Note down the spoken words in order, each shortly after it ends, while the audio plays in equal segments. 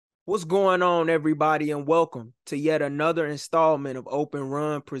What's going on, everybody, and welcome to yet another installment of Open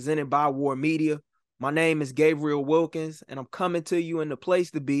Run presented by War Media. My name is Gabriel Wilkins, and I'm coming to you in the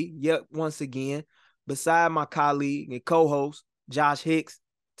place to be, yet once again, beside my colleague and co-host, Josh Hicks,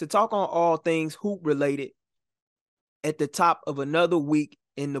 to talk on all things hoop-related at the top of another week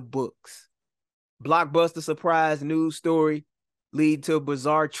in the books. Blockbuster surprise news story lead to a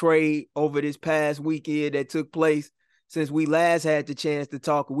bizarre trade over this past weekend that took place since we last had the chance to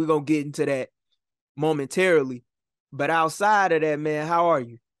talk. We're going to get into that momentarily. But outside of that, man, how are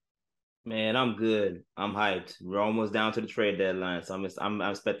you? Man, I'm good. I'm hyped. We're almost down to the trade deadline, so I'm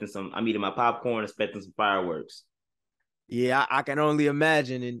expecting some. I'm eating my popcorn, expecting some fireworks. Yeah, I can only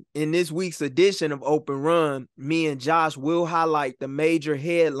imagine. And in this week's edition of Open Run, me and Josh will highlight the major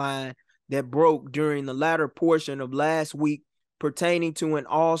headline that broke during the latter portion of last week pertaining to an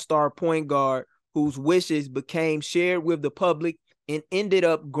all-star point guard whose wishes became shared with the public and ended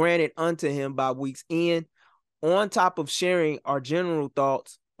up granted unto him by week's end, on top of sharing our general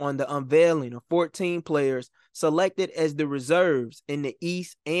thoughts on the unveiling of 14 players selected as the reserves in the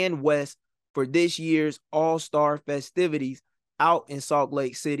East and West for this year's All-Star festivities out in Salt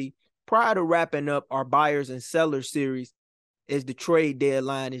Lake City, prior to wrapping up our buyers and sellers series as the trade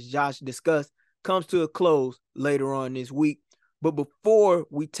deadline, as Josh discussed, comes to a close later on this week. But before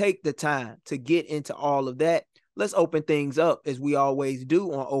we take the time to get into all of that, let's open things up as we always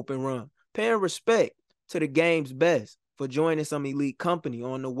do on Open Run, paying respect to the game's best for joining some elite company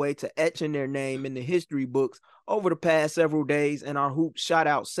on the way to etching their name in the history books over the past several days in our Hoop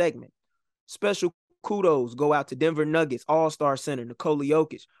Shout-Out segment. Special kudos go out to Denver Nuggets All-Star Center Nikola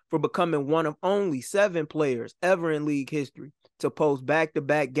Jokic for becoming one of only 7 players ever in league history to post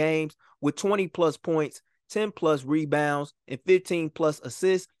back-to-back games with 20-plus points, 10-plus rebounds, and 15-plus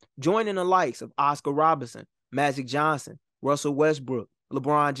assists, joining the likes of Oscar Robertson, Magic Johnson, Russell Westbrook,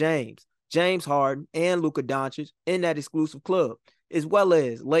 LeBron James, James Harden, and Luka Doncic in that exclusive club, as well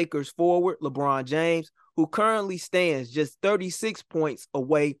as Lakers forward LeBron James, who currently stands just 36 points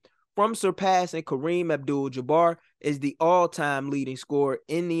away from surpassing Kareem Abdul-Jabbar as the all-time leading scorer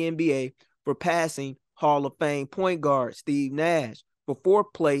in the NBA for passing Hall of Fame point guard Steve Nash for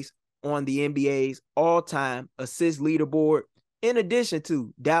 4th place on the NBA's all-time assist leaderboard, in addition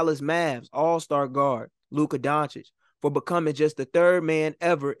to Dallas Mavs all-star guard Luka Doncic for becoming just the 3rd man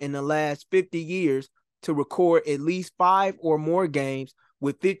ever in the last 50 years to record at least 5 or more games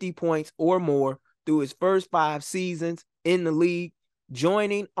with 50 points or more through his first 5 seasons in the league,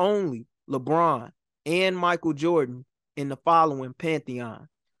 joining only LeBron and Michael Jordan in the following pantheon.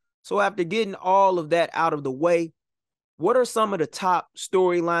 So after getting all of that out of the way, what are some of the top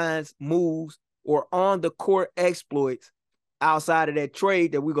storylines, moves, or on-the-court exploits outside of that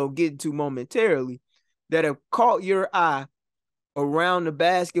trade that we're going to get into momentarily that have caught your eye around the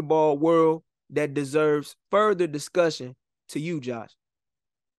basketball world that deserves further discussion to you, Josh?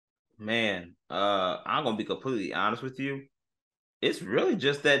 Man, I'm gonna be completely honest with you. It's really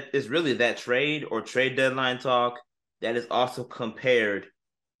that trade or trade deadline talk that is also compared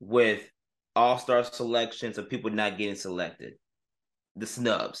with all-star selections of people not getting selected. The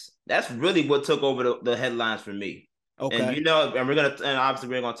snubs. That's really what took over the headlines for me. And Okay. and obviously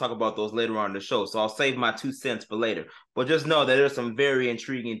we're gonna talk about those later on in the show. So I'll save my 2 cents for later. But just know that there's some very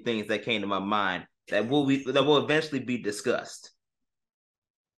intriguing things that came to my mind that will eventually be discussed.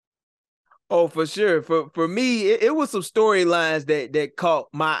 Oh, for sure. For me, it was some storylines that caught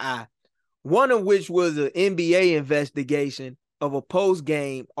my eye. One of which was an NBA investigation of a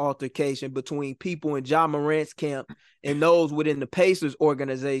post-game altercation between people in Ja Morant's camp and those within the Pacers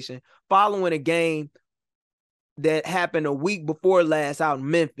organization following a game that happened a week before last out in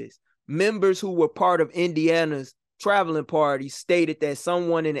Memphis. Members who were part of Indiana's traveling party stated that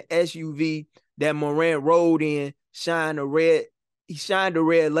someone in an SUV that Morant rode in shined a red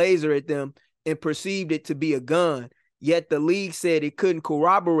laser at them and perceived it to be a gun. Yet the league said it couldn't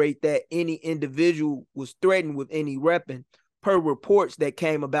corroborate that any individual was threatened with any weapon per reports that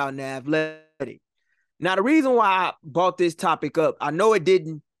came about in the Athletic. Now, the reason why I brought this topic up, I know it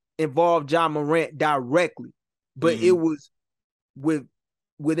didn't involve Ja Morant directly, but it Mm-hmm. was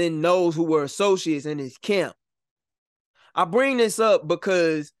within those who were associates in his camp. I bring this up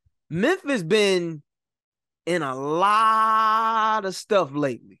because Memphis been in a lot of stuff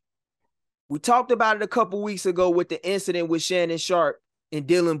lately. We talked about it a couple weeks ago with the incident with Shannon Sharpe and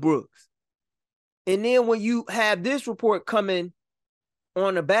Dylan Brooks. And then when you have this report coming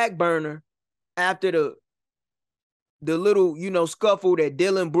on the back burner after the little, scuffle that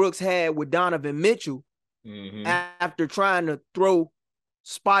Dylan Brooks had with Donovan Mitchell Mm-hmm. after trying to throw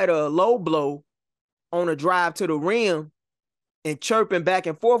Spider a low blow on a drive to the rim, and chirping back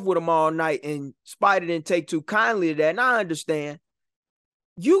and forth with him all night, and Spider didn't take too kindly to that. And I understand.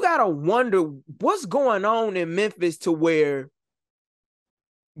 You got to wonder what's going on in Memphis to where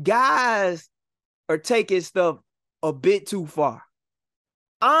guys are taking stuff a bit too far.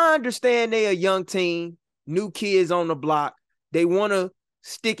 I understand they're a young team, new kids on the block. They want to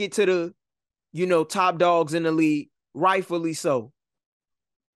stick it to the, top dogs in the league, rightfully so.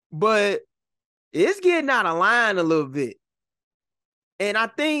 But it's getting out of line a little bit. And I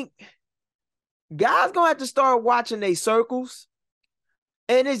think guys gonna have to start watching their circles.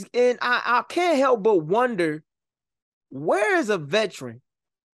 And I can't help but wonder, where is a veteran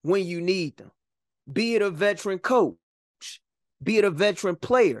when you need them? Be it a veteran coach, be it a veteran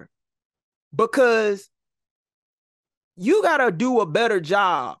player. Because you gotta do a better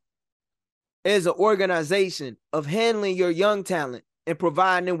job as an organization of handling your young talent and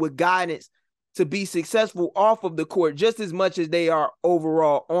providing them with guidance to be successful off of the court just as much as they are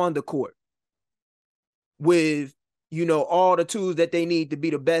overall on the court, with, all the tools that they need to be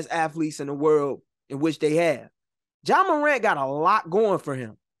the best athletes in the world, in which they have. Ja Morant got a lot going for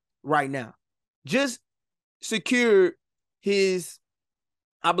him right now. Just secured his,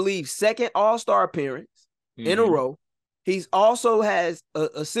 I believe, second All-Star appearance in a row. He's also has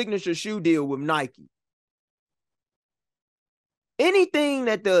a signature shoe deal with Nike. Anything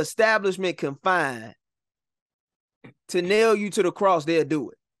that the establishment can find to nail you to the cross, they'll do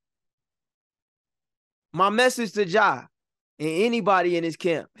it. My message to Ja and anybody in his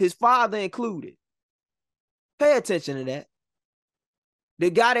camp, his father included, pay attention to that. The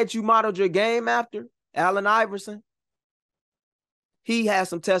guy that you modeled your game after, Allen Iverson, he has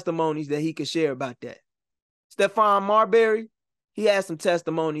some testimonies that he could share about that. Stephon Marbury, he has some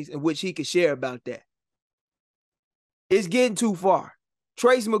testimonies in which he could share about that. It's getting too far.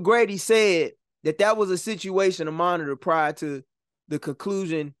 Trace McGrady said that was a situation to monitor prior to the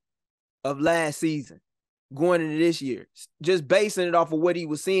conclusion of last season, going into this year, just basing it off of what he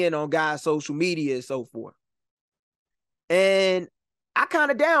was seeing on guys' social media and so forth. And I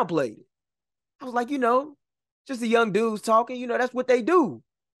kind of downplayed it. I was like, just the young dudes talking, that's what they do.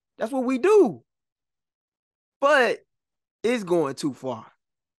 That's what we do. But it's going too far.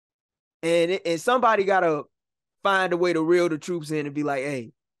 And somebody got to find a way to reel the troops in and be like,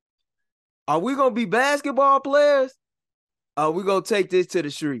 hey, are we going to be basketball players? Or are we going to take this to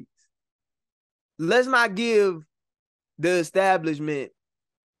the streets? Let's not give the establishment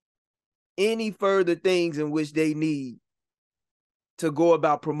any further things in which they need to go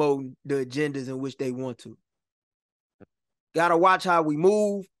about promoting the agendas in which they want to. Got to watch how we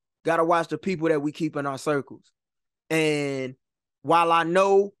move. Got to watch the people that we keep in our circles. And while I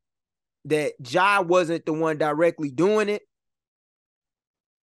know that Ja wasn't the one directly doing it,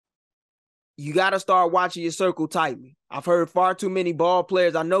 you got to start watching your circle tightly. I've heard far too many ball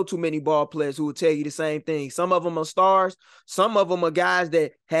players. I know too many ball players who will tell you the same thing. Some of them are stars. Some of them are guys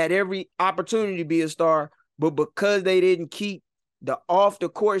that had every opportunity to be a star, but because they didn't keep the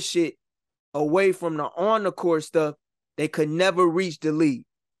off-the-court shit away from the on-the-court stuff, they could never reach the league.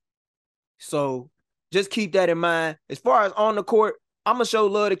 So just keep that in mind. As far as on the court, I'm going to show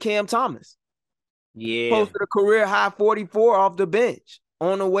love to Cam Thomas. Yeah. Posted a career high 44 off the bench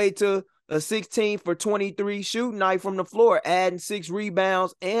on the way to a 16 for 23 shooting night from the floor, adding 6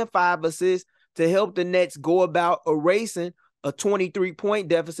 rebounds and 5 assists to help the Nets go about erasing a 23-point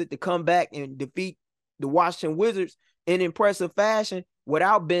deficit to come back and defeat the Washington Wizards in impressive fashion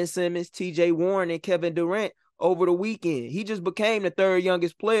without Ben Simmons, TJ Warren, and Kevin Durant over the weekend. He just became the third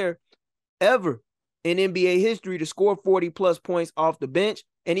youngest player ever in NBA history to score 40-plus points off the bench,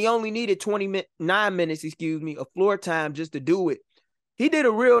 and he only needed 29 minutes, of floor time just to do it. He did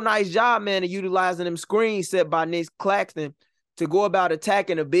a real nice job, man, of utilizing them screens set by Nick Claxton to go about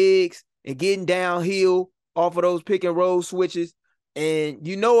attacking the bigs and getting downhill off of those pick and roll switches. And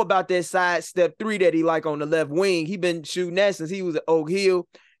you know about that side step 3 that he like on the left wing. He been shooting that since he was at Oak Hill.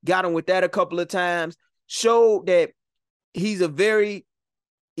 Got him with that a couple of times. Showed that he's a very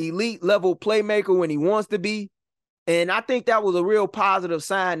elite level playmaker when he wants to be. And I think that was a real positive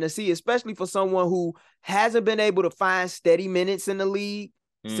sign to see, especially for someone who hasn't been able to find steady minutes in the league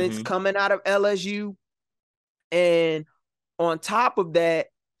since coming out of LSU. And on top of that,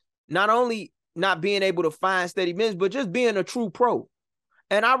 not only not being able to find steady minutes, but just being a true pro.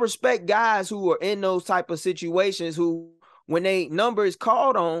 And I respect guys who are in those type of situations who, when they number is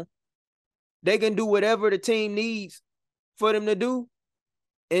called on, they can do whatever the team needs for them to do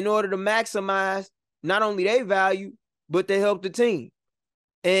in order to maximize not only their value, but to help the team.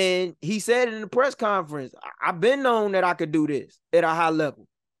 And he said in the press conference, I've been known that I could do this at a high level.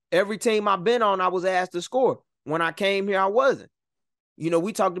 Every team I've been on, I was asked to score. When I came here, I wasn't.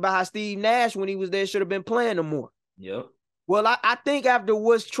 We talked about how Steve Nash, when he was there, should have been playing no more. Yep. Well, I think after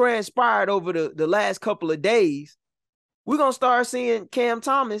what's transpired over the last couple of days, we're going to start seeing Cam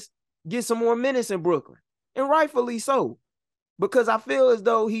Thomas get some more minutes in Brooklyn. And rightfully so. Because I feel as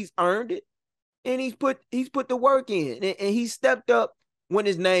though he's earned it and he's put the work in. And he stepped up when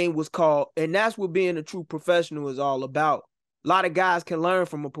his name was called. And that's what being a true professional is all about. A lot of guys can learn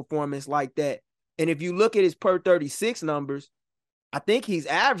from a performance like that. And if you look at his per 36 numbers, I think he's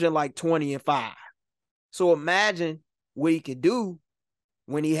averaging like 20 and 5. So imagine what he could do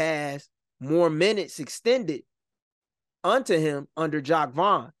when he has more minutes extended unto him under Jacque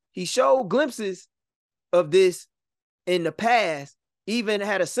Vaughn. He showed glimpses of this in the past, even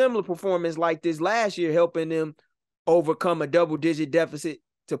had a similar performance like this last year, helping them overcome a double-digit deficit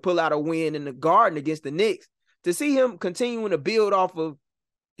to pull out a win in the Garden against the Knicks. To see him continuing to build off of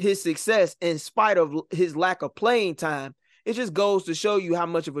his success in spite of his lack of playing time, it just goes to show you how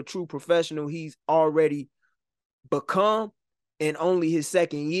much of a true professional he's already become in only his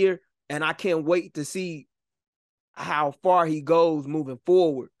second year. And I can't wait to see how far he goes moving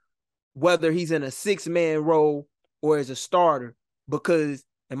forward, whether he's in a 6-man role or as a starter, because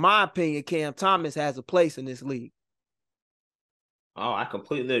in my opinion, Cam Thomas has a place in this league. Oh, I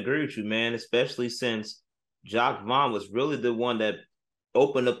completely agree with you, man, especially since Jacque Vaughn was really the one that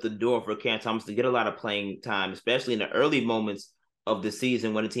opened up the door for Cam Thomas to get a lot of playing time, especially in the early moments of the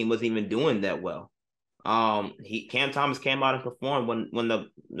season when the team wasn't even doing that well. Cam Thomas came out and performed when the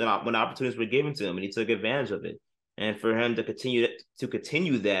opportunities were given to him, and he took advantage of it. And for him to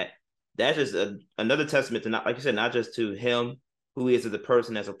continue that, that's just another testament to, not, like you said, not just to him, who he is as a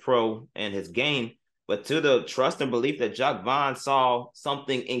person, as a pro, and his game, but to the trust and belief that Jacque Vaughn saw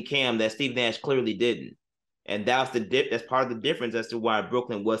something in Cam that Steve Nash clearly didn't. And that's part of the difference as to why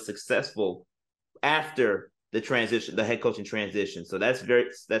Brooklyn was successful after the transition, the head coaching transition. So that's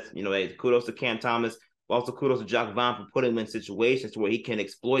kudos to Cam Thomas, but also kudos to Jacque Vaughn for putting him in situations where he can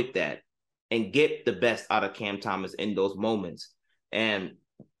exploit that and get the best out of Cam Thomas in those moments. And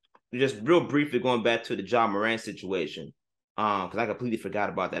just real briefly going back to the Ja Morant situation, because I completely forgot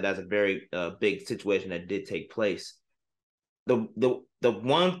about that. That's a very big situation that did take place. The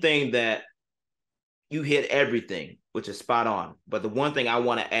one thing that you hit everything, which is spot on. But the one thing I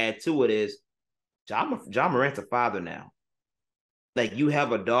want to add to it is Ja Morant's a father now. Like, you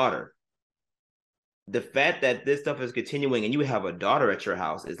have a daughter. The fact that this stuff is continuing and you have a daughter at your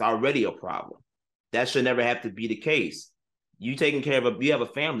house is already a problem. That should never have to be the case. You taking care of you have a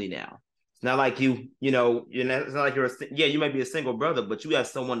family now. It's not like it's not like you might be a single brother, but you have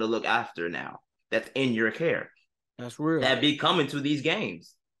someone to look after now that's in your care. That's real. That be coming to these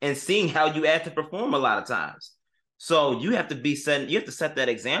games and seeing how you have to perform a lot of times. So you have to set that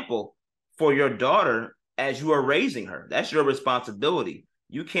example for your daughter as you are raising her. That's your responsibility.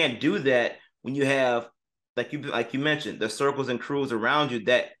 You can't do that when you have, like you mentioned, the circles and crews around you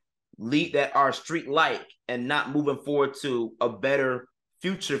that are street-like and not moving forward to a better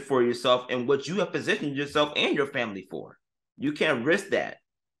future for yourself and what you have positioned yourself and your family for. You can't risk that.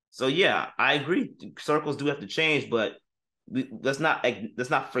 So yeah, I agree. Circles do have to change, but let's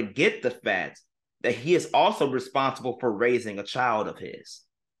not forget the fact that he is also responsible for raising a child of his.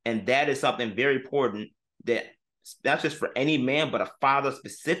 And that is something very important, that not just for any man, but a father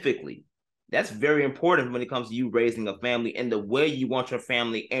specifically. That's very important when it comes to you raising a family and the way you want your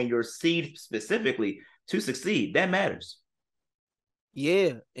family and your seed specifically to succeed. That matters.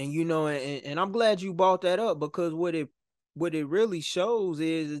 Yeah. And and I'm glad you brought that up, because what it really shows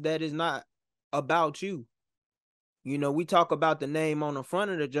is that it's not about you. We talk about the name on the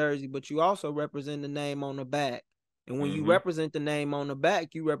front of the jersey, but you also represent the name on the back. And when you represent the name on the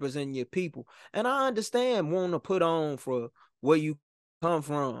back, you represent your people. And I understand wanting to put on for where you come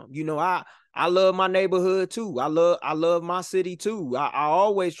from. I love my neighborhood too. I love my city too. I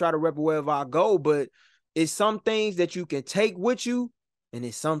always try to rep wherever I go, but it's some things that you can take with you, and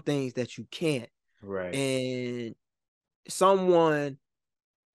it's some things that you can't. Right. And someone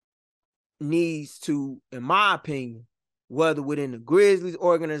needs to, in my opinion, whether within the Grizzlies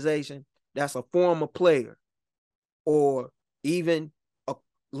organization that's a former player, or even a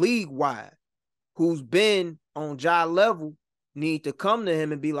league-wide who's been on Ja level, need to come to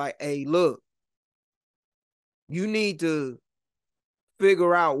him and be like, hey, look, you need to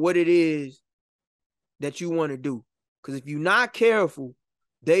figure out what it is that you want to do. Because if you're not careful,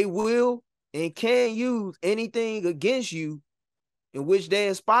 they will and can use anything against you in which they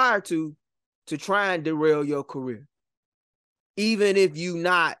aspire to try and derail your career. Even if you're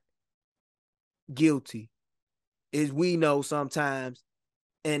not guilty, as we know sometimes,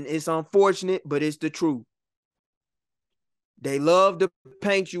 and it's unfortunate, but it's the truth. They love to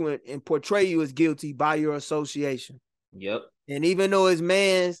paint you and portray you as guilty by your association. Yep. And even though his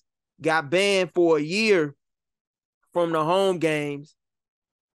mans got banned for a year from the home games,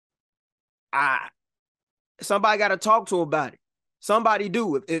 somebody got to talk to him about it. Somebody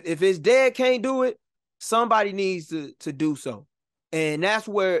do it. If his dad can't do it, somebody needs to do so. And that's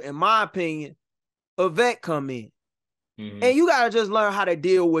where, in my opinion, a vet come in. Mm-hmm. And you got to just learn how to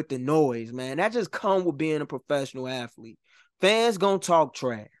deal with the noise, man. That just come with being a professional athlete. Fans gonna talk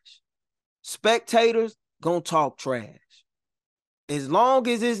trash. Spectators gonna talk trash. As long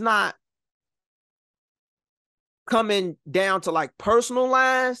as it's not coming down to like personal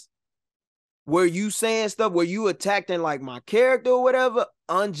lines where you saying stuff, where you attacking like my character or whatever,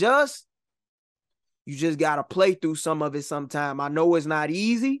 unjust, you just got to play through some of it sometime. I know it's not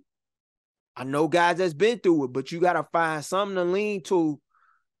easy. I know guys that's been through it, but you got to find something to lean to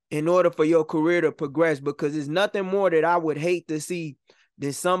in order for your career to progress, because there's nothing more that I would hate to see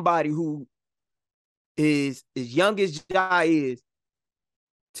than somebody who is as young as Ja is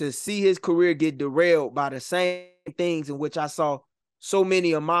to see his career get derailed by the same things in which I saw so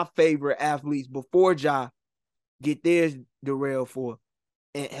many of my favorite athletes before Ja get theirs derailed for,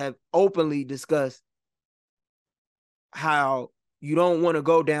 and have openly discussed how you don't want to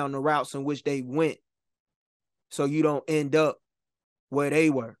go down the routes in which they went so you don't end up where they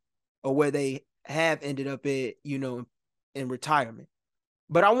were or where they have ended up at, in retirement.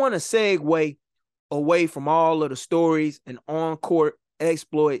 But I want to segue away from all of the stories and on-court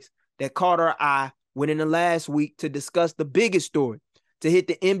exploits that caught our eye within the last week to discuss the biggest story to hit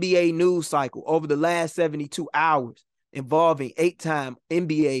the NBA news cycle over the last 72 hours, involving 8-time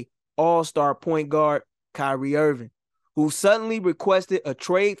NBA All-Star point guard Kyrie Irving, who suddenly requested a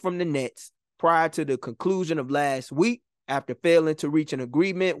trade from the Nets prior to the conclusion of last week after failing to reach an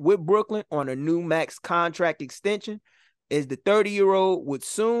agreement with Brooklyn on a new max contract extension, as the 30-year-old would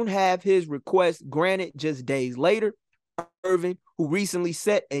soon have his request granted just days later. Irving, who recently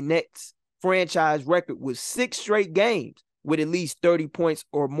set a Nets franchise record with 6 straight games with at least 30 points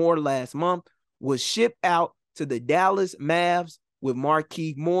or more last month, was shipped out to the Dallas Mavs with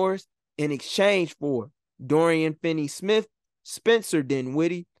Markieff Morris in exchange for Dorian Finney-Smith, Spencer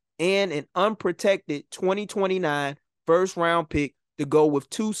Dinwiddie, and an unprotected 2029 first-round pick to go with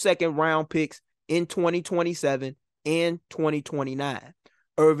 2 second-round picks in 2027 and 2029.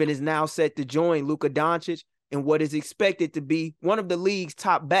 Irving is now set to join Luka Doncic in what is expected to be one of the league's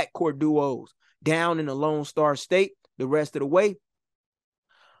top backcourt duos down in the Lone Star State the rest of the way.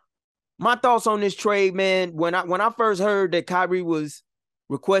 My thoughts on this trade, man, when I first heard that Kyrie was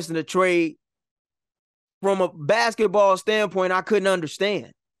requesting a trade, from a basketball standpoint, I couldn't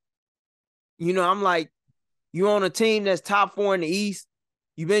understand. I'm like, you on a team that's top 4 in the East.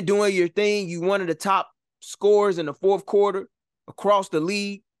 You've been doing your thing. You one of the top scorers in the fourth quarter across the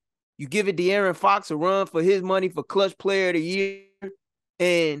league. You give it De'Aaron Fox a run for his money for clutch player of the year.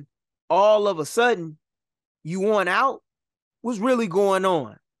 And all of a sudden, you want out? What's really going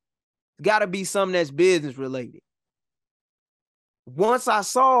on? It's got to be something that's business related. Once I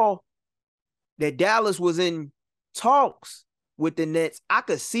saw that Dallas was in talks with the Nets, I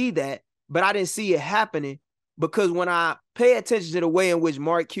could see that, but I didn't see it happening, because when I pay attention to the way in which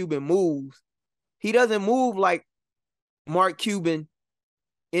Mark Cuban moves, he doesn't move like Mark Cuban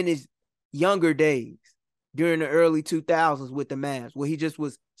in his younger days during the early 2000s with the Mavs, where he just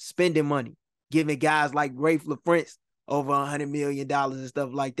was spending money, giving guys like Rafe LaFrentz over $100 million and stuff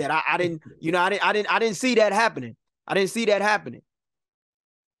like that. I didn't see that happening. I didn't see that happening.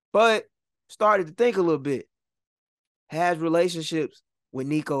 But started to think a little bit. Has relationships with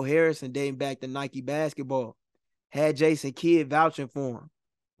Nico Harrison dating back to Nike basketball. Had Jason Kidd vouching for him.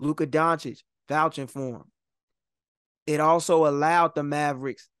 Luka Doncic vouching for him. It also allowed the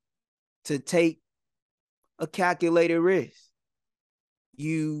Mavericks to take a calculated risk.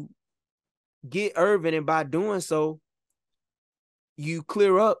 You get Irving, and by doing so, you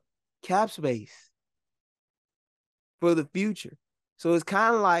clear up cap space for the future. So it's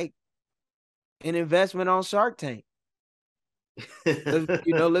kind of like an investment on Shark Tank. We're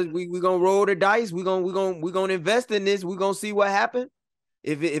gonna roll the dice. We're gonna invest in this. We're gonna see what happens.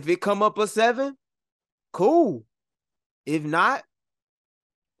 If it come up a 7, cool. If not,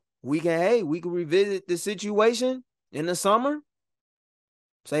 we can revisit the situation in the summer.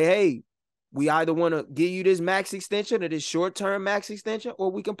 Say, hey, we either want to give you this max extension or this short-term max extension,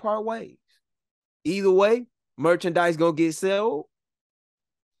 or we can part ways. Either way, merchandise gonna get sold.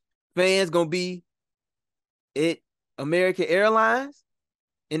 Fans gonna be at American Airlines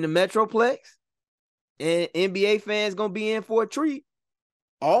in the Metroplex, and NBA fans gonna be in for a treat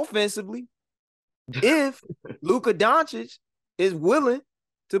offensively if Luka Doncic is willing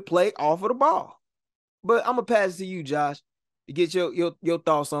to play off of the ball. But I'm gonna pass it to you, Josh, to get your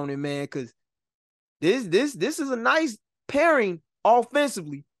thoughts on it, man, because this is a nice pairing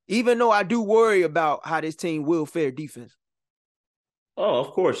offensively, even though I do worry about how this team will fare defense. Oh,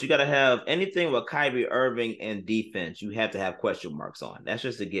 of course. You got to have anything with Kyrie Irving and defense. You have to have question marks on. That's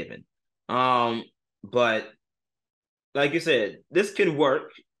just a given. But like you said, this can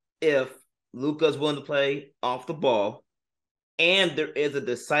work if Luka's willing to play off the ball, and there is a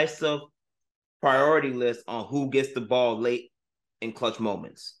decisive priority list on who gets the ball late in clutch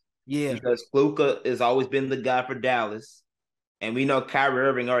moments. Yeah, because Luka has always been the guy for Dallas, and we know Kyrie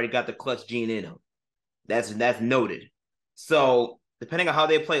Irving already got the clutch gene in him. That's noted. So depending on how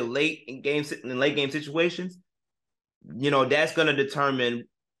they play late in late game situations, that's going to determine.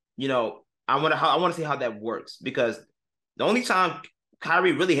 I want to see how that works, because the only time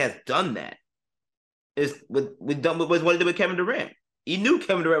Kyrie really has done that is with what he did with Kevin Durant. He knew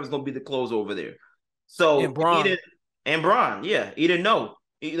Kevin Durant was going to be the closer over there. So and Bron. He didn't know.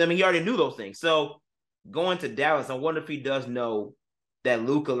 He already knew those things. So going to Dallas, I wonder if he does know that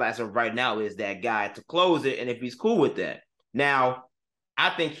Luka, as of right now, is that guy to close it, and if he's cool with that. Now,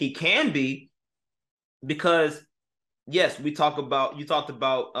 I think he can be, because yes, you talked about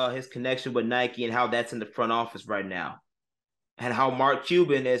his connection with Nike and how that's in the front office right now, and how Mark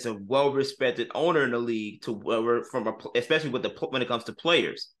Cuban is a well-respected owner in the league, especially when it comes to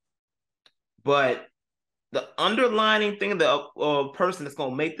players. But the underlining thing, the person that's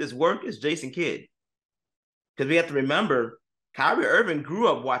going to make this work is Jason Kidd, because we have to remember Kyrie Irving grew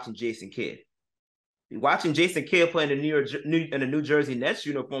up watching Jason Kidd. Watching Jason Kidd play in the New Jersey Nets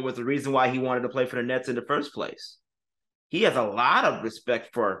uniform was the reason why he wanted to play for the Nets in the first place. He has a lot of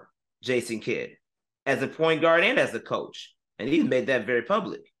respect for Jason Kidd as a point guard and as a coach, and he's made that very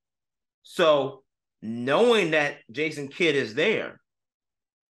public. So knowing that Jason Kidd is there,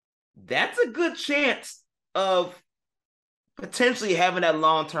 that's a good chance of potentially having that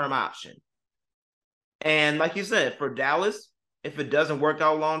long-term option. And like you said, for Dallas, if it doesn't work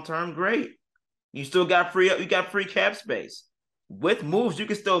out long-term, great. You still got free cap space. With moves you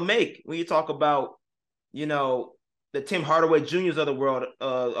can still make when you talk about, the Tim Hardaway Juniors of the world,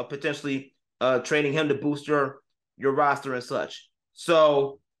 of potentially trading him to boost your roster and such.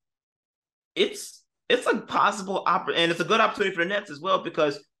 So it's a possible and it's a good opportunity for the Nets as well,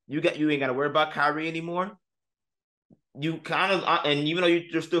 because you ain't got to worry about Kyrie anymore. You kind of, and even though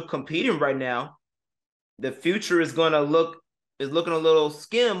you're still competing right now, the future is looking a little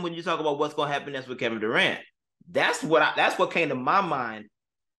skim when you talk about what's going to happen next with Kevin Durant. That's what came to my mind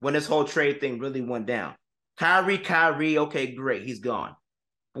when this whole trade thing really went down. Kyrie, okay, great, he's gone.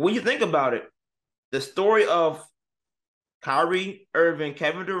 But when you think about it, the story of Kyrie Irving,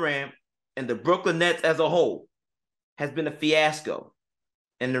 Kevin Durant, and the Brooklyn Nets as a whole has been a fiasco.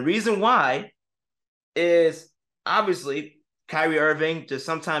 And the reason why is obviously Kyrie Irving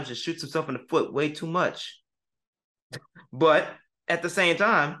sometimes shoots himself in the foot way too much. But at the same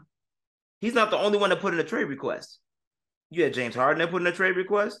time, he's not the only one that put in a trade request. You had James Harden that put in a trade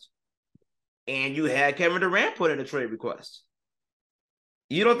request, and you had Kevin Durant put in a trade request.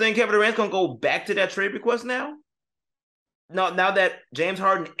 You don't think Kevin Durant's going to go back to that trade request now? Now that James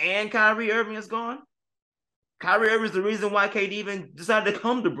Harden and Kyrie Irving is gone? Kyrie Irving is the reason why KD even decided to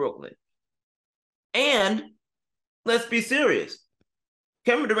come to Brooklyn. And let's be serious.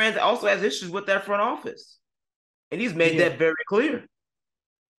 Kevin Durant also has issues with that front office. And he's made that very clear.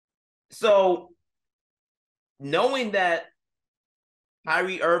 So knowing that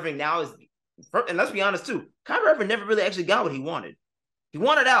Kyrie Irving now is, and let's be honest too, Kyrie Irving never really actually got what he wanted. He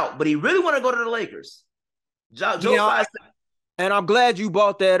wanted out, but he really wanted to go to the Lakers. And I'm glad you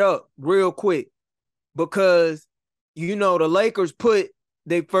brought that up real quick, because, the Lakers put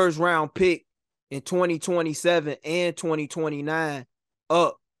their first round pick in 2027 and 2029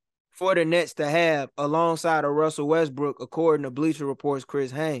 up for the Nets to have alongside of Russell Westbrook, according to Bleacher Report's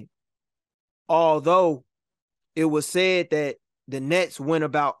Chris Haynes. Although it was said that the Nets went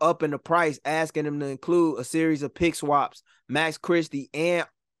about upping the price, asking them to include a series of pick swaps, Max Christie and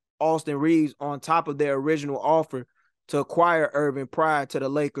Austin Reeves, on top of their original offer to acquire Irving prior to the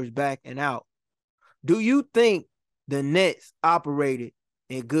Lakers backing out. Do you think the Nets operated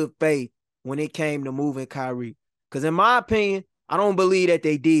in good faith when it came to moving Kyrie? Because in my opinion, I don't believe that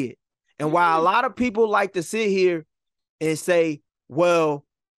they did. And while a lot of people like to sit here and say, well,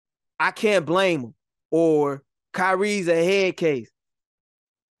 I can't blame them, or Kyrie's a head case,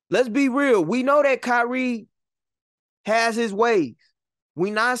 let's be real. We know that Kyrie has his ways.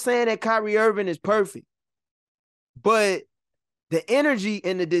 We're not saying that Kyrie Irving is perfect, but the energy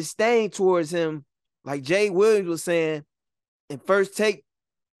and the disdain towards him, like Jay Williams was saying, and First Take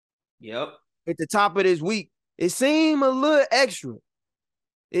Yep. at the top of this week, it seemed a little extra.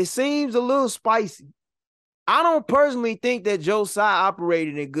 It seems a little spicy. I don't personally think that Joe Tsai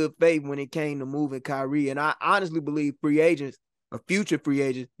operated in good faith when it came to moving Kyrie, and I honestly believe free agents or future free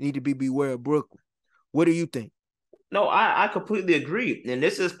agents need to be beware of Brooklyn. What do you think? No, I completely agree. And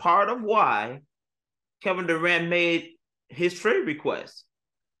this is part of why Kevin Durant made his trade request.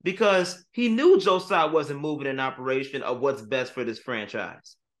 Because he knew Joe Tsai wasn't moving in operation of what's best for this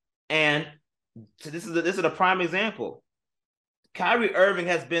franchise. And this is a prime example. Kyrie Irving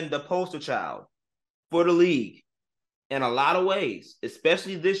has been the poster child for the league in a lot of ways,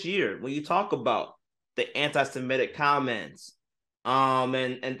 especially this year when you talk about the anti-Semitic comments,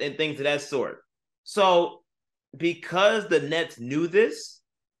 and things of that sort. So because the Nets knew this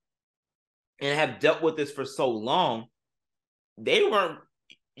and have dealt with this for so long, they weren't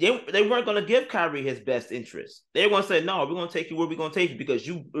going to give Kyrie his best interest. They were going to say, no, we're going to take you where we're going to take you because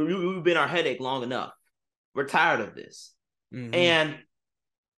you've been our headache long enough. We're tired of this. Mm-hmm. And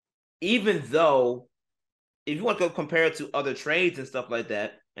even though, if you want to compare it to other trades and stuff like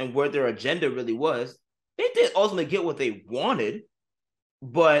that and where their agenda really was, they did ultimately get what they wanted,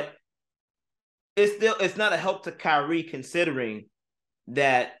 but it's not a help to Kyrie considering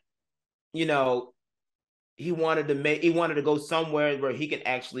that, you know, he wanted to go somewhere where he could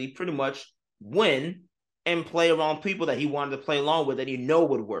actually pretty much win and play around people that he wanted to play along with that he know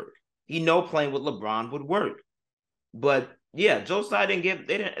would work. He know playing with LeBron would work. But yeah, Joe Tsai they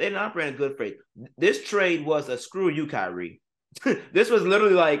didn't operate in good faith. This trade was a screw you, Kyrie. This was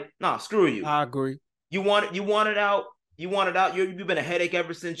literally like, no, screw you. I agree. You want it out. You've been a headache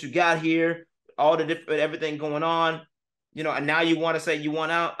ever since you got here. All the different everything going on, you know, and now you want to say you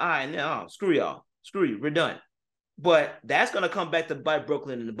want out. All right, no, screw y'all. Screw you. We're done. But that's going to come back to bite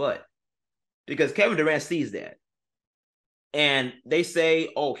Brooklyn in the butt because Kevin Durant sees that. And they say,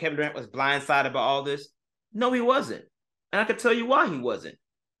 oh, Kevin Durant was blindsided by all this. No, he wasn't. And I can tell you why he wasn't.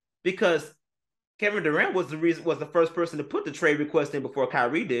 Because Kevin Durant was the first person to put the trade request in before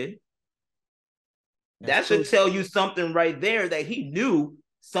Kyrie did. That should tell you something right there that he knew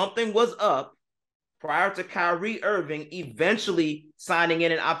something was up prior to Kyrie Irving eventually signing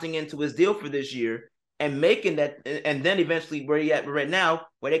in and opting into his deal for this year and making that, and then eventually where he at right now,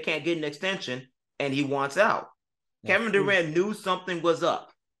 where they can't get an extension and he wants out. Kevin Durant knew something was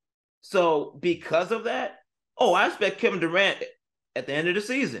up. So because of that, I expect Kevin Durant at the end of the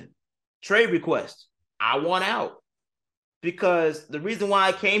season, trade request, I want out. Because the reason why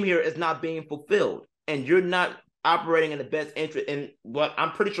I came here is not being fulfilled. And you're not operating in the best interest in what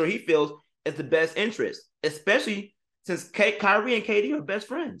I'm pretty sure he feels is the best interest, especially since Kyrie and KD are best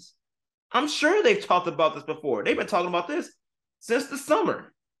friends. I'm sure they've talked about this before. They've been talking about this since the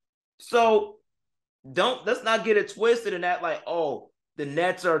summer. So let's not get it twisted in that like, oh, the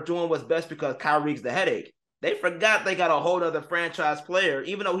Nets are doing what's best because Kyrie's the headache. They forgot they got a whole other franchise player.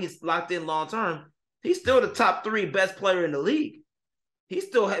 Even though he's locked in long term, he's still the top 3 best player in the league. He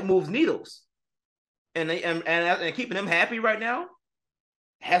still moves needles. And keeping him happy right now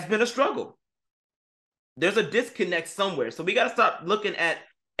has been a struggle. There's a disconnect somewhere. So we got to stop looking at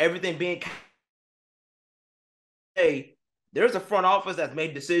everything being, hey, there's a front office that's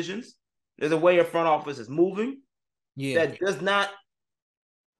made decisions. There's a way a front office is moving. Yeah. That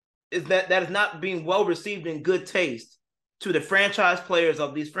is not being well received in good taste to the franchise players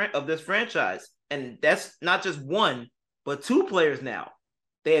of this franchise. And that's not just one, but 2 players now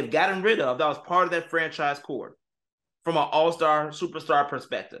they have gotten rid of that was part of that franchise core from an all-star, superstar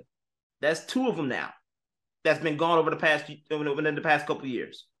perspective. That's 2 of them now that's been gone over the past couple of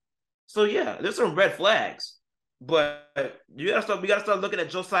years. So yeah, there's some red flags, but we gotta start looking at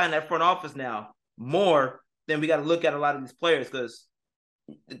Joe Tsai in that front office now more than we got to look at a lot of these players because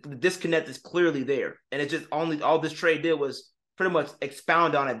the disconnect is clearly there, and it just all this trade did was pretty much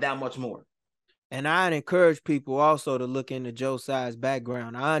expound on it that much more. And I'd encourage people also to look into Joe Tsai's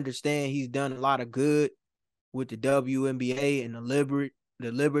background. I understand he's done a lot of good with the WNBA and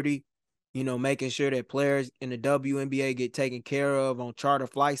the Liberty, you know, making sure that players in the WNBA get taken care of on charter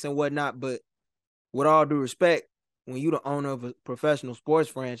flights and whatnot. But with all due respect, when you're the owner of a professional sports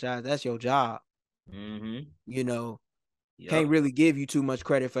franchise, that's your job. Mm-hmm. You know, can't really give you too much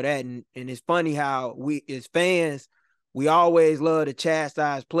credit for that. And it's funny how we, as fans, we always love to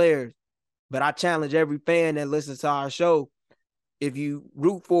chastise players. But I challenge every fan that listens to our show, if you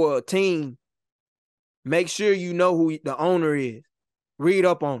root for a team, make sure you know who the owner is. Read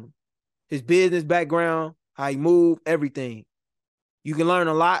up on him, his business background, how he moved, everything. You can learn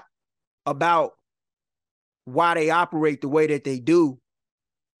a lot about why they operate the way that they do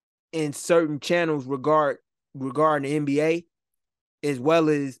in certain channels regarding the NBA. as well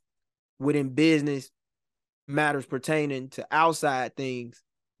as within business matters pertaining to outside things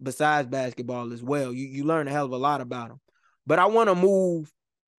besides basketball as well. You learn a hell of a lot about them. But I want to move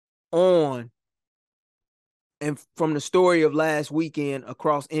on and from the story of last weekend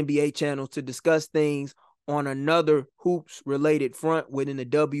across NBA channels to discuss things on another hoops related front within the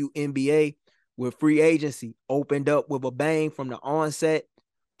WNBA, where free agency opened up with a bang from the onset.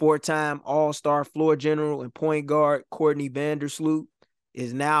 Four-time All-Star floor general and point guard Courtney Vandersloot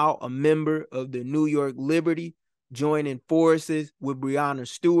is now a member of the New York Liberty, joining forces with Breanna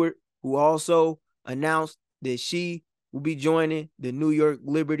Stewart, who also announced that she will be joining the New York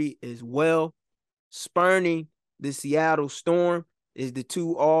Liberty as well. Spurning the Seattle Storm is the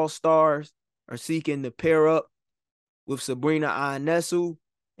two All-Stars are seeking to pair up with Sabrina Ionescu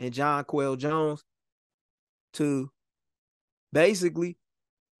and Jonquel Jones to basically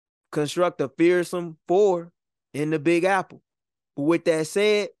construct a fearsome four in the Big Apple. But with that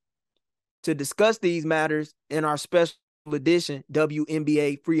said, to discuss these matters in our special edition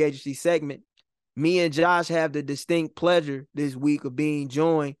WNBA free agency segment, me and Josh have the distinct pleasure this week of being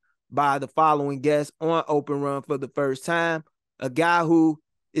joined by the following guest on Open Run for the first time, a guy who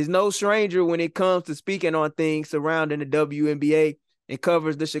is no stranger when it comes to speaking on things surrounding the WNBA and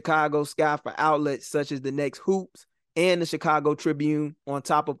covers the Chicago Sky for outlets such as the Next Hoops and the Chicago Tribune, on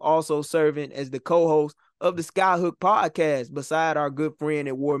top of also serving as the co-host of the Skyhook podcast beside our good friend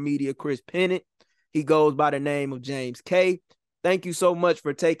at War Media, Chris Pennant. He goes by the name of James K. Thank you so much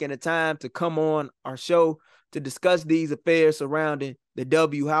for taking the time to come on our show to discuss these affairs surrounding the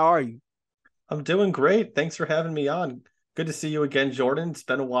W. How are you? I'm doing great. Thanks for having me on. Good to see you again, Jordan. It's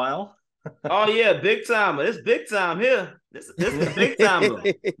been a while. Oh yeah, big timer. It's big time here. This is big timer.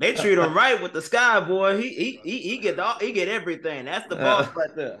 They treat him right with the Sky boy. He get everything. That's the boss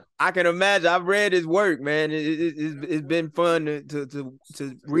right there. I can imagine. I've read his work, man. It's been fun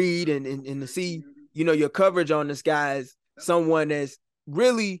to read and to see, you know, your coverage on the Sky as someone that's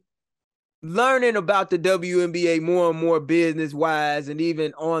really learning about the WNBA more and more business wise, and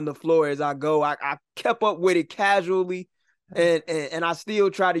even on the floor as I go. I kept up with it casually, and I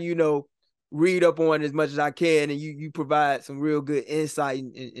still try to, you know, read up on it as much as I can, and you provide some real good insight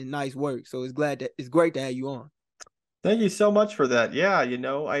and nice work. So it's great to have you on. Thank you so much for that. Yeah, you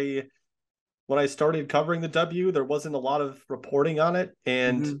know, when I started covering the W, there wasn't a lot of reporting on it,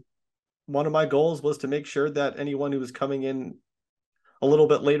 and one of my goals was to make sure that anyone who was coming in a little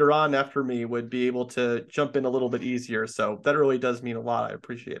bit later on after me would be able to jump in a little bit easier. So that really does mean a lot. I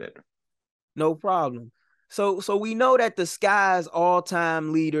appreciate it. No problem. So we know that the Sky's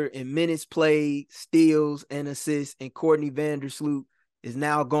all-time leader in minutes played, steals, and assists, and Courtney Vandersloot is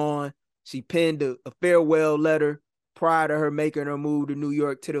now gone. She penned a farewell letter prior to her making her move to New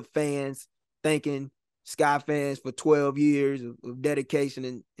York to the fans, thanking Sky fans for 12 years of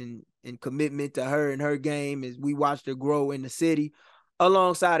dedication and commitment to her and her game as we watched her grow in the city.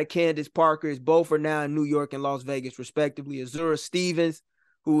 Alongside of Candace Parker, as both are now in New York and Las Vegas, respectively. Azura Stevens,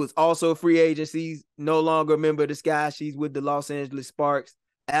 who is also a free agent. She's no longer a member of the Sky. She's with the Los Angeles Sparks.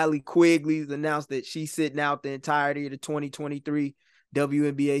 Allie Quigley's announced that she's sitting out the entirety of the 2023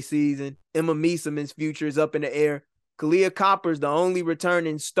 WNBA season. Emma Meeseman's future is up in the air. Kahleah Copper's the only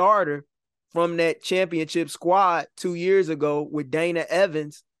returning starter from that championship squad 2 years ago with Dana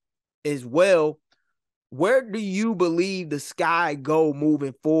Evans as well. Where do you believe the Sky go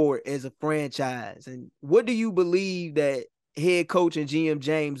moving forward as a franchise? And what do you believe that head coach and GM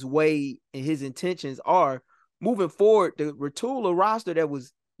James Wade and his intentions are moving forward to retool a roster that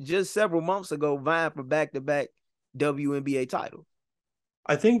was just several months ago vying for back-to-back WNBA titles?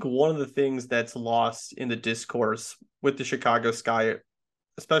 I think one of the things that's lost in the discourse with the Chicago Sky,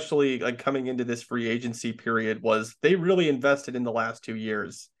 especially like coming into this free agency period, was they really invested in the last 2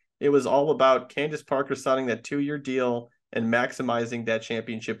 years. It was all about Candace Parker signing that 2-year deal and maximizing that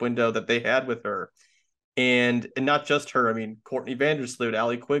championship window that they had with her. And not just her. I mean, Courtney Vandersloot,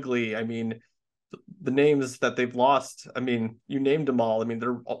 Allie Quigley. I mean, the names that they've lost. I mean, you named them all. I mean,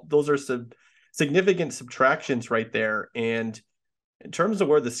 those are some significant subtractions right there. And in terms of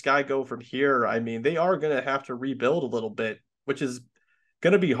where the Sky go from here, I mean, they are going to have to rebuild a little bit, which is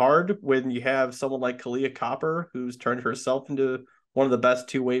going to be hard when you have someone like Kahleah Copper, who's turned herself into one of the best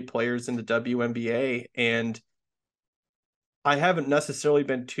two-way players in the WNBA. And I haven't necessarily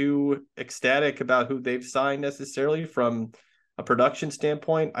been too ecstatic about who they've signed necessarily from a production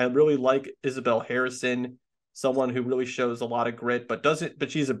standpoint. I really like Isabel Harrison, someone who really shows a lot of grit, but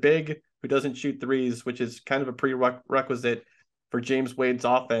she's a big who doesn't shoot threes, which is kind of a prerequisite for James Wade's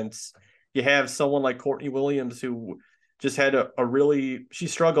offense. You have someone like Courtney Williams, who just had she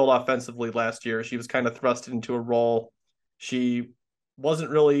struggled offensively last year. She was kind of thrust into a role. She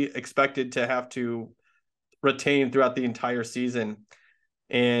wasn't really expected to have to retain throughout the entire season.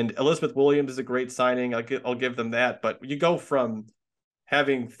 And Elizabeth Williams is a great signing. I'll give them that. But you go from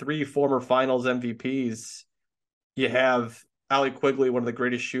having 3 former finals MVPs, you have Allie Quigley, one of the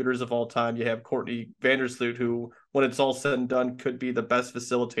greatest shooters of all time. You have Courtney Vandersloot, who, when it's all said and done, could be the best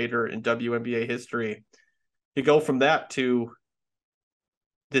facilitator in WNBA history. You go from that to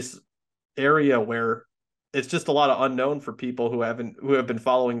this area where it's just a lot of unknown for people who have been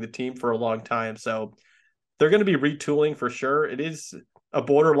following the team for a long time. So they're going to be retooling for sure. It is a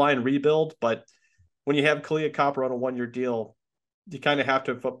borderline rebuild, but when you have Kahleah Copper on a 1-year deal, you kind of have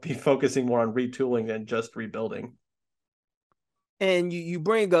to be focusing more on retooling than just rebuilding. And you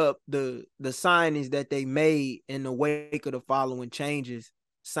bring up the signings that they made in the wake of the following changes,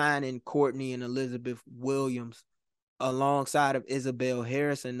 signing Courtney and Elizabeth Williams alongside of Isabel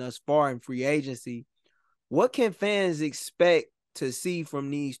Harrison thus far in free agency. What can fans expect to see from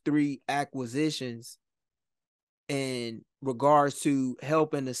these 3 acquisitions in regards to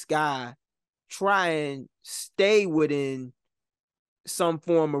helping the Sky try and stay within some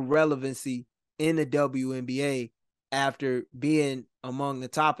form of relevancy in the WNBA after being among the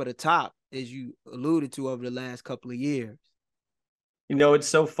top of the top, as you alluded to, over the last couple of years? You know, it's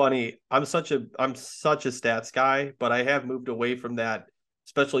so funny. I'm such a stats guy, but I have moved away from that,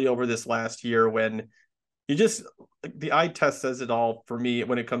 especially over this last year when the eye test says it all for me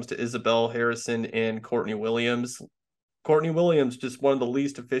when it comes to Isabel Harrison and Courtney Williams. Courtney Williams, just one of the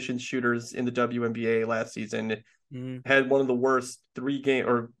least efficient shooters in the WNBA last season, had one of the worst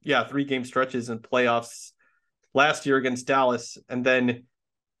 3-game stretches in playoffs last year against Dallas. And then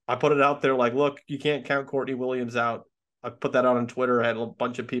I put it out there like, look, you can't count Courtney Williams out. I put that out on Twitter. I had a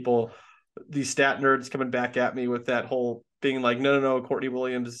bunch of people, these stat nerds, coming back at me with that whole being like, no, Courtney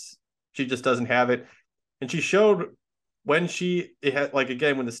Williams, she just doesn't have it. And she showed when when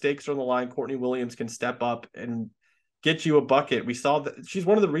the stakes are on the line, Courtney Williams can step up and get you a bucket. We saw that she's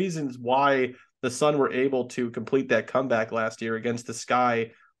one of the reasons why the Sun were able to complete that comeback last year against the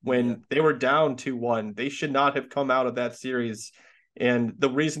Sky when they were down 2-1. They should not have come out of that series. And the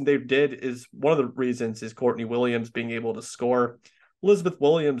reason they did is one of the reasons is Courtney Williams being able to score. Elizabeth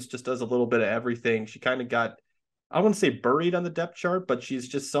Williams just does a little bit of everything. She kind of got, I wouldn't say buried on the depth chart, but she's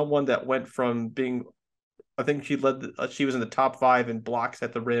just someone that went from being, I think she was in the top 5 in blocks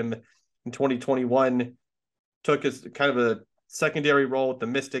at the rim in 2021, took as kind of a secondary role with the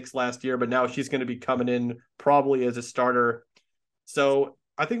Mystics last year, but now she's going to be coming in probably as a starter. So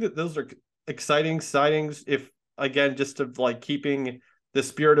I think that those are exciting signings, if, again, just of like keeping the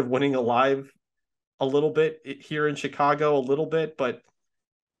spirit of winning alive a little bit here in Chicago, a little bit, but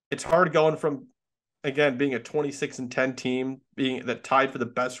it's hard going from, again, being a 26-10 team, being that tied for the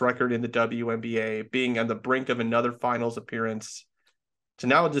best record in the WNBA, being on the brink of another finals appearance, to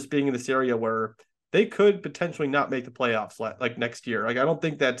now just being in this area where they could potentially not make the playoffs like next year. Like, I don't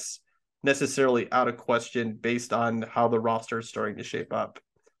think that's necessarily out of question based on how the roster is starting to shape up.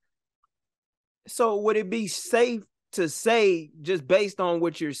 So would it be safe to say, just based on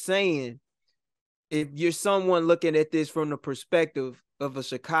what you're saying, if you're someone looking at this from the perspective of a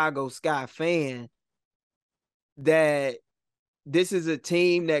Chicago Sky fan, that this is a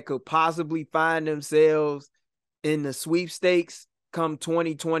team that could possibly find themselves in the sweepstakes come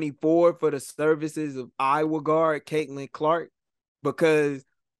 2024 for the services of Iowa guard Caitlin Clark? Because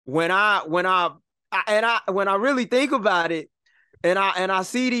when I really think about it, and I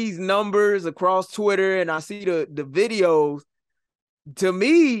see these numbers across Twitter and I see the videos, to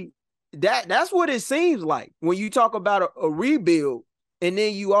me, that's what it seems like when you talk about a rebuild. And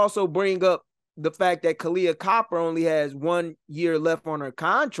then you also bring up the fact that Kahleah Copper only has 1 year left on her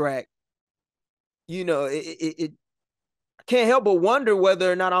contract. You know, it I can't help but wonder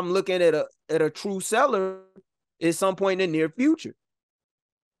whether or not I'm looking at a true seller at some point in the near future.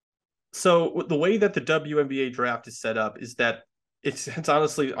 So the way that the WNBA draft is set up is that it's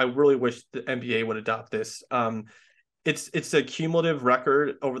honestly, I really wish the NBA would adopt this. It's a cumulative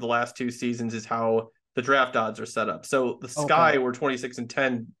record over the last 2 seasons is how the draft odds are set up. So the Sky were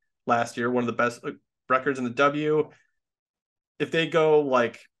 26-10 last year, one of the best records in the W. If they go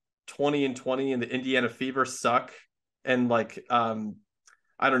like 20-20 and the Indiana Fever suck, and like I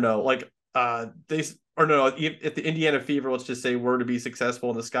don't know, like if the Indiana Fever, let's just say, were to be successful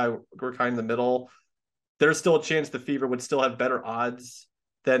and the Sky were kind of in the middle, there's still a chance the Fever would still have better odds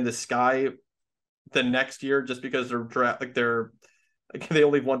than the Sky the next year, just because they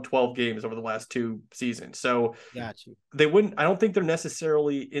only won 12 games over the last 2 seasons. So they wouldn't, I don't think they're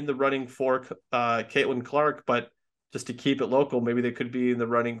necessarily in the running for Caitlin Clark, but just to keep it local, maybe they could be in the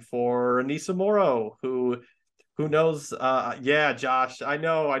running for Anissa Morrow, who who knows? Yeah, Josh, I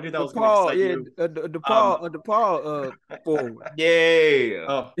know. I knew that was going to DePaul, excite yeah, you. DePaul forward. Yeah.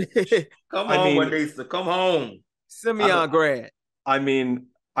 Oh, Come I home, mean, Batista. Come home. Simeon grad. I mean,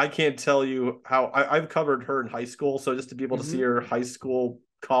 I can't tell you how I've covered her in high school. So just to be able to see her high school,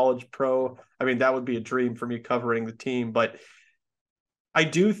 college, pro, I mean, that would be a dream for me covering the team. But I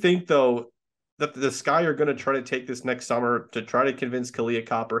do think, though, that the Sky are going to try to take this next summer to try to convince Kahleah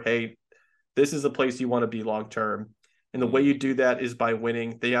Copper, hey, this is a place you want to be long term. And the way you do that is by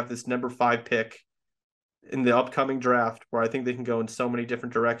winning. They have this number 5 pick in the upcoming draft where I think they can go in so many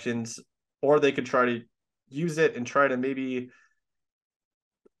different directions, or they could try to use it and try to maybe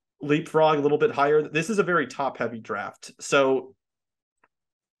leapfrog a little bit higher. This is a very top heavy draft. So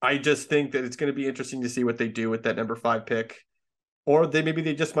I just think that it's going to be interesting to see what they do with that number 5 pick. Or maybe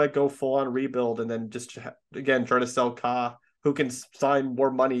they just might go full on rebuild and then just, again, try to sell Ka, who can sign more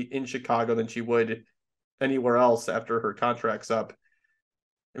money in Chicago than she would anywhere else after her contract's up.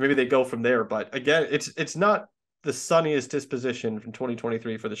 And maybe they go from there. But again, it's not the sunniest disposition from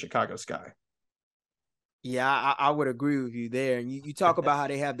 2023 for the Chicago Sky. Yeah, I would agree with you there. And you talk about how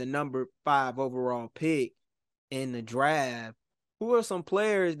they have the number 5 overall pick in the draft. Who are some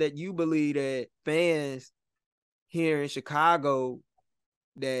players that you believe that fans here in Chicago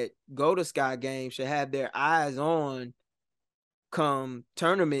that go to Sky games should have their eyes on come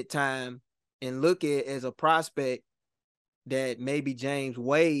tournament time and look at as a prospect that maybe James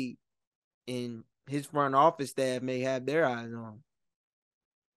Wade and his front office staff may have their eyes on?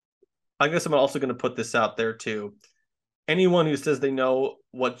 I guess I'm also going to put this out there too. Anyone who says they know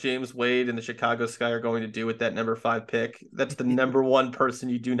what James Wade and the Chicago Sky are going to do with that number 5 pick, that's the number one person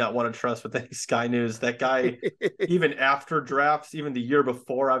you do not want to trust with any Sky news. That guy, even after drafts, even the year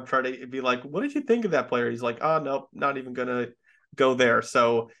before, I've tried to be like, what did you think of that player? He's like, oh, nope, not even going to go there.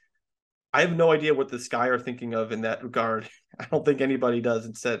 So I have no idea what the Sky are thinking of in that regard. I don't think anybody does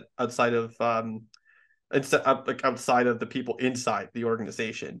outside of the people inside the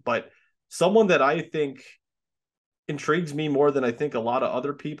organization. But someone that I think intrigues me more than I think a lot of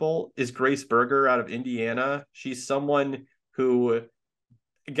other people is Grace Berger out of Indiana. She's someone who,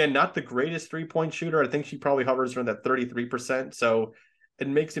 again, not the greatest 3-point shooter. I think she probably hovers around that 33%. So it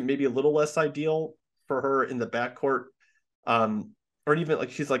makes it maybe a little less ideal for her in the backcourt. Or even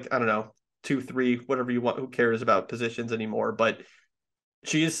like she's like, I don't know, 2-3, whatever you want. Who cares about positions anymore? But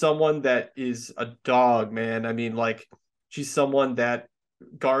she is someone that is a dog, man. I mean, like, she's someone that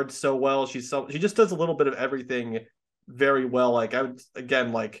guards so well. She just does a little bit of everything very well. Like, I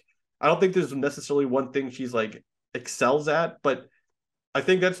don't think there's necessarily one thing she's like excels at, but I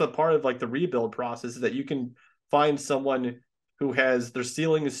think that's a part of like the rebuild process, is that you can find someone who has their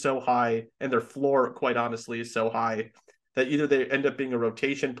ceiling is so high and their floor, quite honestly, is so high that either they end up being a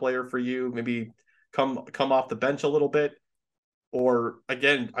rotation player for you, maybe come off the bench a little bit, or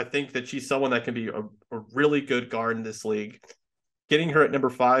again, I think that she's someone that can be a really good guard in this league. Getting her at number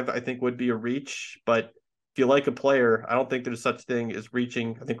 5, I think, would be a reach, but if you like a player, I don't think there's such thing as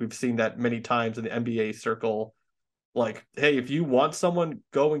reaching. I think we've seen that many times in the NBA circle. Like, hey, if you want someone,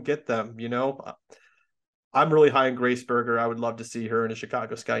 go and get them, you know? I'm really high on Grace Berger. I would love to see her in a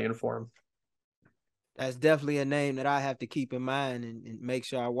Chicago Sky uniform. That's definitely a name that I have to keep in mind and make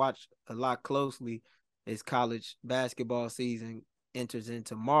sure I watch a lot closely as college basketball season enters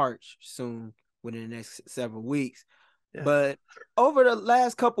into March soon, within the next several weeks. Yeah. But over the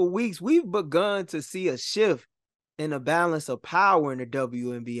last couple of weeks, we've begun to see a shift in the balance of power in the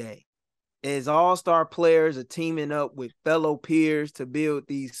WNBA. As all-star players are teaming up with fellow peers to build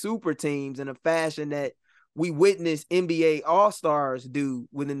these super teams in a fashion that we witnessed NBA all-stars do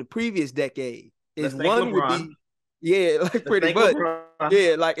within the previous decade. Is one would be, yeah, like pretty much,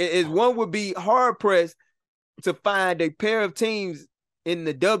 yeah, like is one would be hard pressed to find a pair of teams in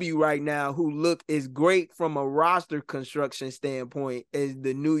the W right now who look as great from a roster construction standpoint as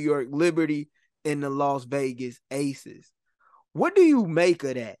the New York Liberty and the Las Vegas Aces. What do you make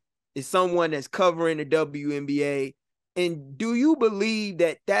of that? As someone that's covering the WNBA, and do you believe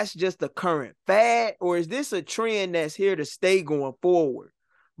that that's just a current fad, or is this a trend that's here to stay going forward?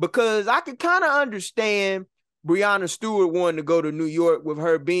 Because I could kind of understand Breanna Stewart wanting to go to New York with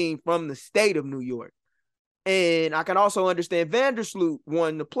her being from the state of New York. And I can also understand Vandersloot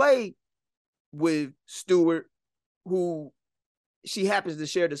wanting to play with Stewart, who she happens to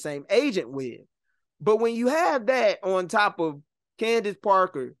share the same agent with. But when you have that on top of Candace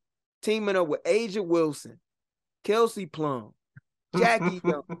Parker teaming up with Asia Wilson, Kelsey Plum, Jackie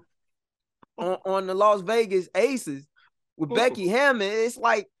Young on the Las Vegas Aces with Becky Hammond, it's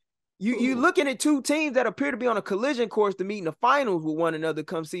like you looking at two teams that appear to be on a collision course to meet in the finals with one another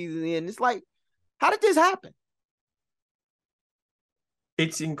come season end. It's like, how did this happen?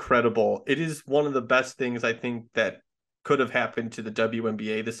 It's incredible. It is one of the best things I think that could have happened to the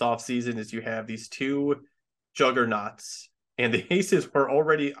WNBA this offseason is you have these two juggernauts, and the Aces were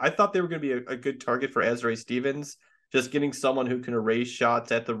already, I thought they were going to be a good target for Azurá Stevens, just getting someone who can erase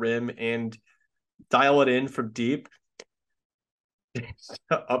shots at the rim and dial it in from deep.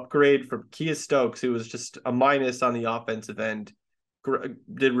 Upgrade from Kia Stokes, who was just a minus on the offensive end,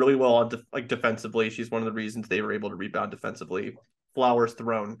 did really well on defensively. She's one of the reasons they were able to rebound defensively. Flowers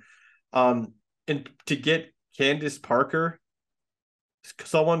thrown. And to get Candace Parker,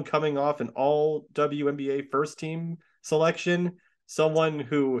 someone coming off an all WNBA first team selection, someone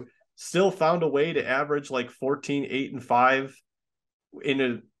who still found a way to average like 14, 8, and 5 in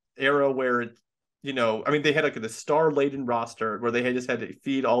an era where, I mean, they had like the star-laden roster where they had just had to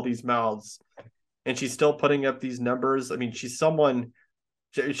feed all these mouths, and she's still putting up these numbers. I mean, she's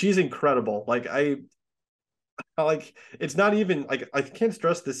incredible. It's not even like, I can't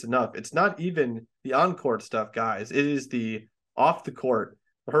stress this enough. It's not even the on-court stuff, guys. It is the off the court,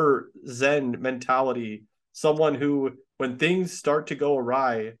 her Zen mentality, someone who, when things start to go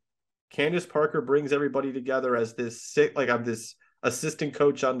awry, Candace Parker brings everybody together as I'm this assistant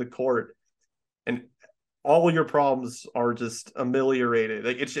coach on the court, and all your problems are just ameliorated.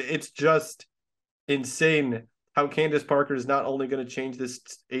 Like it's just insane how Candace Parker is not only going to change this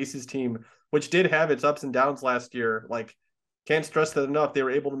Aces team, which did have its ups and downs last year. Like, can't stress that enough. They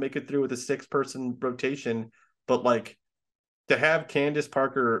were able to make it through with a 6-person rotation, but like to have Candace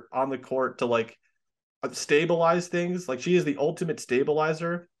Parker on the court to stabilize things, like she is the ultimate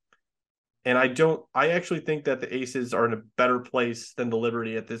stabilizer. And I actually think that the Aces are in a better place than the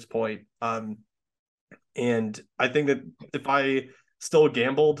Liberty at this point. And I think that if I still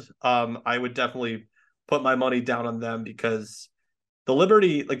gambled, I would definitely put my money down on them, because the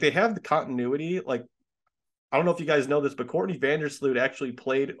Liberty, they have the continuity. Like, I don't know if you guys know this, but Courtney Vandersloot actually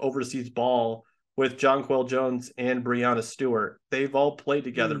played overseas ball with Jonquel Jones and Brianna Stewart. They've all played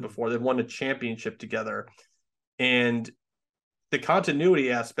together before. They've won a championship together. And the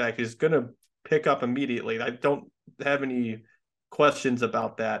continuity aspect is going to pick up immediately. I don't have any questions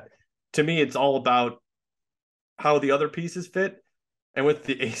about that. To me, it's all about how the other pieces fit. And with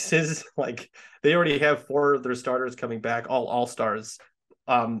the Aces, they already have 4 of their starters coming back, all-stars,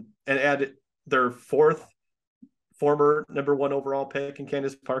 and add their 4th former number 1 overall pick in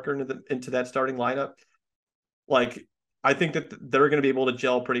Candace Parker into that starting lineup. I think that they're going to be able to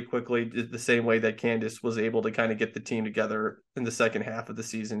gel pretty quickly, the same way that Candace was able to kind of get the team together in the second half of the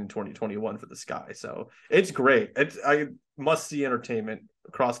season in 2021 for the Sky. So it's great. I must see entertainment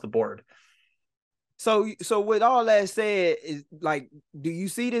across the board. So with all that said, is do you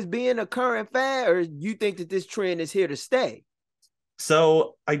see this being a current fad, or you think that this trend is here to stay?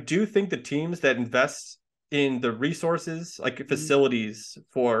 So I do think the teams that invest in the resources, facilities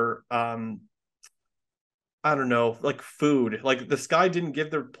for, I don't know, food, the Sky didn't give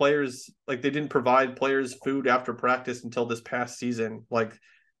their players, they didn't provide players food after practice until this past season.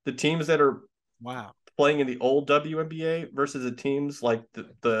 The teams that are playing in the old WNBA versus the teams like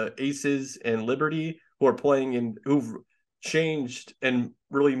the Aces and Liberty who've changed and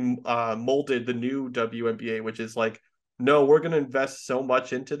really molded the new WNBA, which is no, we're going to invest so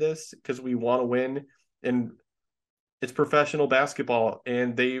much into this because we want to win. And it's professional basketball,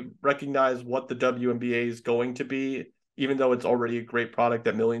 and they recognize what the WNBA is going to be, even though it's already a great product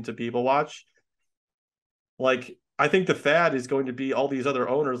that millions of people watch. I think the fad is going to be all these other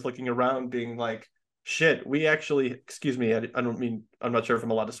owners looking around being shit, we actually, excuse me, I don't mean, I'm not sure if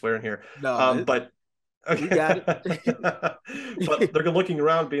I'm allowed to swear in here. No, but okay. You got it. But they're looking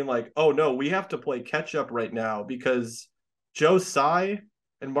around being oh no, we have to play catch up right now because Joe Tsai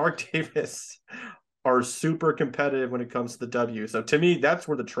and Mark Davis are super competitive when it comes to the W. So to me, that's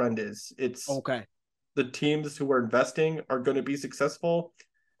where the trend is. It's okay. The teams who are investing are going to be successful,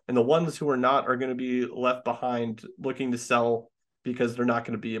 and the ones who are not are going to be left behind looking to sell because they're not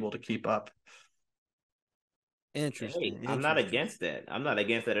going to be able to keep up. Interesting. Hey, I'm not against that. I'm not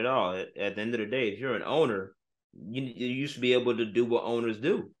against that at all. At the end of the day, if you're an owner, you should be able to do what owners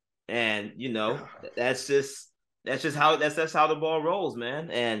do, and that's how the ball rolls, man.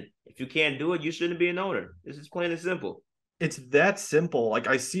 And if you can't do it, you shouldn't be an owner. This is plain and simple. It's that simple.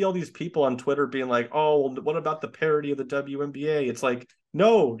 I see all these people on Twitter being oh, well, what about the parity of the WNBA? It's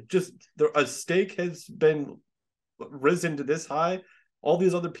no, just a stake has been risen to this high. All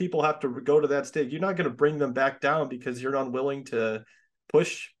these other people have to go to that stake. You're not going to bring them back down because you're unwilling to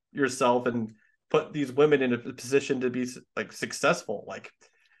push yourself and put these women in a position to be successful.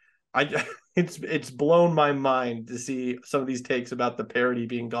 It's blown my mind to see some of these takes about the parity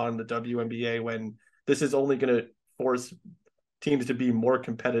being gone in the WNBA when this is only going to force teams to be more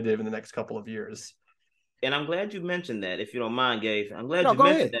competitive in the next couple of years. And I'm glad you mentioned that, if you don't mind, Gabe. I'm glad No, you go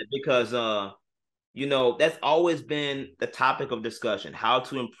mentioned ahead. that because that's always been the topic of discussion: how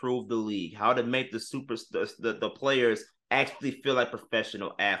to improve the league, how to make the players actually feel like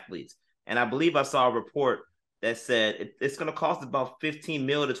professional athletes. And I believe I saw a report that said it's going to cost about $15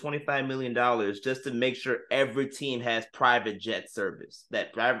 million to $25 million just to make sure every team has private jet service.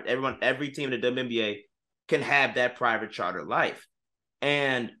 That every team in the WNBA can have that private charter life.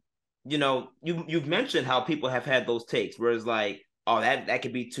 And you've mentioned how people have had those takes where it's like, oh, that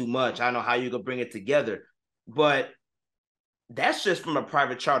could be too much. I don't know how you could bring it together. But that's just from a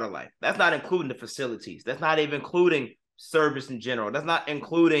private charter life. That's not including the facilities. That's not even including service in general. That's not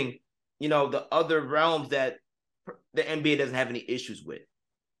including, the other realms that the NBA doesn't have any issues with.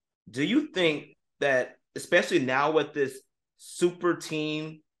 Do you think that, especially now with this super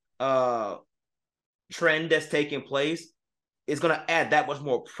team trend that's taking place, is going to add that much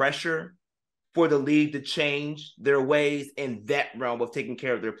more pressure for the league to change their ways in that realm of taking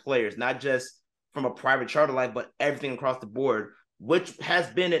care of their players, not just from a private charter life, but everything across the board, which has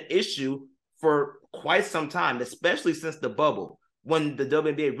been an issue for quite some time, especially since the bubble, when the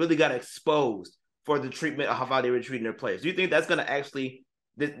WNBA really got exposed for the treatment of how they were treating their players? Do you think that's going to actually,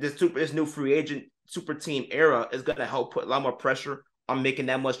 this new free agent super team era is going to help put a lot more pressure on making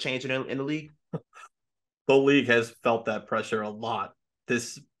that much change in the league? The league has felt that pressure a lot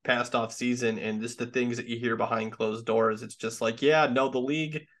this past off season, and just the things that you hear behind closed doors. It's just like, yeah, no, the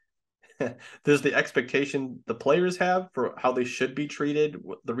league, there's the expectation the players have for how they should be treated,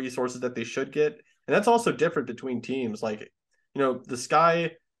 the resources that they should get. And that's also different between teams. Like, the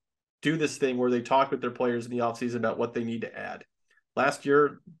Sky do this thing where they talk with their players in the offseason about what they need to add. Last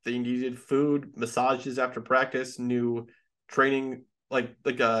year, they needed food, massages after practice, new training, like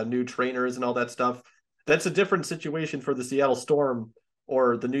new trainers and all that stuff. That's a different situation for the Seattle Storm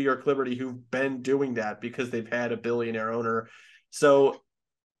or the New York Liberty, who've been doing that because they've had a billionaire owner. So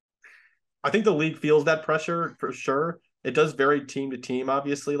I think the league feels that pressure for sure. It does vary team to team,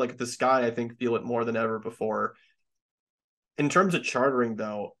 obviously. Like the Sky, I think, feel it more than ever before. In terms of chartering,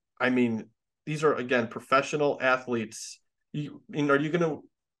 though, I mean, these are, again, professional athletes. Are you going to,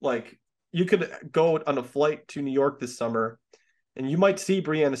 you could go on a flight to New York this summer, and you might see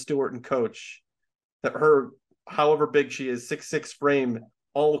Breanna Stewart and coach, that her, however big she is, 6'6" frame,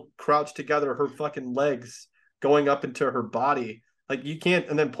 all crouched together, her fucking legs going up into her body. Like, you can't,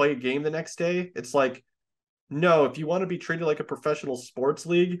 and then play a game the next day. It's like, no, if you want to be treated like a professional sports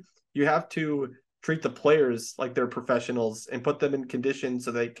league, you have to treat the players like they're professionals and put them in conditions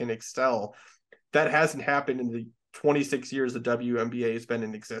so they can excel. That hasn't happened in the 26 years the WNBA has been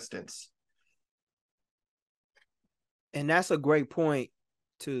in existence. And that's a great point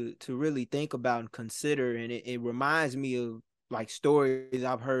to really think about and consider. And it reminds me of like stories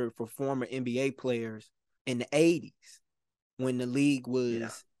I've heard for former NBA players in the 80s when the league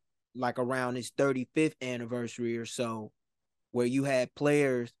was like around its 35th anniversary or so, where you had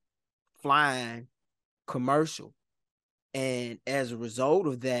players flying commercial. And as a result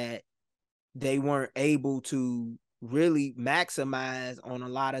of that, they weren't able to really maximize on a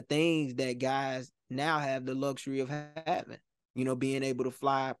lot of things that guys now have the luxury of having. Being able to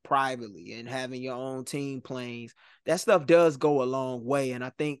fly privately and having your own team planes. That stuff does go a long way. And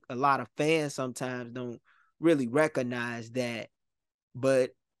I think a lot of fans sometimes don't really recognize that.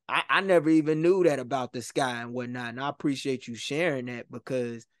 But I never even knew that about the Sky and whatnot. And I appreciate you sharing that,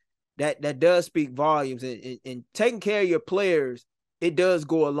 because that does speak volumes. And taking care of your players, it does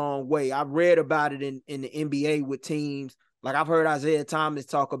go a long way. I've read about it in the NBA with teams. Like I've heard Isaiah Thomas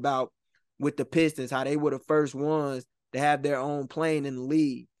talk about with the Pistons, how they were the first ones to have their own plane in the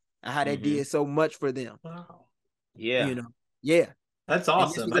league and how they did so much for them. Wow. Yeah. Yeah. That's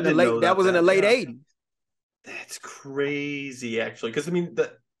awesome. That was in the late 80s. That's crazy, actually. Because, I mean,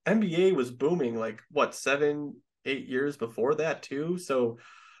 the NBA was booming, 7-8 years before that, too? So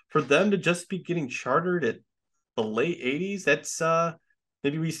for them to just be getting chartered at the late 80s, that's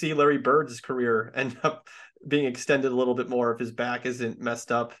maybe we see Larry Bird's career end up being extended a little bit more if his back isn't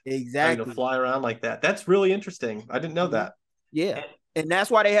messed up. Exactly. Having to fly around like that. That's really interesting. I didn't know that. Yeah. And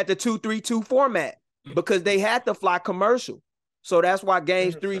that's why they had the 2-3-2 format, because they had to fly commercial. So that's why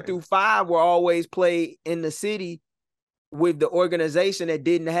games 3 through 5 were always played in the city with the organization that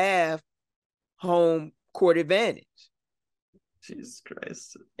didn't have home court advantage. Jesus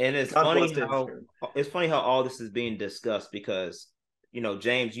Christ. And it's funny how all this is being discussed, because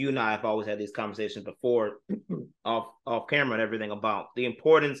James, you and I have always had these conversations before off camera and everything about the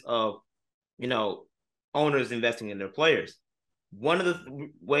importance of owners investing in their players. One of the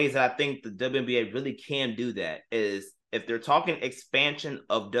ways that I think the WNBA really can do that is if they're talking expansion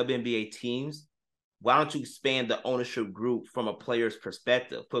of WNBA teams, why don't you expand the ownership group from a player's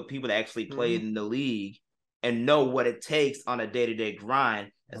perspective? Put people that actually play in the league and know what it takes on a day-to-day grind,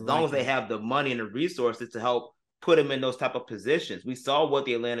 as long as they have the money and the resources to help put them in those type of positions. We saw what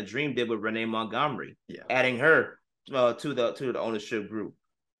the Atlanta Dream did with Renee Montgomery, adding her to the ownership group.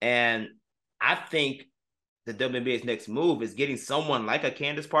 And I think the WNBA's next move is getting someone like a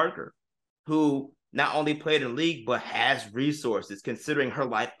Candace Parker, who not only played in the league, but has resources, considering her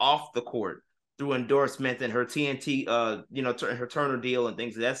life off the court through endorsements and her TNT, her Turner deal and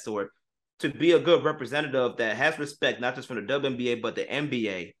things of that sort, to be a good representative that has respect, not just from the WNBA, but the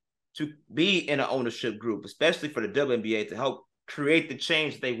NBA, to be in an ownership group, especially for the WNBA, to help create the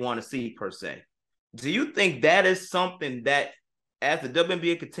change they want to see, per se. Do you think that is something that, as the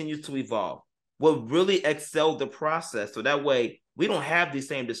WNBA continues to evolve, will really excel the process, so that way we don't have these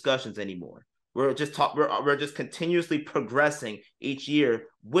same discussions anymore? We're just continuously progressing each year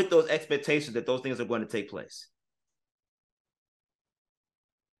with those expectations that those things are going to take place.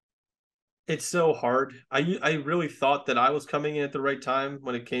 It's so hard. I really thought that I was coming in at the right time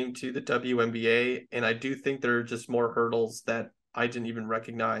when it came to the WNBA, and I do think there are just more hurdles that I didn't even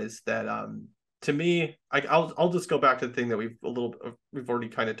recognize. That to me, I'll just go back to the thing that we've already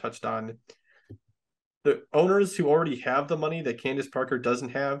kind of touched on. The owners who already have the money that Candace Parker doesn't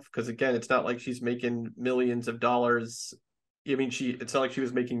have, because again, it's not like she's making millions of dollars. I mean, it's not like she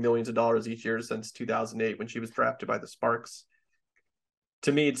was making millions of dollars each year since 2008 when she was drafted by the Sparks.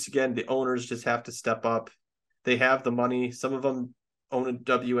 To me, it's, again, the owners just have to step up. They have the money. Some of them own a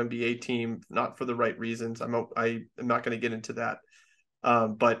WNBA team, not for the right reasons. I'm not going to get into that.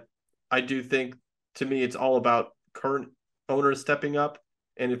 But I do think, to me, it's all about current owners stepping up.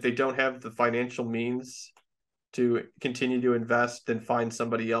 And if they don't have the financial means to continue to invest, then find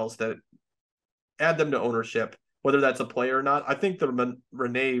somebody else that add them to ownership, whether that's a player or not. I think the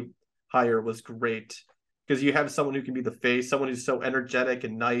Renee hire was great, because you have someone who can be the face, someone who's so energetic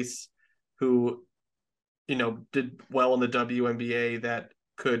and nice, who, did well in the WNBA, that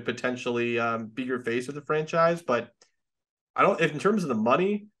could potentially be your face of the franchise. But in terms of the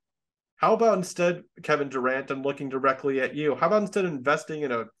money, how about instead, Kevin Durant, I'm looking directly at you. How about instead of investing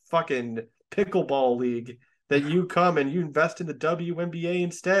in a fucking pickleball league, that you come and you invest in the WNBA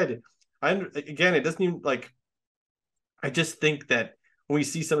instead? It doesn't even, I just think that when we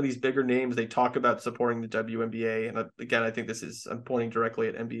see some of these bigger names, they talk about supporting the WNBA. And again, I think I'm pointing directly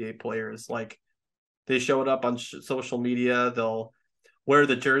at NBA players. Like, they show it up on social media. They'll wear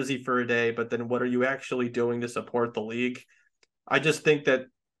the jersey for a day, but then what are you actually doing to support the league? I just think that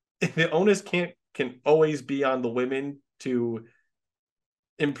the onus can always be on the women to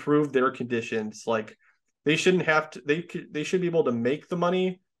improve their conditions. Like, they shouldn't have to, they should be able to make the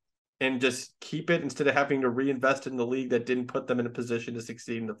money and just keep it, instead of having to reinvest in the league that didn't put them in a position to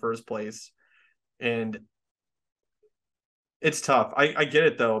succeed in the first place. And it's tough. I get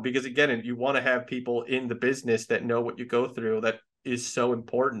it, though, because again, you want to have people in the business that know what you go through. That is so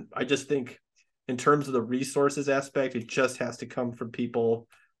important. I just think, in terms of the resources aspect, it just has to come from people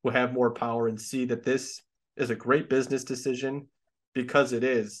who have more power and see that this is a great business decision, because it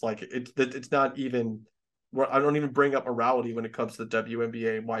is. Like, it's not even, I don't even bring up morality when it comes to the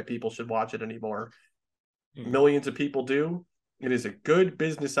WNBA and why people should watch it anymore. Millions of people do. It is a good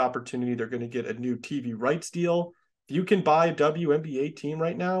business opportunity. They're going to get a new TV rights deal. If you can buy a WNBA team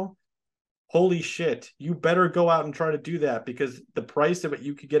right now, holy shit, you better go out and try to do that, because the price of it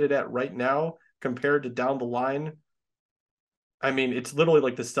you could get it at right now compared to down the line, I mean, it's literally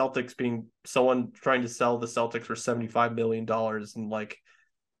like the Celtics someone trying to sell the Celtics for $75 million in, like,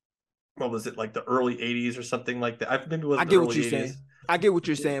 what was it, like the early 80s or something like that? I get what you're saying. I get what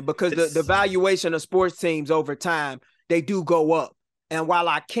you're saying, because the valuation of sports teams over time, they do go up. And while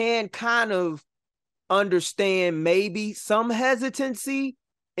I can kind of understand maybe some hesitancy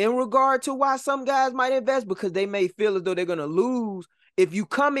in regard to why some guys might invest, because they may feel as though they're going to lose, if you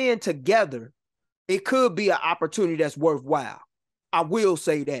come in together, it could be an opportunity that's worthwhile. I will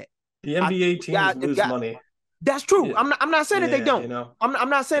say that. The NBA teams lose money. That's true. Yeah. I'm not saying that they don't. I'm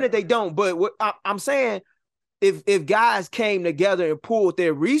not saying that they don't. But what I'm saying, if guys came together and pulled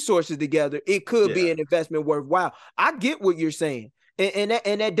their resources together, it could be an investment worthwhile. I get what you're saying, and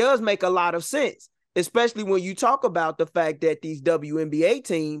that does make a lot of sense, especially when you talk about the fact that these WNBA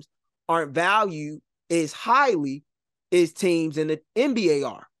teams aren't valued as highly as teams in the NBA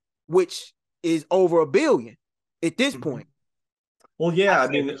are, which is over $1 billion at this point. Well, yeah, I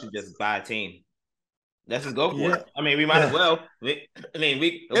mean, we should just buy a team. Let's just go for it. I mean, we might as well. If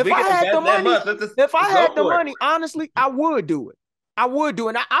I had the money, honestly, I would do it. I would do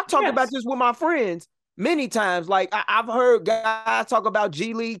it. And I talk about this with my friends. many times. Like I've heard guys talk about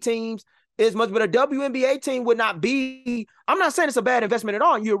G League teams as much, but a WNBA team would not be. I'm not saying it's a bad investment at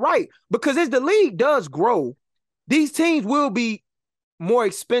all. And you're right, because as the league does grow, these teams will be more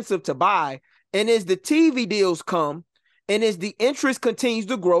expensive to buy. And as the TV deals come, and as the interest continues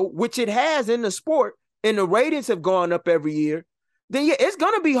to grow, which it has in the sport, and the ratings have gone up every year, then yeah, it's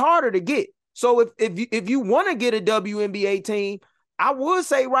going to be harder to get. So if you want to get a WNBA team, I would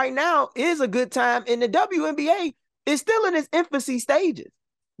say right now is a good time. And the WNBA is still in its infancy stages,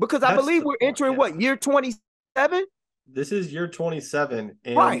 because I believe we're entering what, year 27? This is year 27.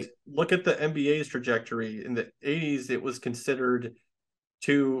 And right. Look at the NBA's trajectory. In the 80s, it was considered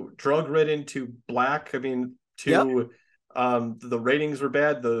too drug-ridden, too black. I mean, the ratings were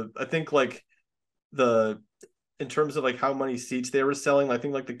bad. I think like in terms of like how many seats they were selling, I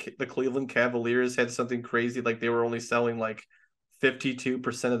think like the Cleveland Cavaliers had something crazy. Like they were only selling like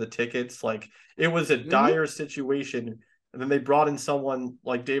 52% of the tickets. Like it was a dire situation. And then they brought in someone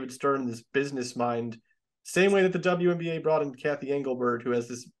like David Stern, this business mind, same way that the WNBA brought in Kathy Engelbert, who has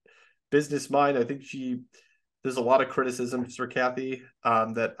this business mind. I think there's a lot of criticisms for Kathy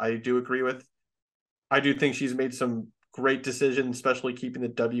that I do agree with. I do think she's made some great decisions, especially keeping the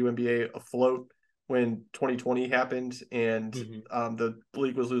WNBA afloat when 2020 happened and the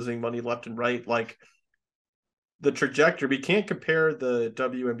league was losing money left and right. Like the trajectory, we can't compare the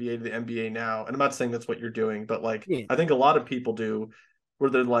WNBA to the NBA now. And I'm not saying that's what you're doing, but like, I think a lot of people do, where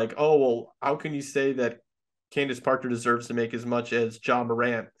they're like, oh, well, how can you say that Candace Parker deserves to make as much as Ja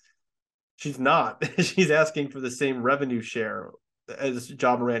Morant? She's not. She's asking for the same revenue share as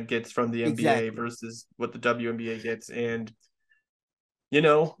Ja Morant gets from the NBA versus what the WNBA gets. And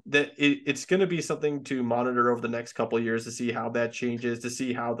that it's going to be something to monitor over the next couple of years to see how that changes, to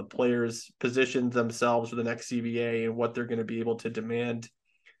see how the players position themselves for the next CBA and what they're going to be able to demand.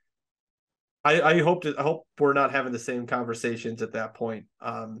 I hope we're not having the same conversations at that point,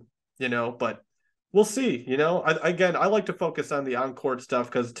 but we'll see. I like to focus on the on-court stuff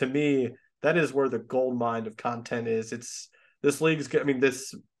because to me, that is where the gold mine of content is. This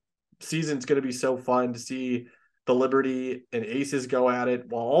season's going to be so fun to see the Liberty and Aces go at it,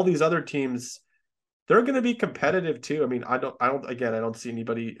 while all these other teams, they're going to be competitive too. I mean, I don't see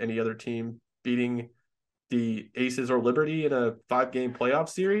any other team beating the Aces or Liberty in a 5-game playoff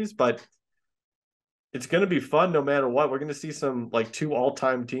series, but it's going to be fun no matter what. We're going to see some like 2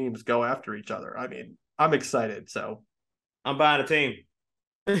 all-time teams go after each other. I mean, I'm excited. So I'm buying a team.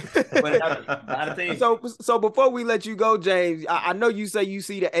 So before we let you go, James, I know you say you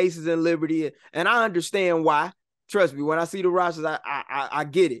see the Aces and Liberty, and I understand why. Trust me, when I see the rosters, I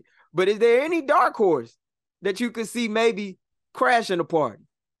get it. But is there any dark horse that you could see maybe crashing the party?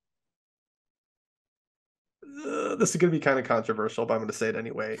 This is going to be kind of controversial, but I'm going to say it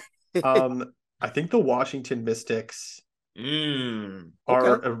anyway. I think the Washington Mystics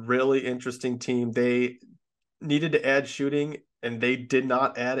are a really interesting team. They needed to add shooting, and they did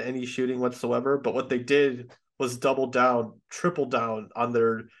not add any shooting whatsoever. But what they did was triple down on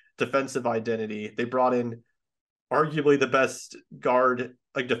their defensive identity. They brought in arguably the best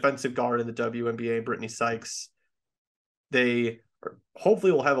defensive guard in the WNBA, Brittany Sykes. They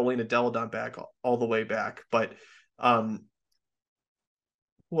hopefully will have Elena Deladon back all the way back. But they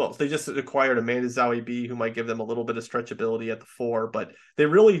just acquired Amanda Zahui B, who might give them a little bit of stretchability at the 4. But they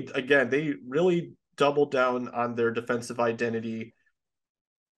really doubled down on their defensive identity.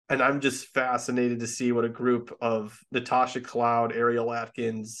 And I'm just fascinated to see what a group of Natasha Cloud, Ariel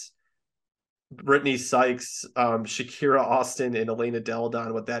Atkins, Brittany Sykes, Shakira Austin, and Elena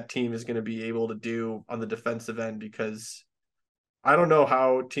Deladon, what that team is going to be able to do on the defensive end, because I don't know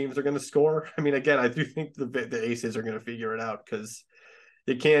how teams are going to score. I mean, again, I do think the Aces are going to figure it out, because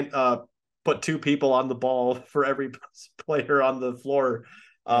you can't put 2 people on the ball for every player on the floor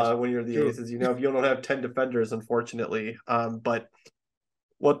when you're the Aces. If you don't have 10 defenders, unfortunately. But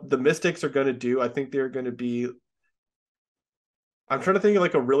what the Mystics are going to do, I think they're going to be, I'm trying to think of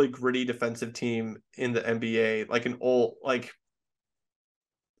like a really gritty defensive team in the NBA, like an old, like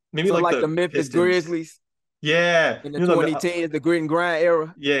maybe so like the Memphis Pistons. Grizzlies. Yeah. In the 2010s, the grit and grind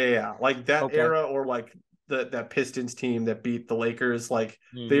era. Yeah. Like that era, or like that Pistons team that beat the Lakers. Like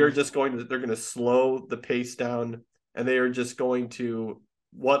they're going to slow the pace down, and they are just going to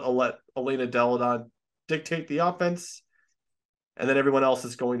let Elena Deladon dictate the offense. And then everyone else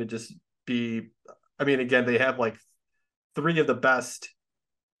is going to just be, I mean, again, they have like 3 of the best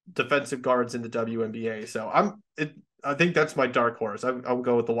defensive guards in the WNBA. So I think that's my dark horse. I'll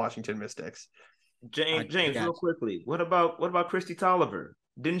go with the Washington Mystics. James, real quickly, what about Kristi Tolliver?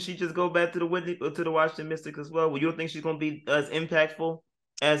 Didn't she just go back to the Washington Mystics as well? Well, you don't think she's going to be as impactful?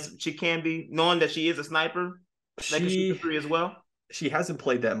 as she can be, knowing that she is a sniper that can shoot the three as well? She hasn't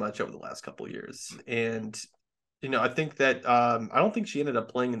played that much over the last couple of years. And, I think that I don't think she ended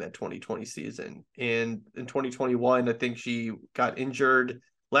up playing in that 2020 season. And in 2021, I think she got injured.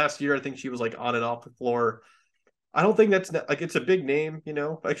 Last year, I think she was like on and off the floor. I don't think that's like it's a big name,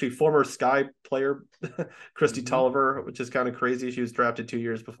 Actually, former Sky player Kristi Tolliver, which is kind of crazy. She was drafted 2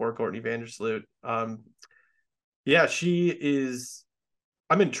 years before Courtney Vandersloot. Yeah, she is.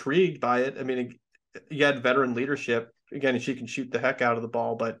 I'm intrigued by it. I mean, you had veteran leadership. Again, she can shoot the heck out of the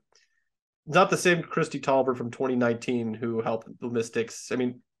ball, but not the same Kristi Tolliver from 2019 who helped the Mystics. I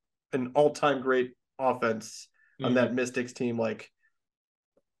mean, an all-time great offense on that Mystics team. Like,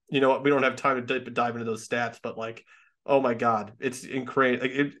 we don't have time to dive into those stats, but like, oh my God, it's incredible.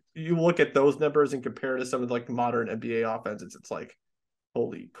 Like, you look at those numbers and compare to some of like modern NBA offenses, it's like,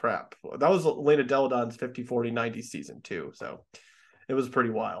 holy crap. That was Elena Deladon's 50-40-90 season too. So it was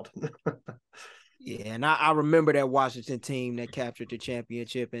pretty wild. Yeah, and I remember that Washington team that captured the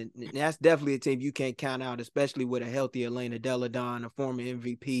championship, and that's definitely a team you can't count out, especially with a healthy Elena Deladon, a former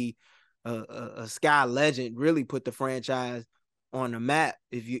MVP, a Sky legend, really put the franchise on the map,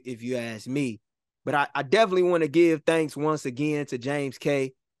 if you ask me. But I definitely want to give thanks once again to James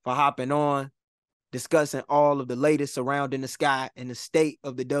K for hopping on, discussing all of the latest surrounding the Sky and the state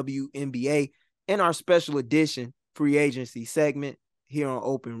of the WNBA in our special edition free agency segment here on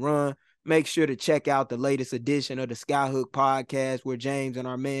Open Run. Make sure to check out the latest edition of the Skyhook podcast, where James and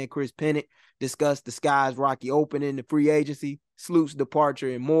our man Chris Pennant discuss the Sky's rocky opening, the free agency, Sloot's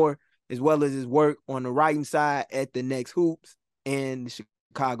departure, and more, as well as his work on the writing side at the Next Hoops and the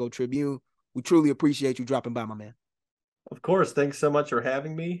Chicago Tribune. We truly appreciate you dropping by, my man. Of course. Thanks so much for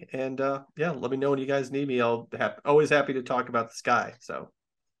having me. And let me know when you guys need me. I'll always happy to talk about the Sky. So,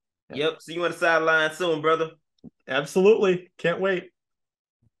 yeah. Yep. See you on the sideline soon, brother. Absolutely. Can't wait.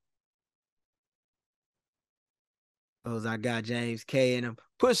 Those I got James K, and I'm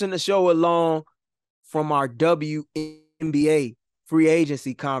pushing the show along from our WNBA free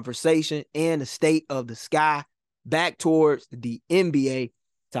agency conversation and the state of the Sky back towards the NBA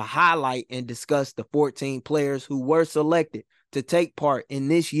to highlight and discuss the 14 players who were selected to take part in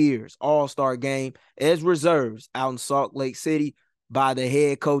this year's All-Star game as reserves out in Salt Lake City by the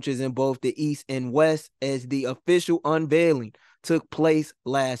head coaches in both the East and West, as the official unveiling took place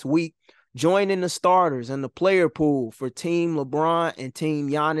last week. Joining the starters in the player pool for Team LeBron and Team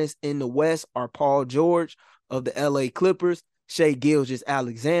Giannis in the West are Paul George of the LA Clippers, Shai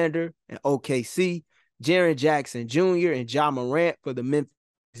Gilgeous-Alexander and OKC, Jaren Jackson Jr. and Ja Morant for the Memphis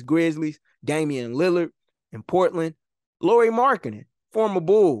Grizzlies, Damian Lillard in Portland, Lauri Markkanen, former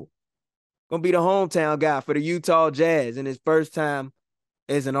Bull, gonna be the hometown guy for the Utah Jazz in his first time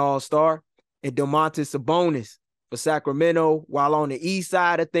as an All-Star, and Domantas Sabonis for Sacramento. While on the east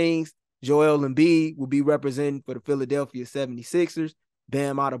side of things, Joel Embiid will be representing for the Philadelphia 76ers,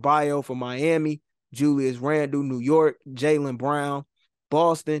 Bam Adebayo for Miami, Julius Randle, New York, Jaylen Brown,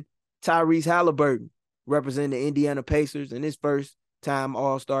 Boston, Tyrese Halliburton representing the Indiana Pacers in his first time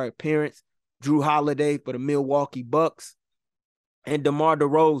All-Star appearance, Drew Holiday for the Milwaukee Bucks, and DeMar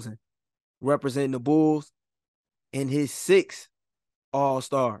DeRozan representing the Bulls in his sixth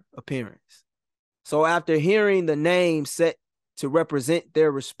All-Star appearance. So after hearing the names set to represent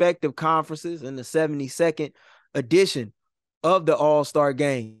their respective conferences in the 72nd edition of the All-Star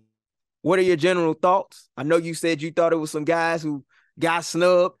game, what are your general thoughts? I know you said you thought it was some guys who got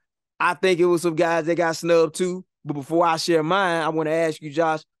snubbed. I think it was some guys that got snubbed too. But before I share mine, I want to ask you,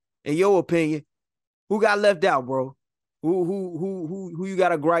 Josh, in your opinion, who got left out, bro? Who you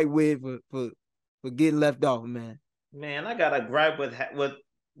got a gripe with for getting left off, man? Man, I got a gripe with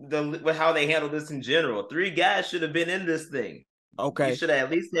how they handled this in general. 3 guys should have been in this thing. Okay. You should have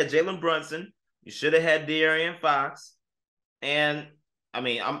at least had Jalen Brunson. You should have had De'Aaron Fox. And, I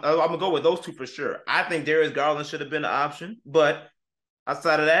mean, I'm going to go with those 2 for sure. I think Darius Garland should have been an option. But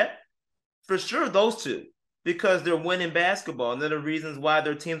outside of that, for sure, those 2. Because they're winning basketball, and they're the reasons why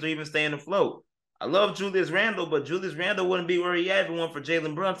their teams are even staying afloat. I love Julius Randle, but Julius Randle wouldn't be where he at if it weren't for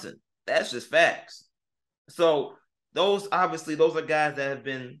Jalen Brunson. That's just facts. So those are guys that have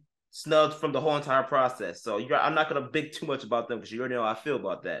been snubbed from the whole entire process. So I'm not going to big too much about them because you already know how I feel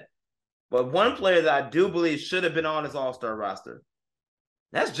about that. But one player that I do believe should have been on his All-Star roster,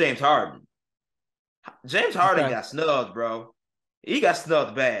 that's James Harden. James Harden got snubbed, bro. He got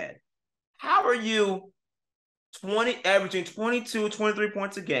snubbed bad. How are you averaging 22, 23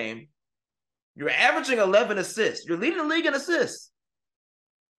 points a game? You're averaging 11 assists. You're leading the league in assists.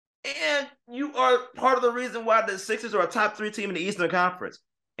 And you are part of the reason why the Sixers are a top 3 team in the Eastern Conference.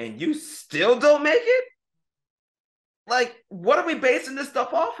 And you still don't make it? Like, what are we basing this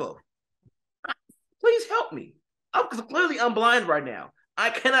stuff off of? Please help me. I'm blind right now. I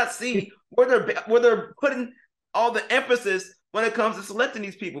cannot see where they're putting all the emphasis when it comes to selecting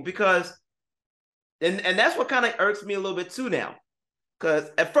these people, because and that's what kind of irks me a little bit too now. Because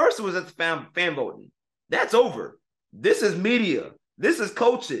at first it was at the fan voting. That's over. This is media. This is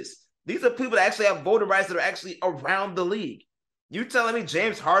coaches. These are people that actually have voting rights that are actually around the league. You telling me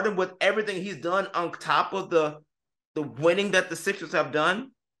James Harden, with everything he's done on top of the winning that the Sixers have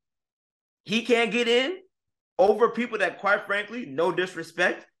done, he can't get in over people that, quite frankly, no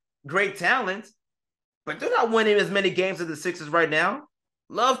disrespect, great talent, but they're not winning as many games as the Sixers right now.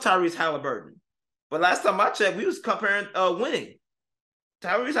 Love Tyrese Halliburton. But last time I checked, we was comparing winning.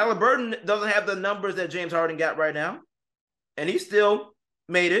 Tyrese Halliburton doesn't have the numbers that James Harden got right now, and he still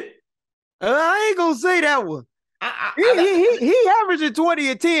made it. I ain't gonna say that one. He averaging 20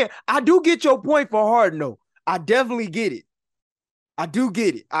 and 10. I do get your point for Harden, though. I definitely get it. I do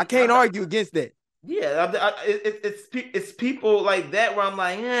get it. I can't argue against that. Yeah, it's people like that where I'm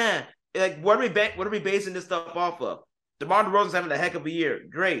like, like what are we basing this stuff off of? DeMar DeRozan's having a heck of a year.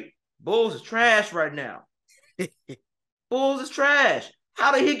 Great. Bulls is trash right now. Bulls is trash.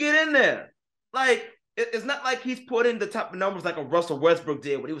 How did he get in there? Like, it's not like he's put in the top numbers like a Russell Westbrook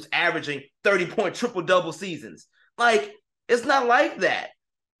did when he was averaging 30-point triple-double seasons. Like, it's not like that.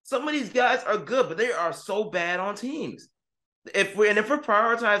 Some of these guys are good, but they are so bad on teams. If we're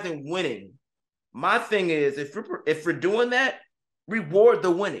prioritizing winning, my thing is, if we're doing that, reward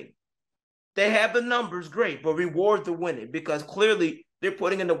the winning. They have the numbers, great, but reward the winning, because clearly they're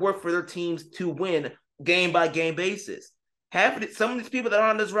putting in the work for their teams to win game by game basis. Some of these people that are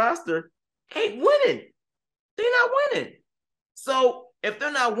on this roster ain't winning. They're not winning. So if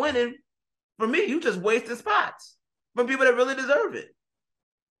they're not winning, for me, you just wasting spots from people that really deserve it.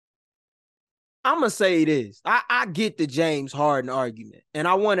 I'm going to say this. I get the James Harden argument, and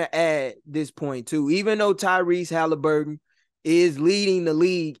I want to add this point too. Even though Tyrese Halliburton is leading the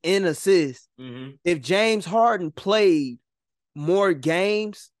league in assists, if James Harden played more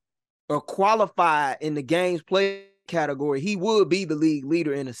games or qualified in the games played category, he would be the league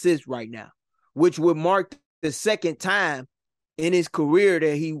leader in assists right now, which would mark the second time in his career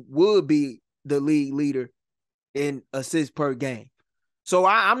that he would be the league leader in assists per game. So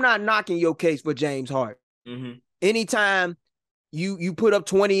I'm not knocking your case for James Harden. Anytime you put up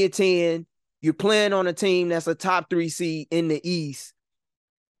 20 and 10, you're playing on a team that's a top 3 seed in the East,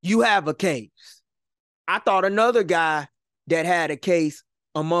 you have a case. I thought another guy that had a case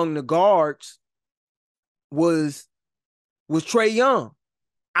among the guards was Trae Young.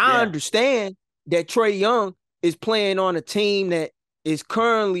 I understand that Trae Young is playing on a team that is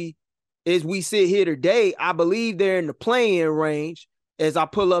currently, as we sit here today, I believe they're in the play-in range. As I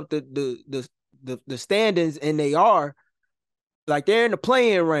pull up the standings, and they are like they're in the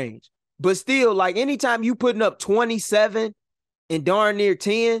play-in range. But still, like anytime you putting up 27 and darn near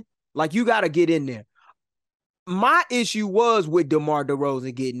 10, like you got to get in there. My issue was with DeMar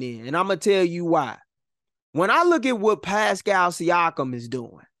DeRozan getting in, and I'm gonna tell you why. When I look at what Pascal Siakam is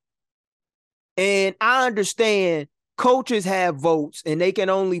doing, and I understand coaches have votes, and they can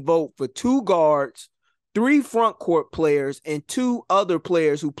only vote for 2 guards, 3 front court players, and 2 other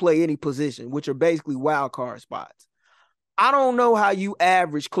players who play any position, which are basically wild card spots. I don't know how you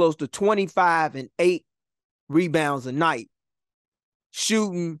average close to 25 and 8 rebounds a night,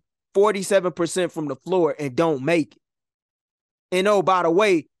 shooting 47% from the floor and don't make it. And oh, by the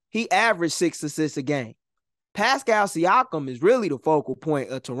way, he averaged 6 assists a game. Pascal Siakam is really the focal point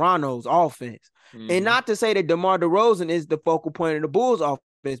of Toronto's offense. And not to say that DeMar DeRozan is the focal point of the Bulls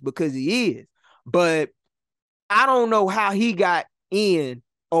offense, because he is. But I don't know how he got in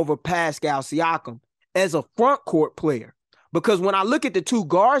over Pascal Siakam as a front court player. Because when I look at the 2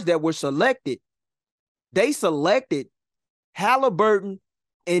 guards that were selected, they selected Halliburton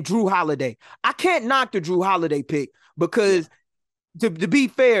and Drew Holiday. I can't knock the Drew Holiday pick because, to be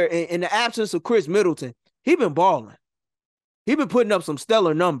fair, in the absence of Chris Middleton, he been balling. He been putting up some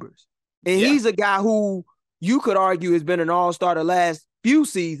stellar numbers. And he's a guy who you could argue has been an all-star the last few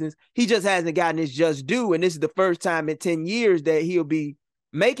seasons. He just hasn't gotten his just due, and this is the first time in 10 years that he'll be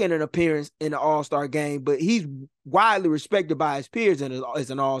making an appearance in the all-star game, but he's widely respected by his peers as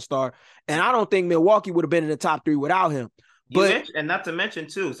an all-star, and I don't think Milwaukee would have been in the top 3 without him. And not to mention,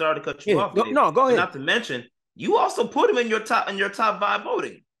 too, sorry to cut you off. Go ahead. Not to mention, you also put him in your top 5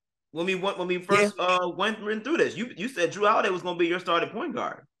 voting. When we first went through this, you said Drew Holiday was going to be your starting point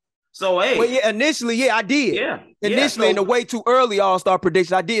guard. So, hey. Well, initially, I did. Initially, in the way too early all-star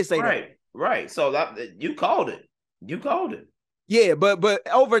prediction, I did say that. Right. So you called it. Yeah, but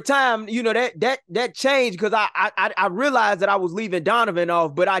over time, that changed because I realized that I was leaving Donovan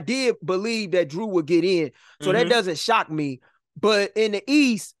off, but I did believe that Drew would get in. So that doesn't shock me. But in the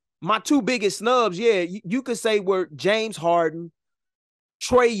East, my two biggest snubs, you could say were James Harden,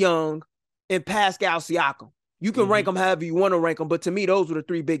 Trae Young, and Pascal Siakam. You can rank them however you want to rank them, but to me, those were the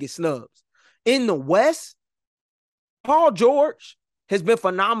three biggest snubs. In the West, Paul George has been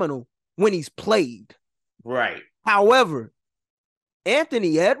phenomenal when he's played. Right. However,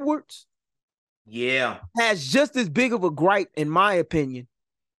 Anthony Edwards has just as big of a gripe, in my opinion,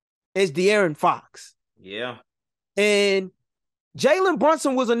 as De'Aaron Fox. Yeah. And Jalen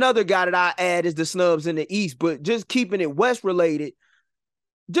Brunson was another guy that I add as the snubs in the East, but just keeping it West related,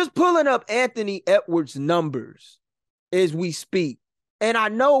 just pulling up Anthony Edwards' numbers as we speak. And I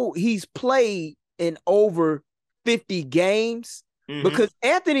know he's played in over 50 games because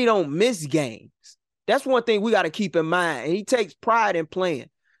Anthony don't miss games. That's one thing we got to keep in mind. And he takes pride in playing.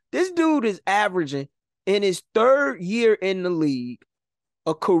 This dude is averaging in his third year in the league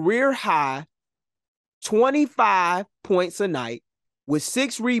a career high 25 points a night with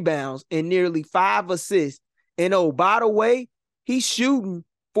 6 rebounds and nearly 5 assists. And oh, by the way, he's shooting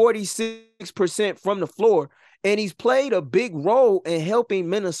 46% from the floor. And he's played a big role in helping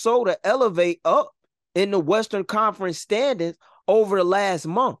Minnesota elevate up in the Western Conference standings over the last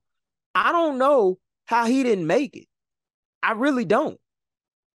month. I don't know how he didn't make it. I really don't.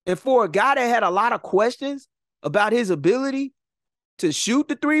 And for a guy that had a lot of questions about his ability to shoot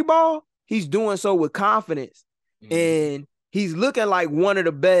the 3 ball, he's doing so with confidence. And he's looking like one of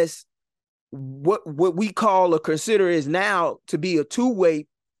the best, what we call or consider is now to be a two-way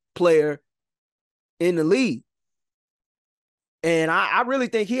player in the league. And I really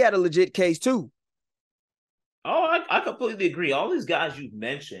think he had a legit case too. Oh, I completely agree. All these guys you've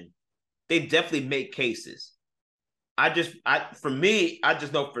mentioned, they definitely make cases. For me, I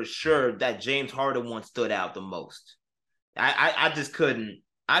just know for sure that James Harden one stood out the most. I just couldn't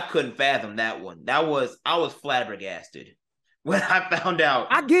fathom that one. I was flabbergasted when I found out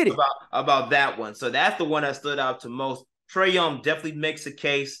I get it about that one. So that's the one that stood out to most. Trae Young definitely makes a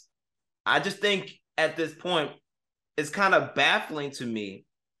case. I just think at this point, it's kind of baffling to me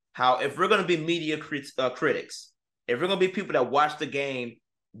how if we're going to be media critics, if we're going to be people that watch the game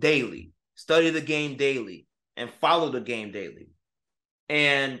daily, study the game daily, and follow the game daily,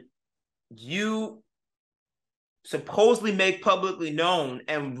 and you supposedly make publicly known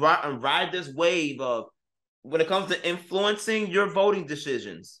and ride this wave of when it comes to influencing your voting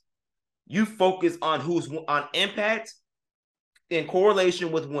decisions, you focus on who's on impact in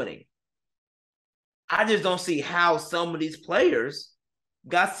correlation with winning. I just don't see how some of these players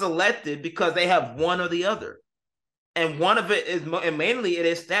got selected because they have one or the other. And one of it is, and mainly it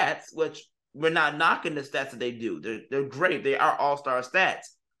is stats, which we're not knocking the stats that they do. They're great. They are all-star stats.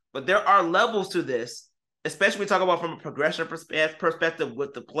 But there are levels to this, especially when we talk about from a progression perspective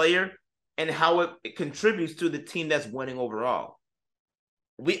with the player and how it contributes to the team that's winning overall.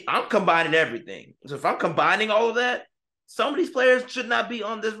 I'm combining everything. So if I'm combining all of that, some of these players should not be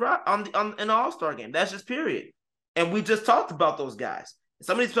on this on an All-Star game. That's just period. And we just talked about those guys.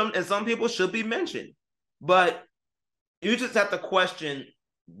 Some people should be mentioned. But you just have to question,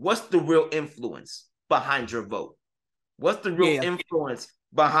 what's the real influence behind your vote? What's the real influence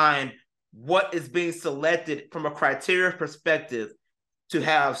behind what is being selected from a criteria perspective to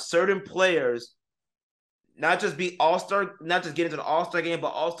have certain players not just be all-star, not just get into the All-Star game, but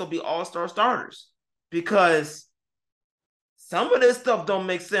also be all-star starters? Because some of this stuff don't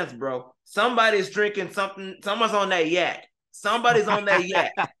make sense, bro. Somebody's drinking something. Someone's on that yak. Somebody's on that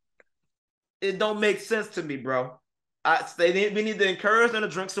yak. It don't make sense to me, bro. We need to encourage them to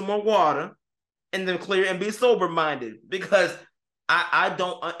drink some more water and then clear and be sober-minded, because I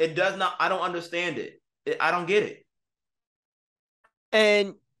don't understand it. I don't get it.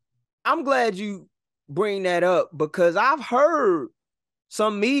 And I'm glad you bring that up, because I've heard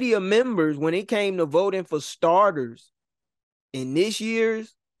some media members, when it came to voting for starters in this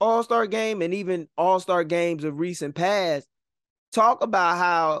year's All-Star game and even All-Star games of recent past, talk about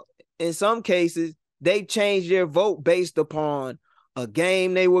how in some cases they changed their vote based upon a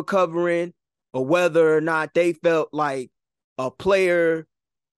game they were covering or whether or not they felt like a player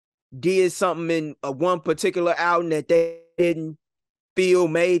did something in one particular outing that they didn't feel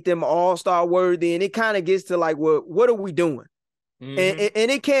made them all-star worthy. And it kind of gets to like, well, what are we doing? And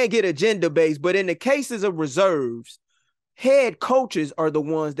it can get agenda-based, but in the cases of reserves, head coaches are the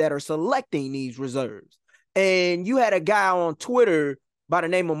ones that are selecting these reserves. And you had a guy on Twitter by the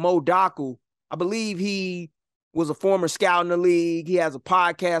name of Mo Daku. I believe he was a former scout in the league. He has a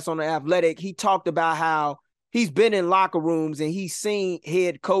podcast on The Athletic. He talked about how he's been in locker rooms and he's seen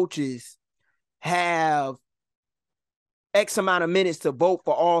head coaches have X amount of minutes to vote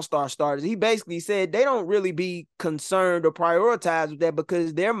for all-star starters. He basically said they don't really be concerned or prioritize with that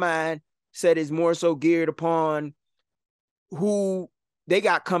because their mindset is more so geared upon who they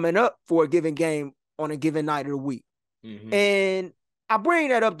got coming up for a given game on a given night of the week. Mm-hmm. And I bring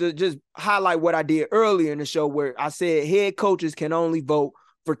that up to just highlight what I did earlier in the show where I said head coaches can only vote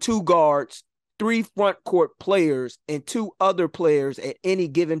for 2 guards, 3 front court players, and 2 other players at any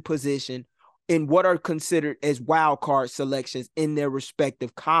given position in what are considered as wild card selections in their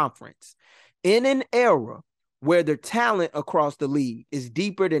respective conference. In an era where the talent across the league is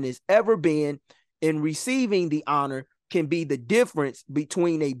deeper than it's ever been, and receiving the honor can be the difference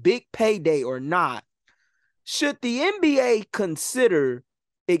between a big payday or not, should the NBA consider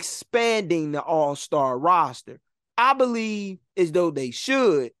expanding the all-star roster? I believe as though they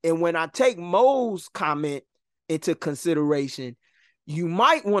should. And when I take Mo's comment into consideration, you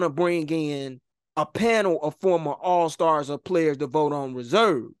might want to bring in a panel of former all-stars or players to vote on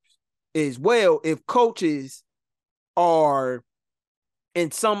reserves as well if coaches are in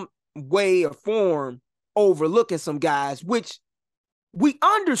some way or form overlooking some guys, which we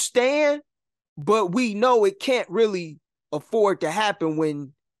understand, but we know it can't really afford to happen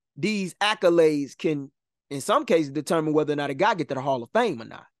when these accolades can, in some cases, determine whether or not a guy get to the Hall of Fame or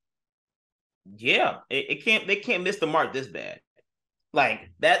not. Yeah, it can't. They can't miss the mark this bad.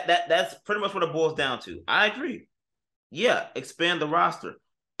 Like that's pretty much what it boils down to. I agree. Yeah, expand the roster.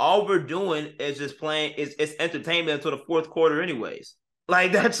 All we're doing is just playing. It's entertainment until the fourth quarter, anyways.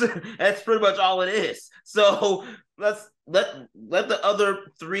 Like that's pretty much all it is. So let's let the other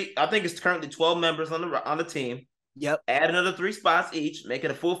 3. I think it's currently 12 members on the team. Yep. Add another 3 spots each, make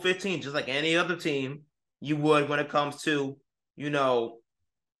it a full 15, just like any other team you would when it comes to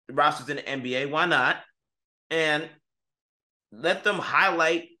rosters in the NBA. Why not? And let them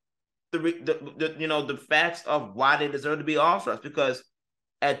highlight the facts of why they deserve to be all-stars, because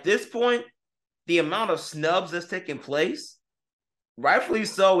at this point, the amount of snubs that's taking place, rightfully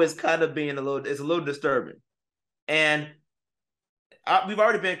so, is kind of being a little disturbing. And we've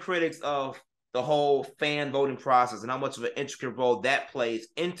already been critics of the whole fan voting process and how much of an intricate role that plays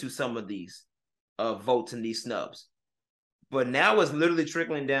into some of these votes and these snubs. But now it's literally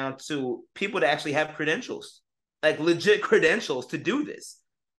trickling down to people that actually have credentials, like legit credentials to do this.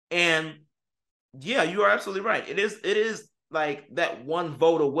 And yeah, you are absolutely right. It is like that one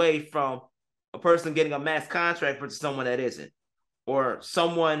vote away from a person getting a max contract versus someone that isn't, or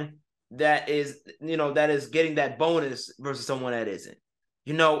someone that is getting that bonus versus someone that isn't.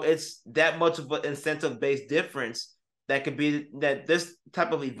 It's that much of an incentive-based difference that this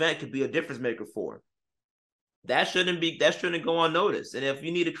type of event could be a difference maker for. That shouldn't go unnoticed. And if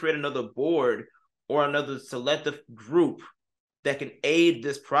you need to create another board or another selective group that can aid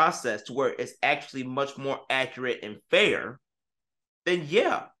this process to where it's actually much more accurate and fair, then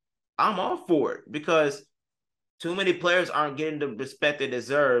yeah, I'm all for it, because too many players aren't getting the respect they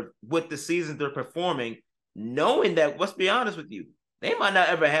deserve with the seasons they're performing, knowing that, let's be honest with you, they might not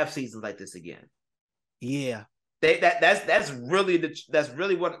ever have seasons like this again. Yeah. That's really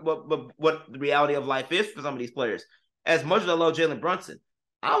what the reality of life is for some of these players. As much as I love Jalen Brunson,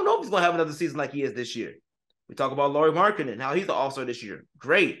 I don't know if he's going to have another season like he is this year. We talk about Lauri Markkanen, how he's the all-star this year.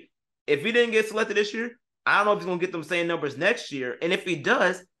 Great. If he didn't get selected this year, I don't know if he's going to get them same numbers next year. And if he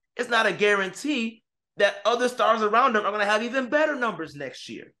does, it's not a guarantee that other stars around him are going to have even better numbers next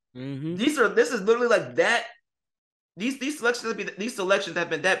year. Mm-hmm. This is literally like that. These selections have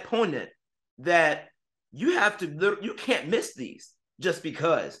been that poignant that you can't miss these just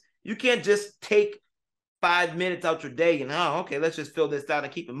because. You can't just take 5 minutes out your day and okay, let's just fill this out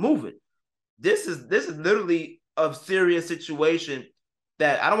and keep it moving. This is literally a serious situation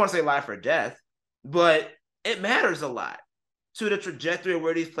that I don't want to say life or death, but it matters a lot to the trajectory of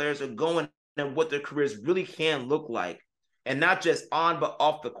where these players are going and what their careers really can look like, and not just on but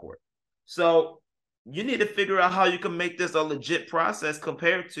off the court. So you need to figure out how you can make this a legit process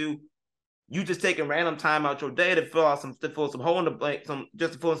compared to you just taking random time out your day to fill some hole in the blank,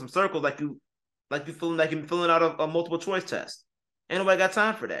 just to fill in some circles like you're filling out a multiple choice test. Ain't nobody got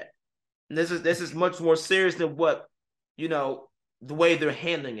time for that. And this is much more serious than what the way they're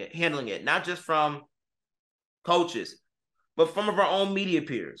handling it, not just from coaches, but from our own media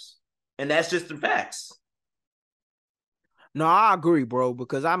peers. And that's just the facts. No, I agree, bro,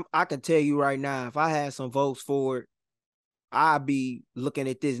 because I can tell you right now, if I had some votes for it, I'd be looking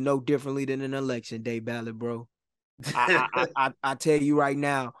at this no differently than an election day ballot, bro. I tell you right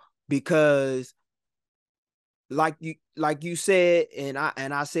now, because like you said, and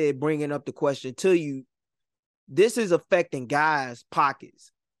I said, bringing up the question to you, this is affecting guys'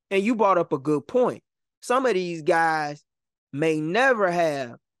 pockets. And you brought up a good point. Some of these guys may never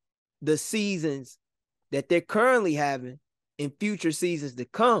have the seasons that they're currently having in future seasons to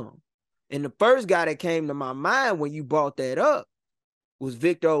come. And the first guy that came to my mind when you brought that up was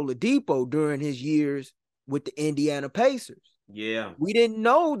Victor Oladipo during his years with the Indiana Pacers. Yeah. We didn't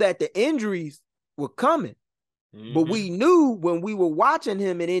know that the injuries were coming, but we knew when we were watching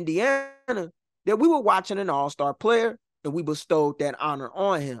him in Indiana that we were watching an all-star player, and we bestowed that honor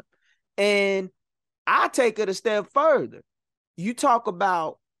on him. And I take it a step further. You talk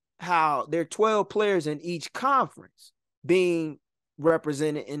about how there are 12 players in each conference being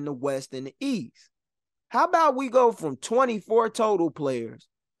represented in the West and the East. How about we go from 24 total players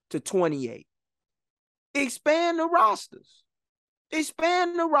to 28? Expand the rosters.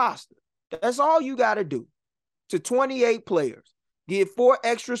 Expand the roster. That's all you got to do. To 28 players. Give 4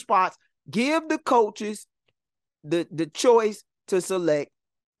 extra spots. Give the coaches the choice to select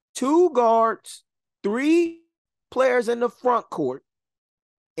 2 guards, 3 players in the front court,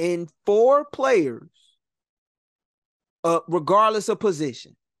 and 4 players, regardless of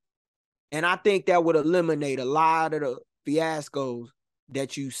position. And I think that would eliminate a lot of the fiascos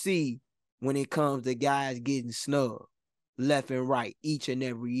that you see when it comes to guys getting snubbed left and right each and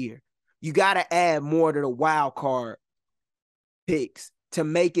every year. You got to add more to the wild card picks to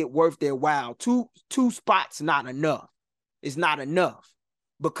make it worth their while. Two spots not enough. It's not enough,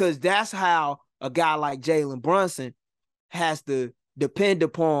 because that's how a guy like Jalen Brunson has to depend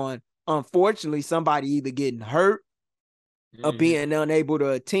upon, unfortunately, somebody either getting hurt or being unable to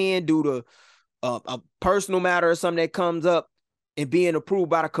attend due to a personal matter or something that comes up and being approved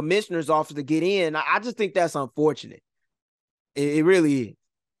by the commissioner's office to get in. I just think that's unfortunate. It really is.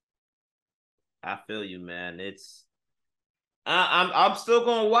 I feel you, man. I'm still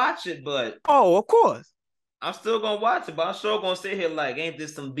gonna watch it, but of course. I'm still gonna watch it, but I'm sure gonna sit here like, ain't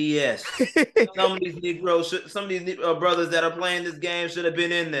this some BS? Some of these brothers that are playing this game should have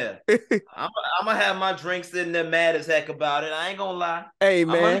been in there. I'm gonna have my drink sitting there mad as heck about it. I ain't gonna lie. Hey,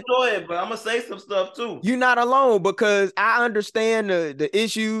 man, I'm gonna enjoy it, but I'm gonna say some stuff too. You're not alone, because I understand the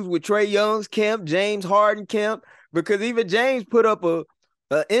issues with Trae Young's camp, James Harden camp, because even James put up a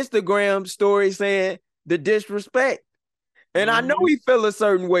Instagram story saying the disrespect. And I know he feel a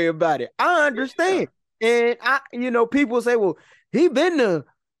certain way about it. I understand. Yeah. And people say, well, he been to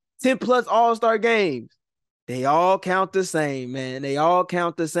 10 plus all-star games. They all count the same, man. They all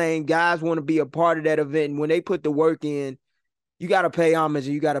count the same. Guys want to be a part of that event. And when they put the work in, you got to pay homage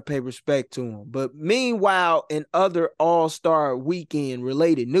and you got to pay respect to them. But meanwhile, in other all-star weekend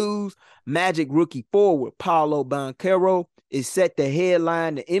related news, Magic rookie forward Paolo Banchero is set to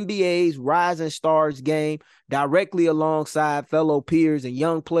headline the NBA's Rising Stars game directly alongside fellow peers and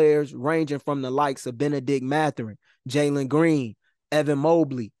young players ranging from the likes of Benedict Mathurin, Jalen Green, Evan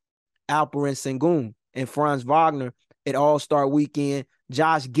Mobley, Alperen Sengun, and Franz Wagner at All-Star Weekend.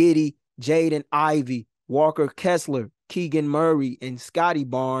 Josh Giddey, Jaden Ivey, Walker Kessler, Keegan Murray, and Scotty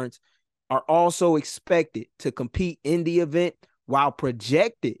Barnes are also expected to compete in the event, while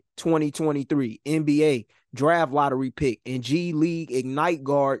projected 2023 NBA draft lottery pick and G League Ignite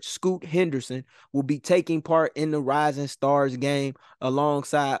guard Scoot Henderson will be taking part in the Rising Stars game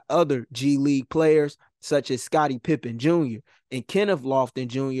alongside other G League players such as Scottie Pippen Jr. and Kenneth Lofton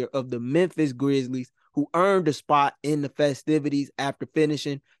Jr. of the Memphis Grizzlies, who earned a spot in the festivities after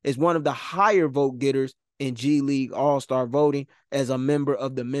finishing as one of the higher vote getters in G League All-Star voting as a member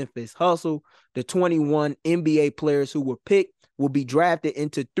of the Memphis Hustle. The 21 NBA players who were picked will be drafted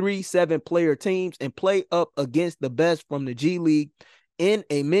into 3 7-player teams and play up against the best from the G League in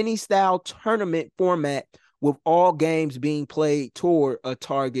a mini-style tournament format, with all games being played toward a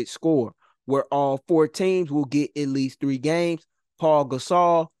target score, where all 4 teams will get at least 3 games. Paul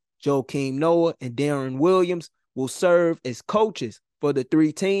Gasol, Joakim Noah, and Darren Williams will serve as coaches for the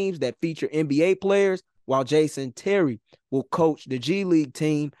 3 teams that feature NBA players, while Jason Terry will coach the G League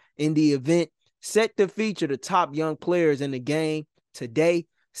team in the event, set to feature the top young players in the game today,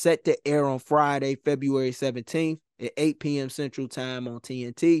 set to air on Friday, February 17th at 8 p.m. Central Time on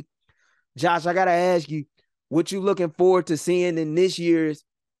TNT. Josh, I got to ask you, what you looking forward to seeing in this year's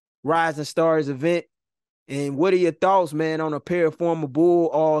Rising Stars event? And what are your thoughts, man, on a pair of former Bull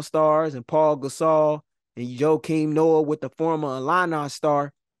All-Stars and Paul Gasol and Joakim Noah with the former Illini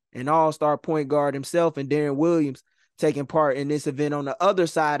star and All-Star point guard himself and Darren Williams taking part in this event on the other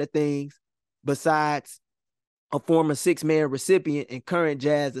side of things, besides a former 6-man recipient and current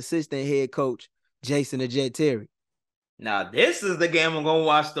Jazz assistant head coach, Jason the Jet Terry? Now, this is the game I'm going to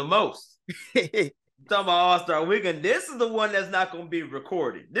watch the most. Talking about All-Star Weekend. This is the one that's not going to be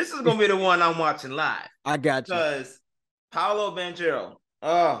recorded. This is going to be the one I'm watching live. I got you. Because Paolo Banchero,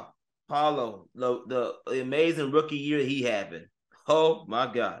 Paulo, the amazing rookie year he having. Oh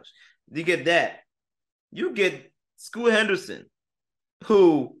my gosh. You get that. You get Scoot Henderson,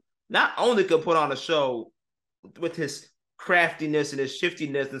 who not only can put on a show with his craftiness and his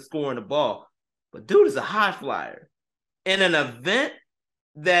shiftiness and scoring the ball, but dude is a high flyer. In an event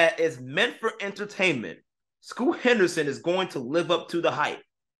that is meant for entertainment, Scoot Henderson is going to live up to the hype.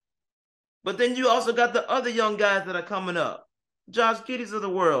 But then you also got the other young guys that are coming up. Josh Giddey's of the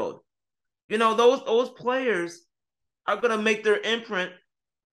world. You know, those players are going to make their imprint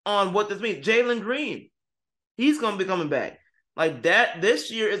on what this means. Jalen Green, he's going to be coming back. Like that,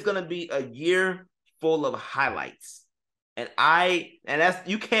 this year is going to be a year full of highlights. And that's,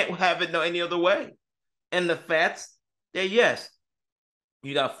 you can't have it no any other way. And the facts that, yes,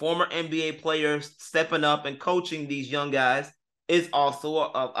 you got former NBA players stepping up and coaching these young guys is also,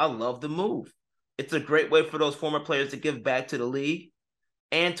 I love the move. It's a great way for those former players to give back to the league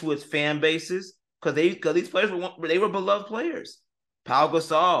and to its fan bases because these players were beloved players. Pau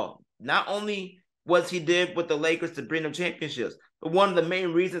Gasol, not only what he did with the Lakers to bring them championships, but one of the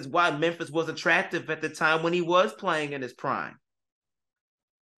main reasons why Memphis was attractive at the time when he was playing in his prime.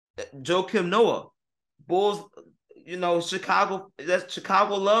 Joakim Noah, Bulls, you know, Chicago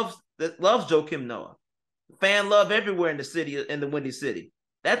loves Joakim Noah. Fan love everywhere in the city, in the Windy City.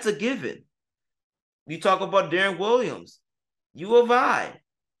 That's a given. You talk about Darren Williams, U of I,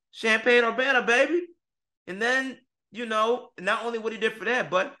 Champaign-Urbana, baby. And then, you know, not only what he did for that,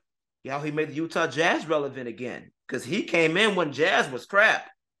 but how he made the Utah Jazz relevant again because he came in when Jazz was crap.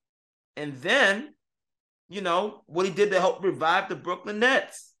 And then, you know, what he did to help revive the Brooklyn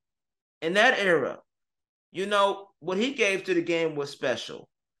Nets in that era. You know, what he gave to the game was special.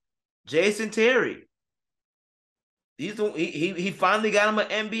 Jason Terry, he finally got him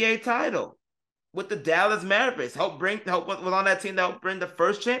an NBA title with the Dallas Mavericks. Was on that team that helped bring the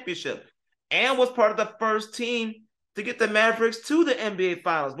first championship and was part of the first team to get the Mavericks to the NBA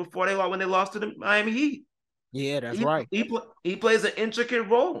Finals when they lost to the Miami Heat. Yeah, that's right. He plays an intricate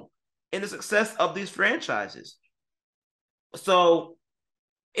role in the success of these franchises. So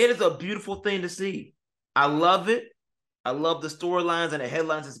it is a beautiful thing to see. I love it. I love the storylines and the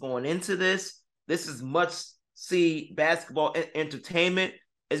headlines that's going into this. This is must-see basketball entertainment.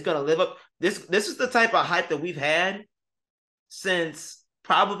 It's going to live up. This is the type of hype that we've had since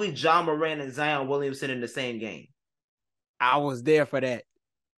probably Ja Morant and Zion Williamson in the same game. I was there for that.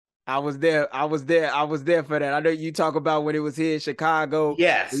 I was there for that. I know you talk about when it was here in Chicago.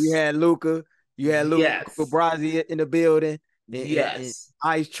 Yes. You had Luka. You had Luka Brasi in the building. And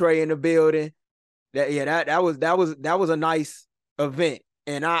Ice Trae in the building. That was a nice event.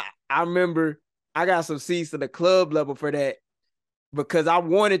 And I remember I got some seats to the club level for that because I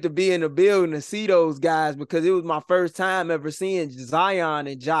wanted to be in the building to see those guys because it was my first time ever seeing Zion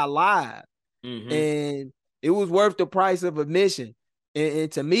and Ja live. Mm-hmm. And it was worth the price of admission.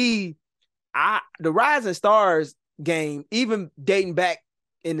 And to me, the Rising Stars game, even dating back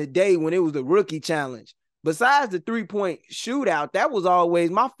in the day when it was the rookie challenge, besides the 3-point shootout, that was always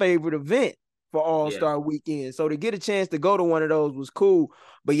my favorite event for All-Star Weekend. So to get a chance to go to one of those was cool.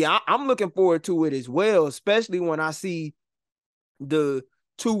 But yeah, I'm looking forward to it as well, especially when I see the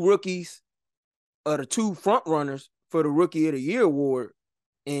two rookies or the two front runners for the Rookie of the Year award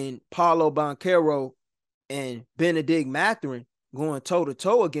and Paolo Banchero and Benedict Mathurin going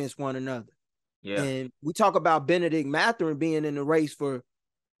toe-to-toe against one another. Yeah. And we talk about Benedict Mathurin being in the race for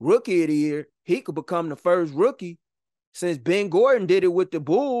Rookie of the Year. He could become the first rookie since Ben Gordon did it with the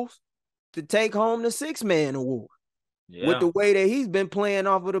Bulls to take home the six-man award with the way that he's been playing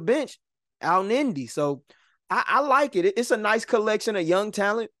off of the bench out in Indy. So I like it. It's a nice collection of young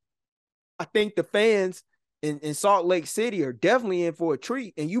talent. I think the fans in Salt Lake City are definitely in for a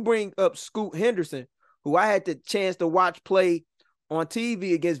treat. And you bring up Scoot Henderson, who I had the chance to watch play on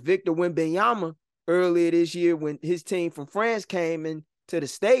TV against Victor Wembanyama earlier this year when his team from France came into the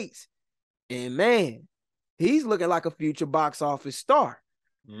States. And man, he's looking like a future box office star.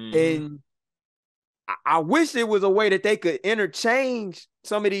 Mm-hmm. And I wish there was a way that they could interchange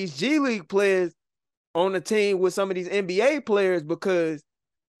some of these G League players on the team with some of these NBA players, because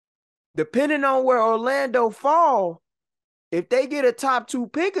depending on where Orlando fall, if they get a top 2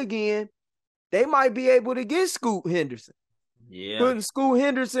 pick again, they might be able to get Scoot Henderson. Yeah. Putting Scoot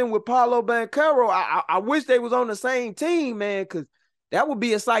Henderson with Paolo Banchero, I wish they was on the same team, man, because that would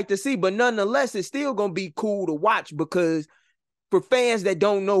be a sight to see. But nonetheless, it's still going to be cool to watch because for fans that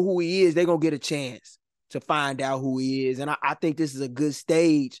don't know who he is, they're going to get a chance to find out who he is. And I think this is a good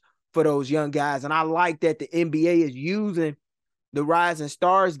stage for those young guys. And I like that the NBA is using the Rising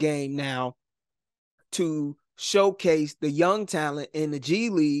Stars game now to showcase the young talent in the G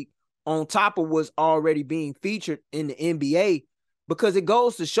League on top of what's already being featured in the NBA, because it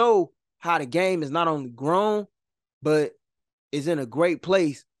goes to show how the game is not only grown, but is in a great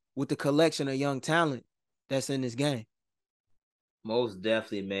place with the collection of young talent that's in this game. Most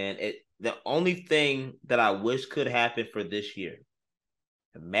definitely, man. The only thing that I wish could happen for this year,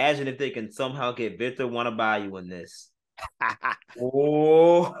 imagine if they can somehow get Victor Wembanyama in this.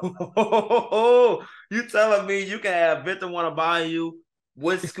 Oh, you telling me you can have Victor Wembanyama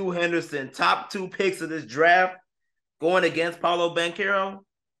with Scoot Henderson, top 2 picks of this draft, going against Paolo Banchero,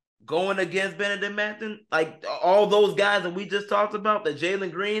 going against Benedict Mathurin, like all those guys that we just talked about, the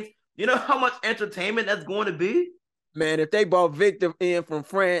Jalen Greens. You know how much entertainment that's going to be? Man, if they brought Victor in from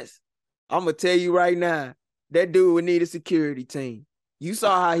France, I'm going to tell you right now, that dude would need a security team. You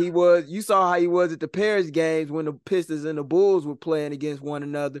saw how he was. You saw how he was at the Paris games when the Pistons and the Bulls were playing against one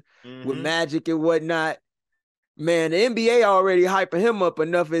another with Magic and whatnot. Man, the NBA already hyping him up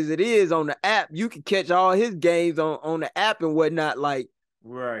enough as it is on the app. You can catch all his games on the app and whatnot. Like,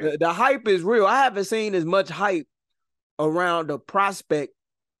 right, the hype is real. I haven't seen as much hype around a prospect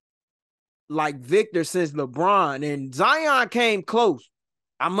like Victor since LeBron. And Zion came close,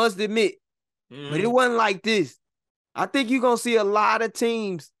 I must admit, but it wasn't like this. I think you're going to see a lot of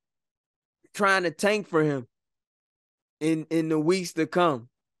teams trying to tank for him in the weeks to come.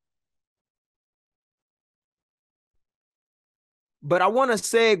 But I want to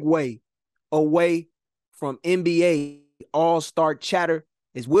segue away from NBA All-Star chatter,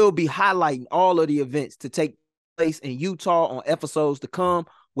 as we'll be highlighting all of the events to take place in Utah on episodes to come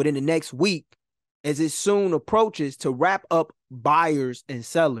within the next week, as it soon approaches to wrap up Buyers and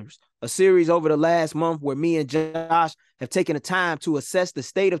Sellers, a series over the last month where me and Josh have taken the time to assess the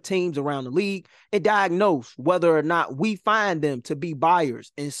state of teams around the league and diagnose whether or not we find them to be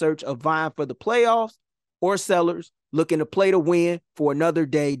buyers in search of vying for the playoffs or sellers looking to play to win for another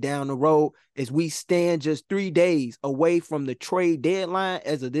day down the road, as we stand just 3 days away from the trade deadline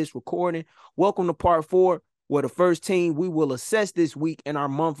as of this recording. Welcome to part 4, where the first team we will assess this week in our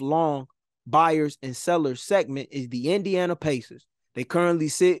month-long Buyers and Sellers segment is the Indiana Pacers. They currently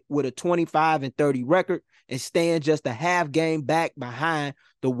sit with a 25-30 record and stand just a half game back behind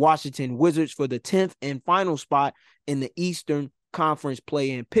the Washington Wizards for the 10th and final spot in the Eastern Conference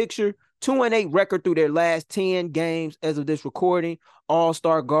play-in picture. 2-8 record through their last 10 games as of this recording.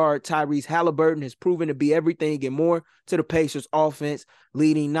 All-star guard Tyrese Halliburton has proven to be everything and more to the Pacers offense,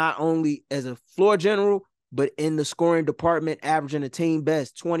 leading not only as a floor general, but in the scoring department, averaging a team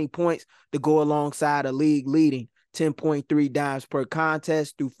best 20 points to go alongside a league leading 10.3 dimes per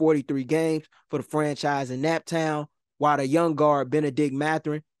contest through 43 games for the franchise in Naptown, while the young guard Benedict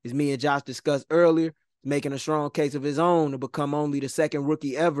Mathurin, as me and Josh discussed earlier, making a strong case of his own to become only the second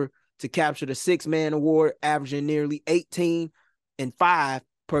rookie ever to capture the six-man award, averaging nearly 18 and 5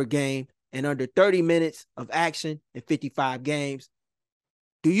 per game and under 30 minutes of action in 55 games.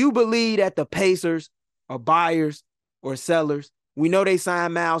 Do you believe that the Pacers are buyers or sellers? We know they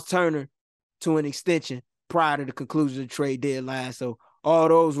signed Miles Turner to an extension prior to the conclusion of the trade deadline, so all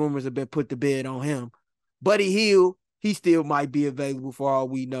those rumors have been put to bed on him. Buddy Hield, he still might be available for all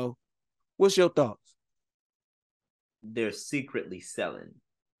we know. What's your thoughts? They're secretly selling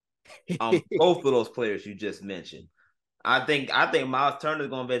both of those players you just mentioned. I think Miles Turner is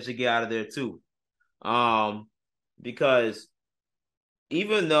going to eventually get out of there too, because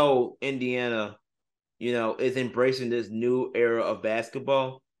even though Indiana, is embracing this new era of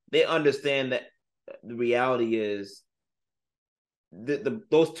basketball, they understand that the reality is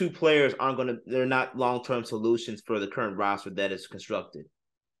those two players they're not long-term solutions for the current roster that is constructed,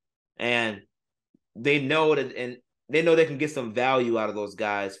 and they know that, and they know they can get some value out of those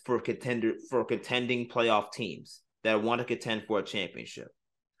guys for contending playoff teams that want to contend for a championship.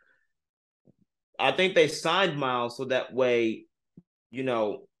 I think they signed Miles so that way,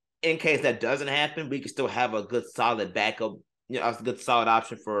 in case that doesn't happen, we can still have a good solid backup, a good solid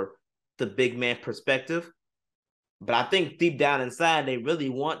option for the big man perspective. But I think deep down inside, they really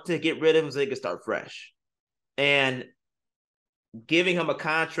want to get rid of him so they can start fresh. And giving him a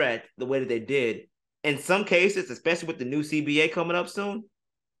contract the way that they did, in some cases, especially with the new CBA coming up soon,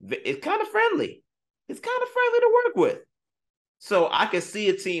 it's kind of friendly. It's kind of friendly to work with. So I can see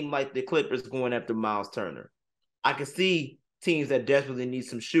a team like the Clippers going after Miles Turner. I can see teams that desperately need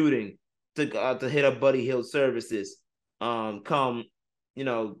some shooting to hit up Buddy Hield services come,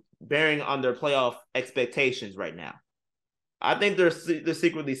 bearing on their playoff expectations right now. I think they're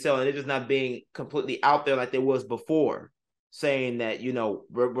secretly selling. They're just not being completely out there like they was before. saying that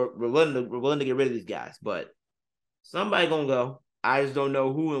we're willing to get rid of these guys, but somebody gonna go. I just don't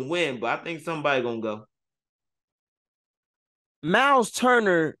know who and when, but I think somebody gonna go. Miles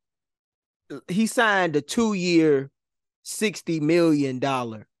Turner, he signed a 2-year, $60 million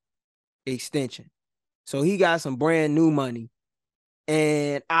extension. So he got some brand new money.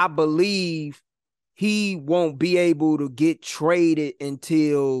 And I believe he won't be able to get traded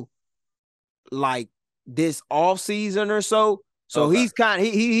until like this offseason or so. So Okay.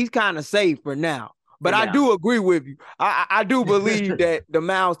 he's kind of safe for now. But I now. do agree with you. I do believe that the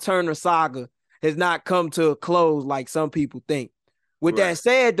Miles Turner saga has not come to a close like some people think. With that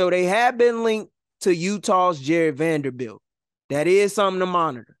said, though, they have been linked to Utah's Jared Vanderbilt. That is something to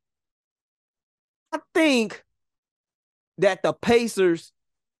monitor. I think that the Pacers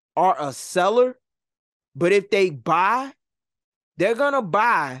are a seller, but if they buy, they're going to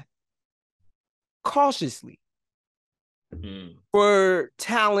buy cautiously for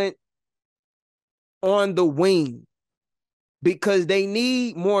talent on the wing because they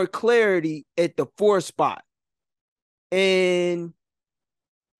need more clarity at the 4 spot. And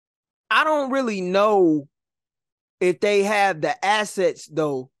I don't really know if they have the assets,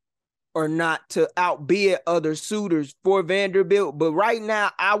 though, or not to outbid other suitors for Vanderbilt. But right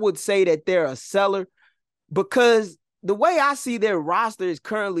now, I would say that they're a seller because the way I see their roster is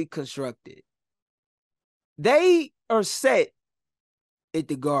currently constructed, they are set at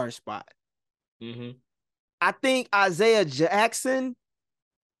the guard spot. Mm-hmm. I think Isaiah Jackson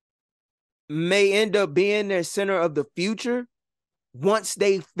may end up being their center of the future once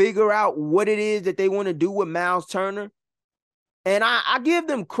they figure out what it is that they want to do with Miles Turner. And I give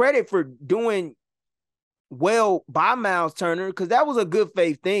them credit for doing well by Miles Turner because that was a good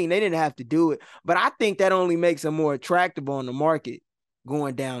faith thing. They didn't have to do it. But I think that only makes them more attractive on the market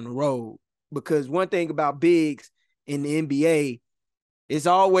going down the road. Because one thing about bigs in the NBA, it's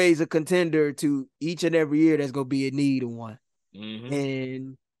always a contender to each and every year that's going to be in need of one. Mm-hmm.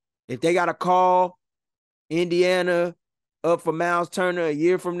 And if they got to call Indiana up for Miles Turner a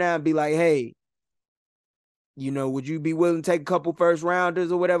year from now and be like, hey, would you be willing to take a couple first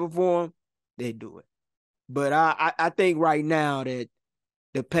rounders or whatever for him? They do it. But I think right now that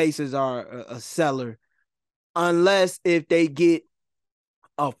the Pacers are a seller unless if they get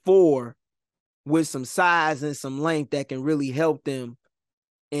a 4 with some size and some length that can really help them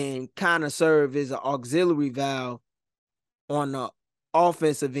and kind of serve as an auxiliary valve on the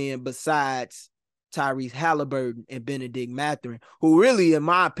offensive end besides Tyrese Halliburton and Benedict Mathurin, who really, in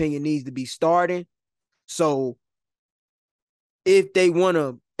my opinion, needs to be starting. So if they want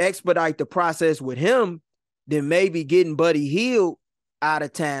to expedite the process with him, then maybe getting Buddy Hield out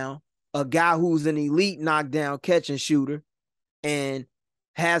of town, a guy who's an elite knockdown catch and shooter and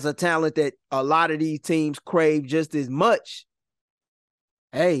has a talent that a lot of these teams crave just as much.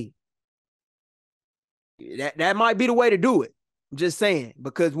 Hey, that might be the way to do it. I'm just saying,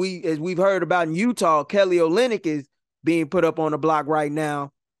 because as we've heard about in Utah, Kelly Olynyk is being put up on the block right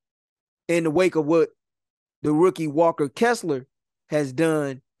now in the wake of what the rookie Walker Kessler has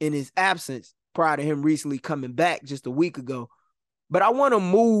done in his absence prior to him recently coming back just a week ago. But I want to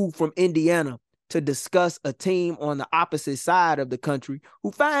move from Indiana to discuss a team on the opposite side of the country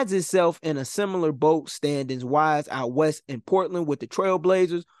who finds itself in a similar boat standings-wise out west in Portland with the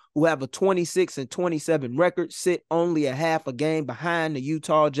Trailblazers, who have a 26-27 record, sit only a half a game behind the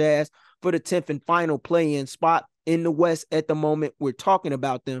Utah Jazz for the 10th and final play-in spot in the West at the moment we're talking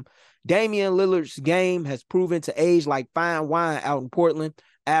about them. Damian Lillard's game has proven to age like fine wine out in Portland,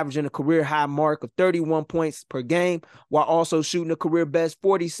 averaging a career-high mark of 31 points per game, while also shooting a career-best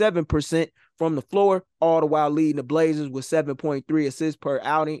 47% from the floor, all the while leading the Blazers with 7.3 assists per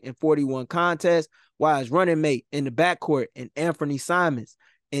outing in 41 contests, while his running mate in the backcourt and Anthony Simons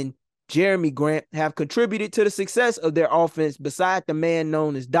and Jeremy Grant have contributed to the success of their offense beside the man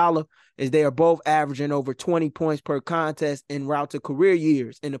known as Dollar, as they are both averaging over 20 points per contest en route to career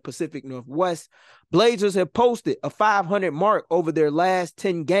years in the Pacific Northwest. Blazers have posted a 500 mark over their last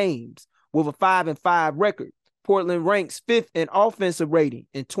 10 games with a 5-5 record. Portland ranks 5th in offensive rating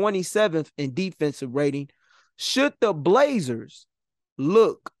and 27th in defensive rating. Should the Blazers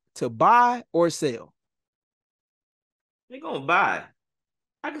look to buy or sell? They're going to buy.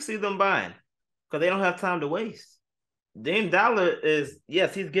 I can see them buying because they don't have time to waste. Dame Dollar is,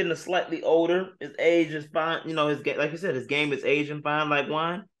 yes, he's getting slightly older. His age is fine. Like you said, his game is aging fine like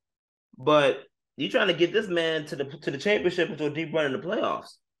wine. But you're trying to get this man to the championship into a deep run in the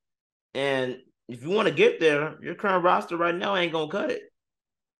playoffs. And if you want to get there, your current roster right now ain't gonna cut it.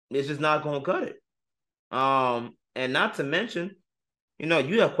 It's just not gonna cut it. And not to mention,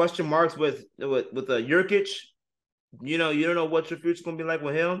 you have question marks with Jurkic you don't know what your future's gonna be like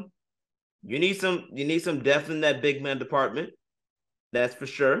with him. You need some depth in that big man department. That's for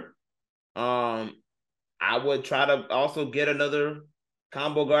sure. I would try to also get another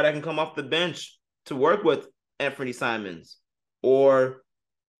combo guard that can come off the bench to work with Anthony Simons or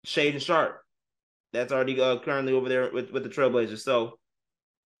Shaedon Sharpe. That's already currently over there with the Trailblazers. So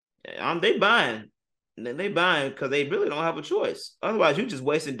they buying. They buying because they really don't have a choice. Otherwise, you're just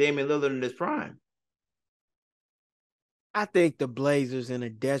wasting Damian Lillard in his prime. I think the Blazers, in a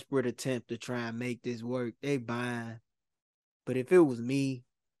desperate attempt to try and make this work, they buying. But if it was me,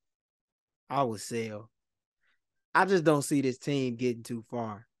 I would sell. I just don't see this team getting too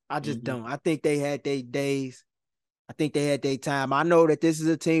far. I just don't. I think they had their days. I think they had their time. I know that this is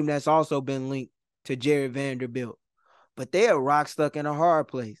a team that's also been linked to Jared Vanderbilt, but they are rock stuck in a hard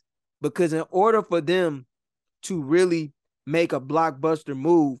place because in order for them to really make a blockbuster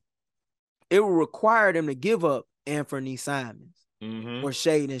move, it will require them to give up Anthony Simons or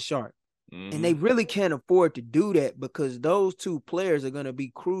Shaedon Sharpe. And they really can't afford to do that because those two players are going to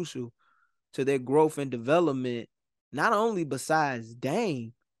be crucial to their growth and development, not only besides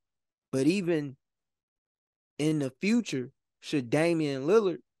Dame, but even in the future, should Damian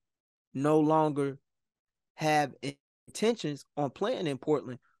Lillard no longer have intentions on playing in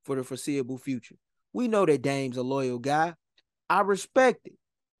Portland for the foreseeable future. We know that Dame's a loyal guy. I respect it.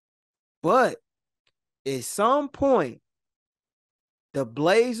 But at some point, the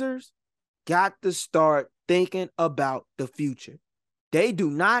Blazers got to start thinking about the future. They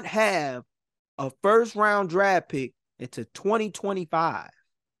do not have a first-round draft pick into 2025.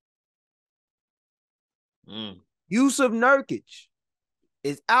 Jusuf Nurkic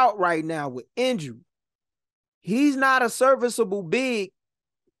is out right now with injury. He's not a serviceable big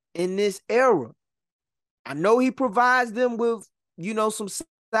in this era. I know he provides them with, some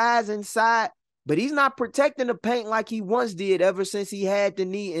size inside, but he's not protecting the paint like he once did ever since he had the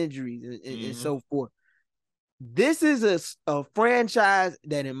knee injuries and so forth. This is a franchise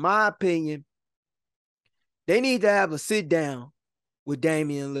that, in my opinion, they need to have a sit down with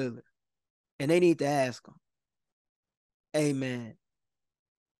Damian Lillard, and they need to ask him, hey, man,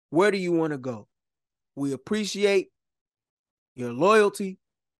 where do you want to go? We appreciate your loyalty.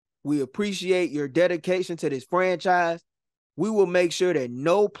 We appreciate your dedication to this franchise. We will make sure that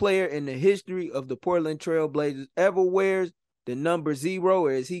no player in the history of the Portland Trail Blazers ever wears the number 0,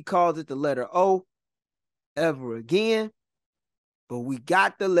 or as he calls it, the letter O, ever again. But we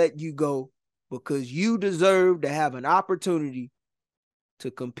got to let you go because you deserve to have an opportunity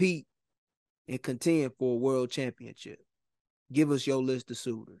to compete and contend for a world championship. Give us your list of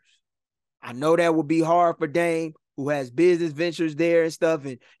suitors. I know that would be hard for Dame, who has business ventures there and stuff,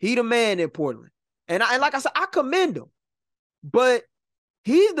 and he the man in Portland. And like I said, I commend him. But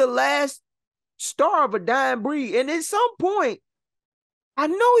he's the last star of a dying breed. And at some point, I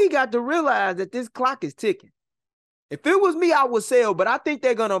know he got to realize that this clock is ticking. If it was me, I would sell, but I think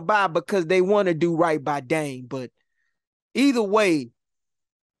they're going to buy because they want to do right by Dame. But either way,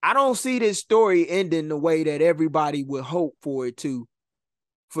 I don't see this story ending the way that everybody would hope for it to,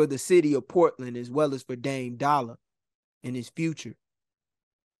 for the city of Portland, as well as for Dame Dollar and his future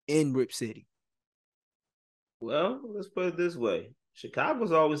in Rip City. Well, let's put it this way.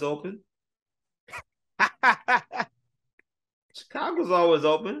 Chicago's always open. Chicago's always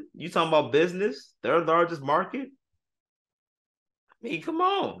open. You talking about business? Their largest market? I mean, come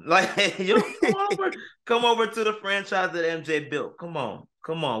on. Come over to the franchise that MJ built. Come on.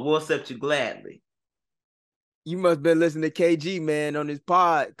 We'll accept you gladly. You must have been listening to KG, man, on his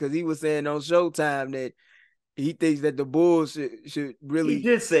pod, because he was saying on Showtime that he thinks that the Bulls should really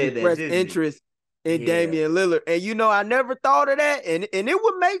express interest in Damian Lillard. And, I never thought of that, and it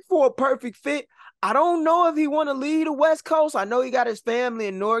would make for a perfect fit. I don't know if he want to leave the West Coast. I know he got his family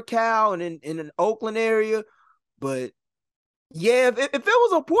in NorCal and in an Oakland area, but, yeah, if it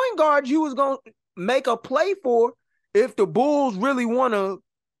was a point guard you was going to make a play for, if the Bulls really want to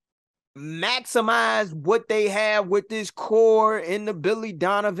maximize what they have with this core in the Billy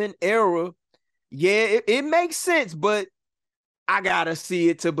Donovan era, yeah, it makes sense, but I gotta see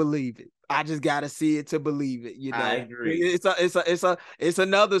it to believe it. I just gotta see it to believe it. I agree. It's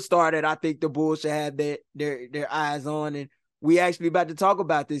another star that I think the Bulls should have their eyes on, and we actually about to talk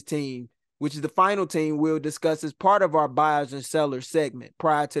about this team, which is the final team we'll discuss as part of our buyers and sellers segment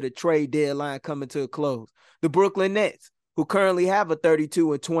prior to the trade deadline coming to a close. The Brooklyn Nets, who currently have a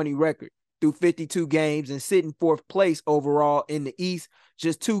 32-20 record through 52 games and sit in 4th place overall in the East,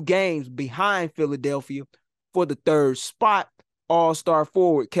 just 2 games behind Philadelphia for the 3rd spot, All-Star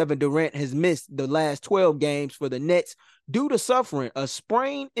forward Kevin Durant has missed the last 12 games for the Nets due to suffering a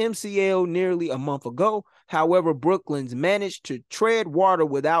sprained MCL nearly a month ago. However, Brooklyn's managed to tread water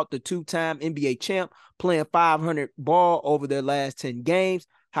without the two-time NBA champ playing 500 ball over their last 10 games.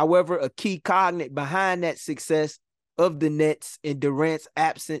 However, a key cognate behind that success of the Nets in Durant's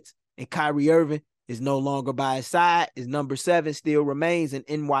absence and Kyrie Irving is no longer by his side. His number 7 still remains in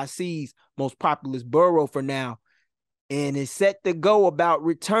NYC's most populous borough for now, and is set to go about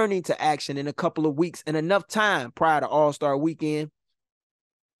returning to action in a couple of weeks and enough time prior to All-Star weekend.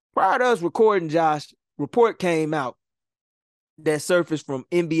 Prior to us recording, Josh, report came out that surfaced from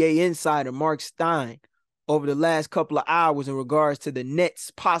NBA insider Mark Stein over the last couple of hours in regards to the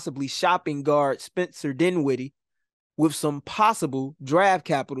Nets possibly shopping guard Spencer Dinwiddie with some possible draft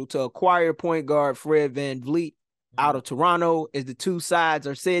capital to acquire point guard Fred VanVleet out of Toronto, as the two sides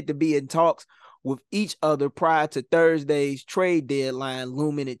are said to be in talks with each other prior to Thursday's trade deadline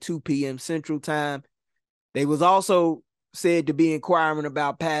looming at 2 p.m. Central Time. They was also said to be inquiring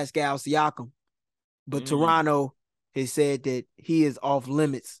about Pascal Siakam, but Toronto has said that he is off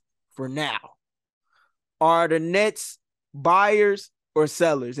limits for now. Are the Nets buyers or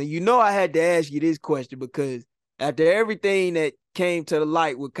sellers? And you know I had to ask you this question because after everything that came to the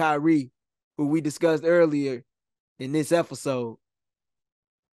light with Kyrie, who we discussed earlier in this episode,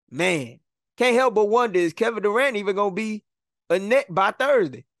 man, can't help but wonder, is Kevin Durant even gonna be a Net by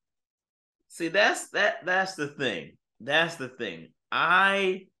Thursday? See, that's the thing. That's the thing.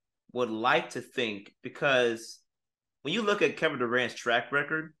 I would like to think, because when you look at Kevin Durant's track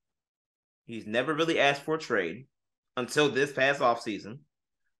record, he's never really asked for a trade until this past offseason.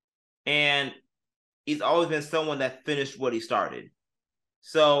 And he's always been someone that finished what he started.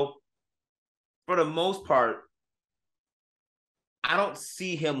 So, for the most part, I don't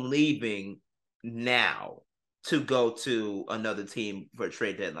see him leaving now to go to another team for a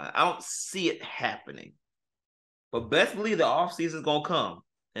trade deadline. I don't see it happening. But best believe the offseason is going to come.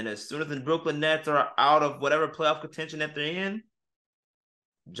 And as soon as the Brooklyn Nets are out of whatever playoff contention that they're in,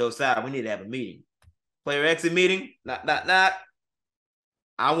 Josiah, we need to have a meeting. Player exit meeting? Not.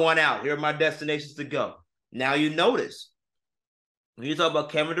 I want out. Here are my destinations to go. Now you notice, when you talk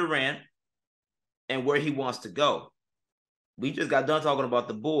about Kevin Durant and where he wants to go, we just got done talking about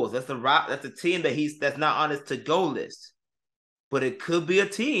the Bulls. That's the team that's not on his to-go list. But it could be a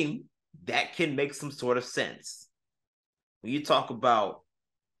team that can make some sort of sense. When you talk about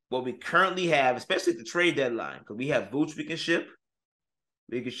what we currently have, especially at the trade deadline, because we have Vooch we can ship.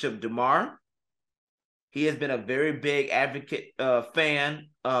 We can ship DeMar. He has been a very big advocate, fan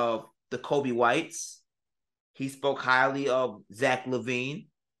of the Kobe Whites. He spoke highly of Zach LaVine.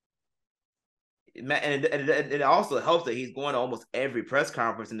 And it also helps that he's going to almost every press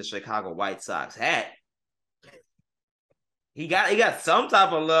conference in the Chicago White Sox hat. He got some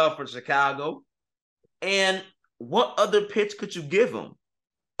type of love for Chicago. And what other pitch could you give him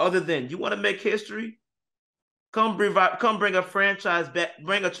other than, you want to make history? Come bring a franchise back,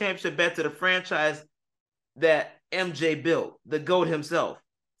 bring a championship back to the franchise that MJ built, the GOAT himself.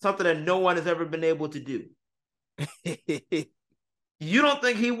 Something that no one has ever been able to do. You don't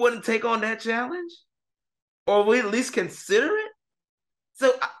think he wouldn't take on that challenge? Or we at least consider it?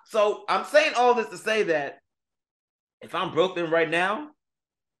 So I'm saying all this to say that if I'm Brooklyn right now,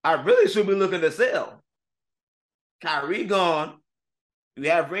 I really should be looking to sell. Kyrie gone.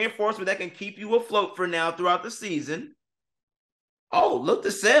 You have reinforcement that can keep you afloat for now throughout the season. Oh, look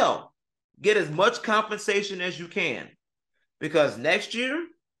to sell. Get as much compensation as you can. Because next year,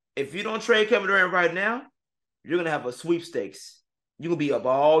 if you don't trade Kevin Durant right now, you're going to have a sweepstakes. You're going to be up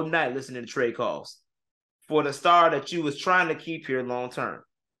all night listening to trade calls for the star that you was trying to keep here long term.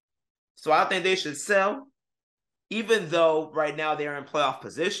 So I think they should sell. Even though right now they're in playoff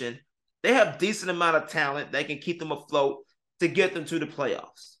position, they have decent amount of talent that can keep them afloat to get them to the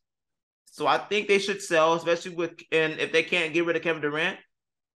playoffs. So I think they should sell, especially and if they can't get rid of Kevin Durant,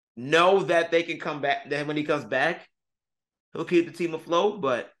 know that they can come back. Then when he comes back, he'll keep the team afloat.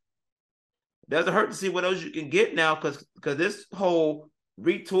 But it doesn't hurt to see what else you can get now, because this whole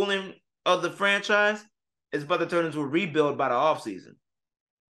retooling of the franchise is about to turn into a rebuild by the offseason.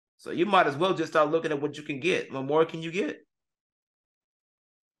 So you might as well just start looking at what you can get. What more can you get?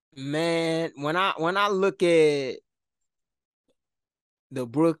 Man, when I look at the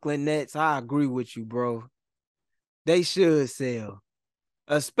Brooklyn Nets, I agree with you, bro. They should sell.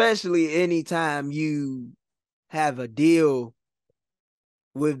 Especially anytime you have a deal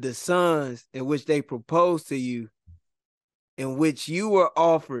with the Suns in which they propose to you, in which you were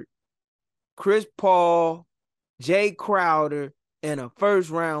offered Chris Paul, Jay Crowder, and a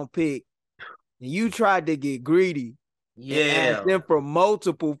first-round pick, and you tried to get greedy and asked Yeah. them for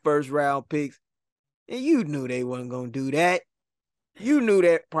multiple first-round picks, and you knew they wasn't going to do that. You knew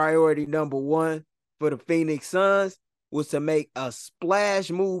that priority number one for the Phoenix Suns was to make a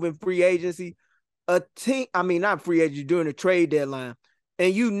splash move in free agency. Not free agency, during the trade deadline.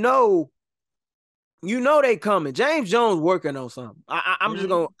 And you know they coming. James Jones working on something. I'm just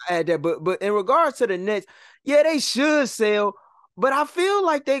going to add that. But in regards to the Nets, yeah, they should sell. But I feel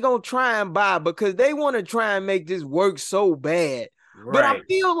like they're going to try and buy because they want to try and make this work so bad. Right. But I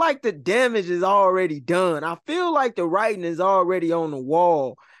feel like the damage is already done. I feel like the writing is already on the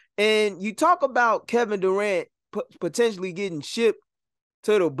wall. And you talk about Kevin Durant potentially getting shipped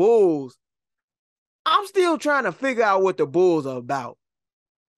to the Bulls. I'm still trying to figure out what the Bulls are about.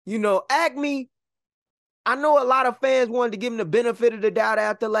 Acme, I know a lot of fans wanted to give him the benefit of the doubt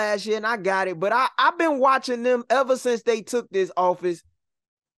after last year, and I got it. But I've been watching them ever since they took this office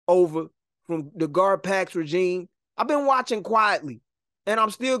over from the Garpax regime. I've been watching quietly, and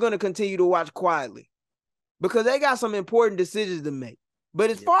I'm still going to continue to watch quietly because they got some important decisions to make. But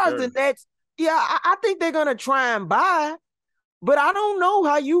as far as the Nets, yeah, I think they're going to try and buy, but I don't know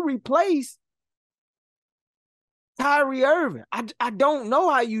how you replace Kyrie Irving. I don't know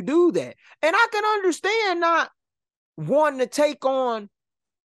how you do that. And I can understand not wanting to take on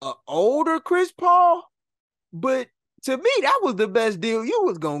an older Chris Paul, but to me, that was the best deal you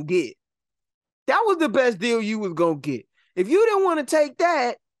was going to get. That was the best deal you was going to get. If you didn't want to take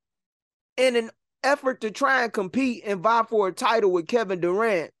that in an effort to try and compete and vie for a title with Kevin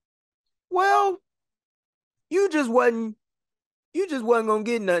Durant, well, you just wasn't gonna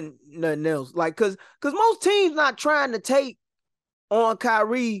get nothing else. Like, cause most teams not trying to take on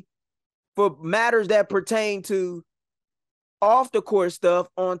Kyrie for matters that pertain to off the court stuff,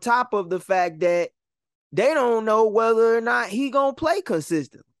 on top of the fact that they don't know whether or not he gonna play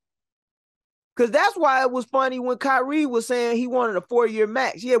consistently. Cause that's why it was funny when Kyrie was saying he wanted a 4-year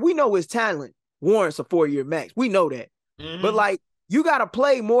max. Yeah, we know his talent warrants a 4-year max. We know that. But like, you gotta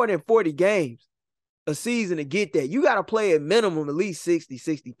play more than 40 games a season to get that. You got to play at minimum at least 60,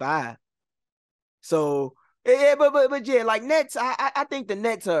 65. So, yeah, but yeah, like Nets, I think the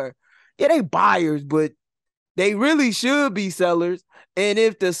Nets are, yeah, they buyers, but they really should be sellers. And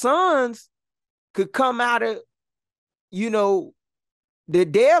if the Suns could come out of, the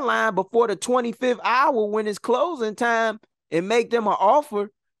deadline before the 25th hour when it's closing time and make them an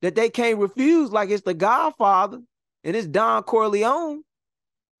offer that they can't refuse, like it's the Godfather and it's Don Corleone,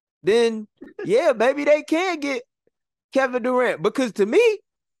 then yeah, maybe they can get Kevin Durant. Because to me,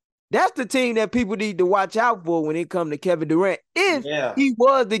 that's the team that people need to watch out for when it comes to Kevin Durant. If he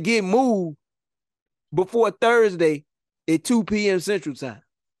was to get moved before Thursday at 2 p.m. Central Time.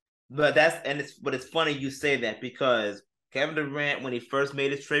 But it's funny you say that because Kevin Durant, when he first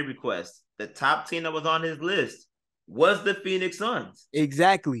made his trade request, the top team that was on his list was the Phoenix Suns.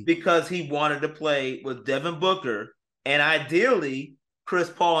 Exactly. Because he wanted to play with Devin Booker and ideally Chris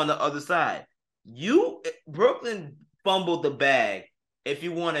Paul on the other side. Brooklyn fumbled the bag if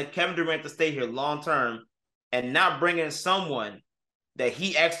you wanted Kevin Durant to stay here long term and not bring in someone that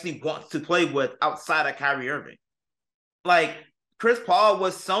he actually wants to play with outside of Kyrie Irving. Like, Chris Paul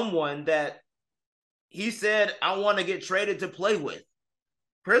was someone that he said, I want to get traded to play with.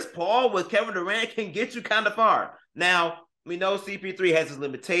 Chris Paul with Kevin Durant can get you kind of far. Now, we know CP3 has his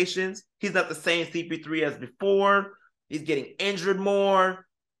limitations. He's not the same CP3 as before. He's getting injured more,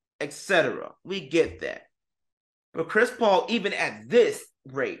 etc. We get that. But Chris Paul, even at this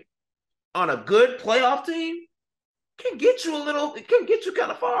rate, on a good playoff team, can get you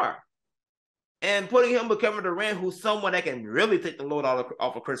kind of far. And putting him with Kevin Durant, who's someone that can really take the load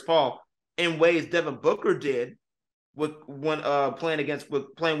off of Chris Paul in ways Devin Booker did when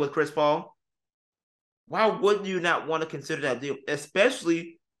playing with Chris Paul. Why wouldn't you not want to consider that deal?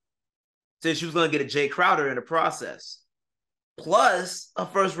 Especially since you was going to get a Jay Crowder in the process. Plus a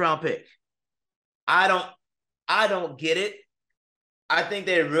first-round pick. I don't get it. I think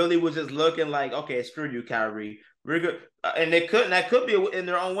they really was just looking like, okay, screw you, Kyrie. We're good. And that could be in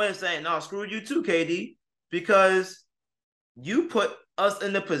their own way of saying, no, screw you too, KD, because you put us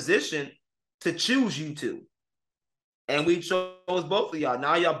in the position to choose you two. And we chose both of y'all.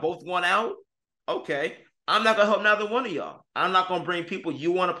 Now y'all both want out? Okay. I'm not going to help neither one of y'all. I'm not going to bring people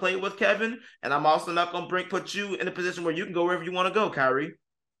you want to play with, Kevin, and I'm also not going to put you in a position where you can go wherever you want to go, Kyrie.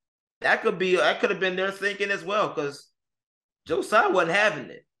 That could have been their thinking as well, because Joe Tsai wasn't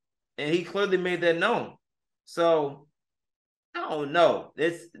having it, and he clearly made that known. So I don't know.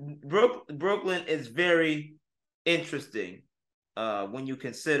 Brooklyn is very interesting when you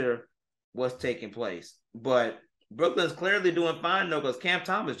consider what's taking place. But Brooklyn's clearly doing fine though, because Cam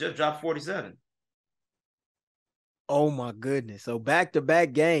Thomas just dropped 47. Oh my goodness. So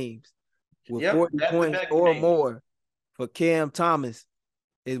back-to-back games with Yep, 40 back to points back or games. more for Cam Thomas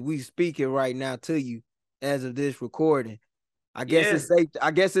as we speaking right now to you as of this recording. I guess Yeah.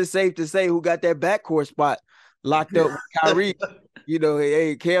 it's safe to say who got that backcourt spot locked up with Kyrie.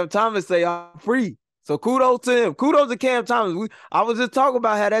 Hey, Cam Thomas say I'm free. So kudos to him. Kudos to Cam Thomas. I was just talking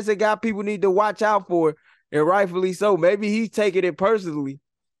about how that's a guy people need to watch out for, and rightfully so. Maybe he's taking it personally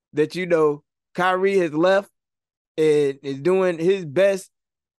that Kyrie has left and is doing his best,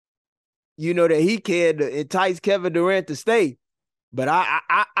 that he can to entice Kevin Durant to stay. But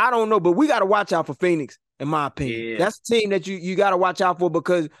I don't know. But we got to watch out for Phoenix, in my opinion. Yeah. That's a team that you got to watch out for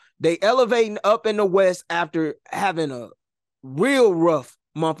because they elevating up in the West after having a real rough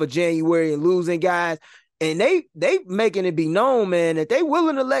month of January and losing guys. And they making it be known, man, that they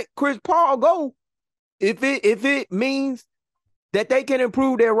willing to let Chris Paul go if it means that they can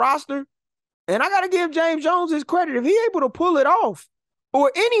improve their roster. And I got to give James Jones his credit. If he able to pull it off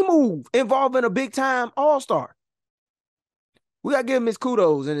or any move involving a big-time all-star, we got to give him his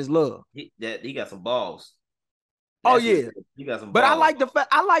kudos and his love. He got some balls. That's yeah. He got some but balls.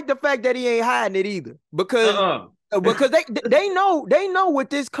 I like the fact that he ain't hiding it either because they know with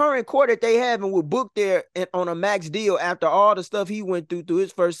this current core that they have and with Book there on a max deal after all the stuff he went through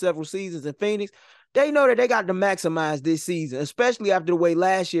his first several seasons in Phoenix, they know that they got to maximize this season, especially after the way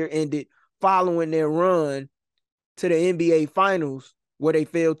last year ended following their run to the NBA Finals where they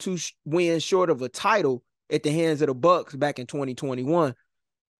failed 2 wins short of a title at the hands of the Bucks back in 2021.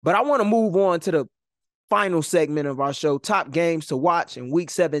 But I want to move on to the final segment of our show, top games to watch in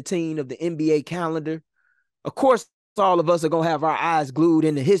week 17 of the NBA calendar. Of course, all of us are going to have our eyes glued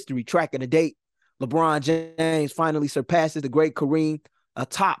in the history track of the date. LeBron James finally surpasses the great Kareem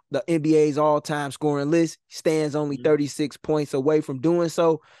atop the NBA's all-time scoring list. Stands only 36 points away from doing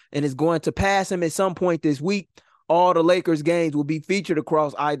so and is going to pass him at some point this week. All the Lakers games will be featured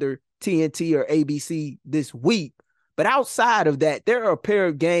across either TNT or ABC this week. But outside of that, there are a pair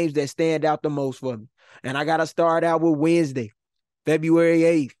of games that stand out the most for me. And I got to start out with Wednesday, February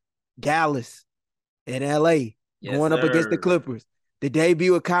 8th, Dallas in LA going up against the Clippers. The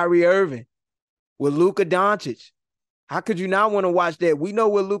debut of Kyrie Irving with Luka Doncic. How could you not want to watch that? We know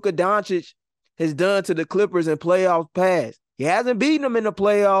what Luka Doncic has done to the Clippers in playoffs past. He hasn't beaten them in the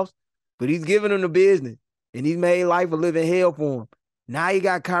playoffs, but he's giving them the business, and he's made life a living hell for him. Now you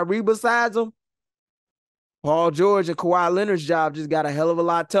got Kyrie besides him. Paul George and Kawhi Leonard's job just got a hell of a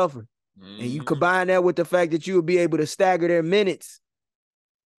lot tougher. And you combine that with the fact that you will be able to stagger their minutes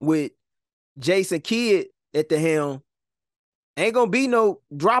with Jason Kidd at the helm, ain't going to be no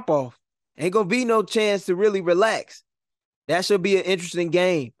drop-off. Ain't going to be no chance to really relax. That should be an interesting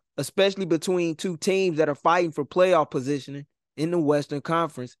game, especially between two teams that are fighting for playoff positioning in the Western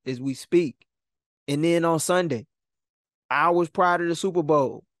Conference as we speak. And then on Sunday, hours prior to the Super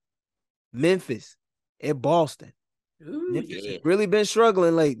Bowl, Memphis at Boston. Memphis has really been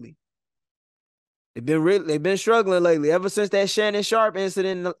struggling lately. They've been struggling lately. Ever since that Shannon Sharpe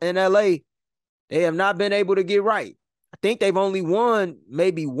incident in LA, they have not been able to get right. I think they've only won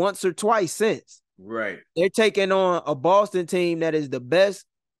maybe once or twice since. Right. They're taking on a Boston team that is the best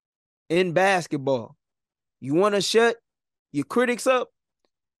in basketball. You want to shut your critics up?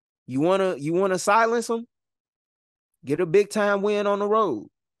 You want to silence them? Get a big time win on the road.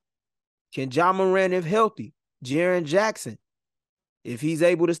 Can Ja Morant, if healthy, Jaren Jackson, if he's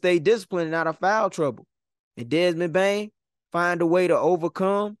able to stay disciplined and out of foul trouble, and Desmond Bane find a way to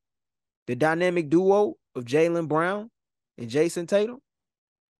overcome the dynamic duo of Jaylen Brown and Jason Tatum?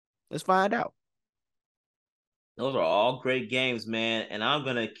 Let's find out. Those are all great games, man. And I'm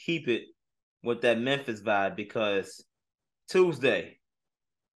going to keep it with that Memphis vibe because Tuesday.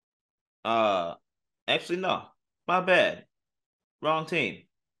 Actually, no. My bad. Wrong team.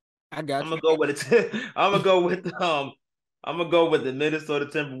 I got you. I'm gonna go with the Minnesota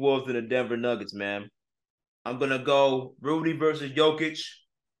Timberwolves and the Denver Nuggets, man. I'm gonna go Rudy versus Jokic,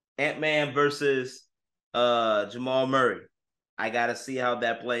 Ant-Man versus Jamal Murray. I gotta see how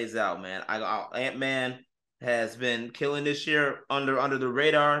that plays out, man. Ant-Man has been killing this year under the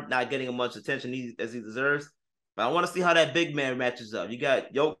radar, not getting as much attention as he deserves. But I want to see how that big man matches up. You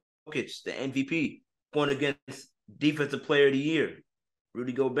got Jokic, the MVP, going against Defensive Player of the Year,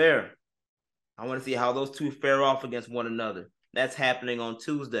 Rudy Gobert. I want to see how those two fare off against one another. That's happening on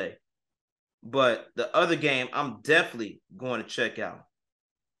Tuesday. But the other game, I'm definitely going to check out.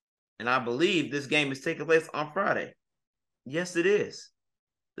 And I believe this game is taking place on Friday. Yes, it is.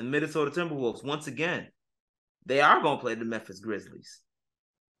 The Minnesota Timberwolves, once again, they are going to play the Memphis Grizzlies.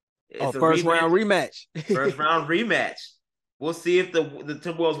 It's a first round rematch. First round rematch. We'll see if the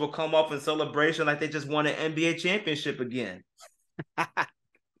Timberwolves will come off in celebration like they just won an NBA championship again.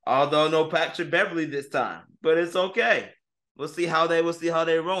 Although no Patrick Beverly this time, but it's okay. We'll see how they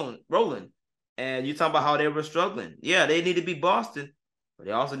rolling. And you talking about how they were struggling. Yeah, they need to beat Boston, but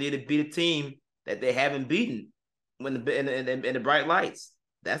they also need to beat a team that they haven't beaten when in the bright lights.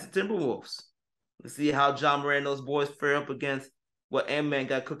 That's the Timberwolves. Let's see how John Moran and those boys fare up against what Ant-Man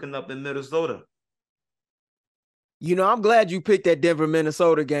got cooking up in Minnesota. You know, I'm glad you picked that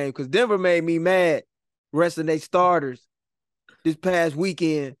Denver-Minnesota game because Denver made me mad resting their starters this past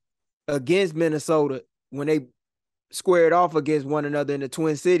weekend against Minnesota when they squared off against one another in the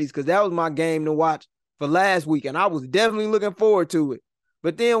Twin Cities, because that was my game to watch for last week, and I was definitely looking forward to it.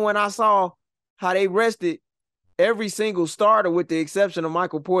 But then when I saw how they rested every single starter with the exception of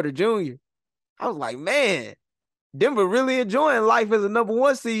Michael Porter Jr., I was like, man, Denver really enjoying life as a number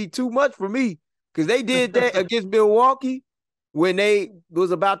one seed too much for me, because they did that against Milwaukee when they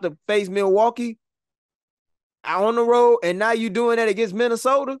was about to face Milwaukee on the road, and now you doing that against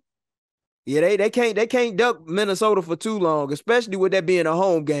Minnesota. Yeah, they can't duck Minnesota for too long, especially with that being a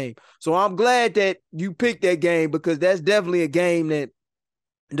home game. So I'm glad that you picked that game because that's definitely a game that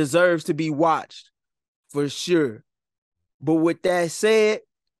deserves to be watched for sure. But with that said,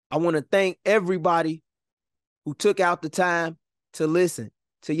 I want to thank everybody who took out the time to listen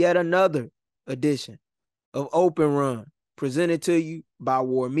to yet another edition of Open Run presented to you by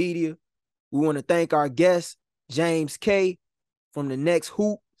War Media. We want to thank our guest, James K. from the Next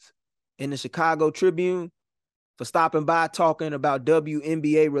Hoop in the Chicago Tribune, for stopping by talking about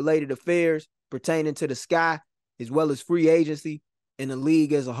WNBA related affairs pertaining to the Sky, as well as free agency in the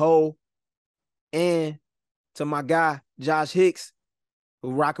league as a whole. And to my guy, Josh Hicks, who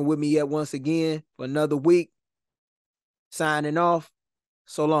rocking with me yet once again for another week. Signing off.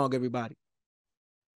 So long, everybody.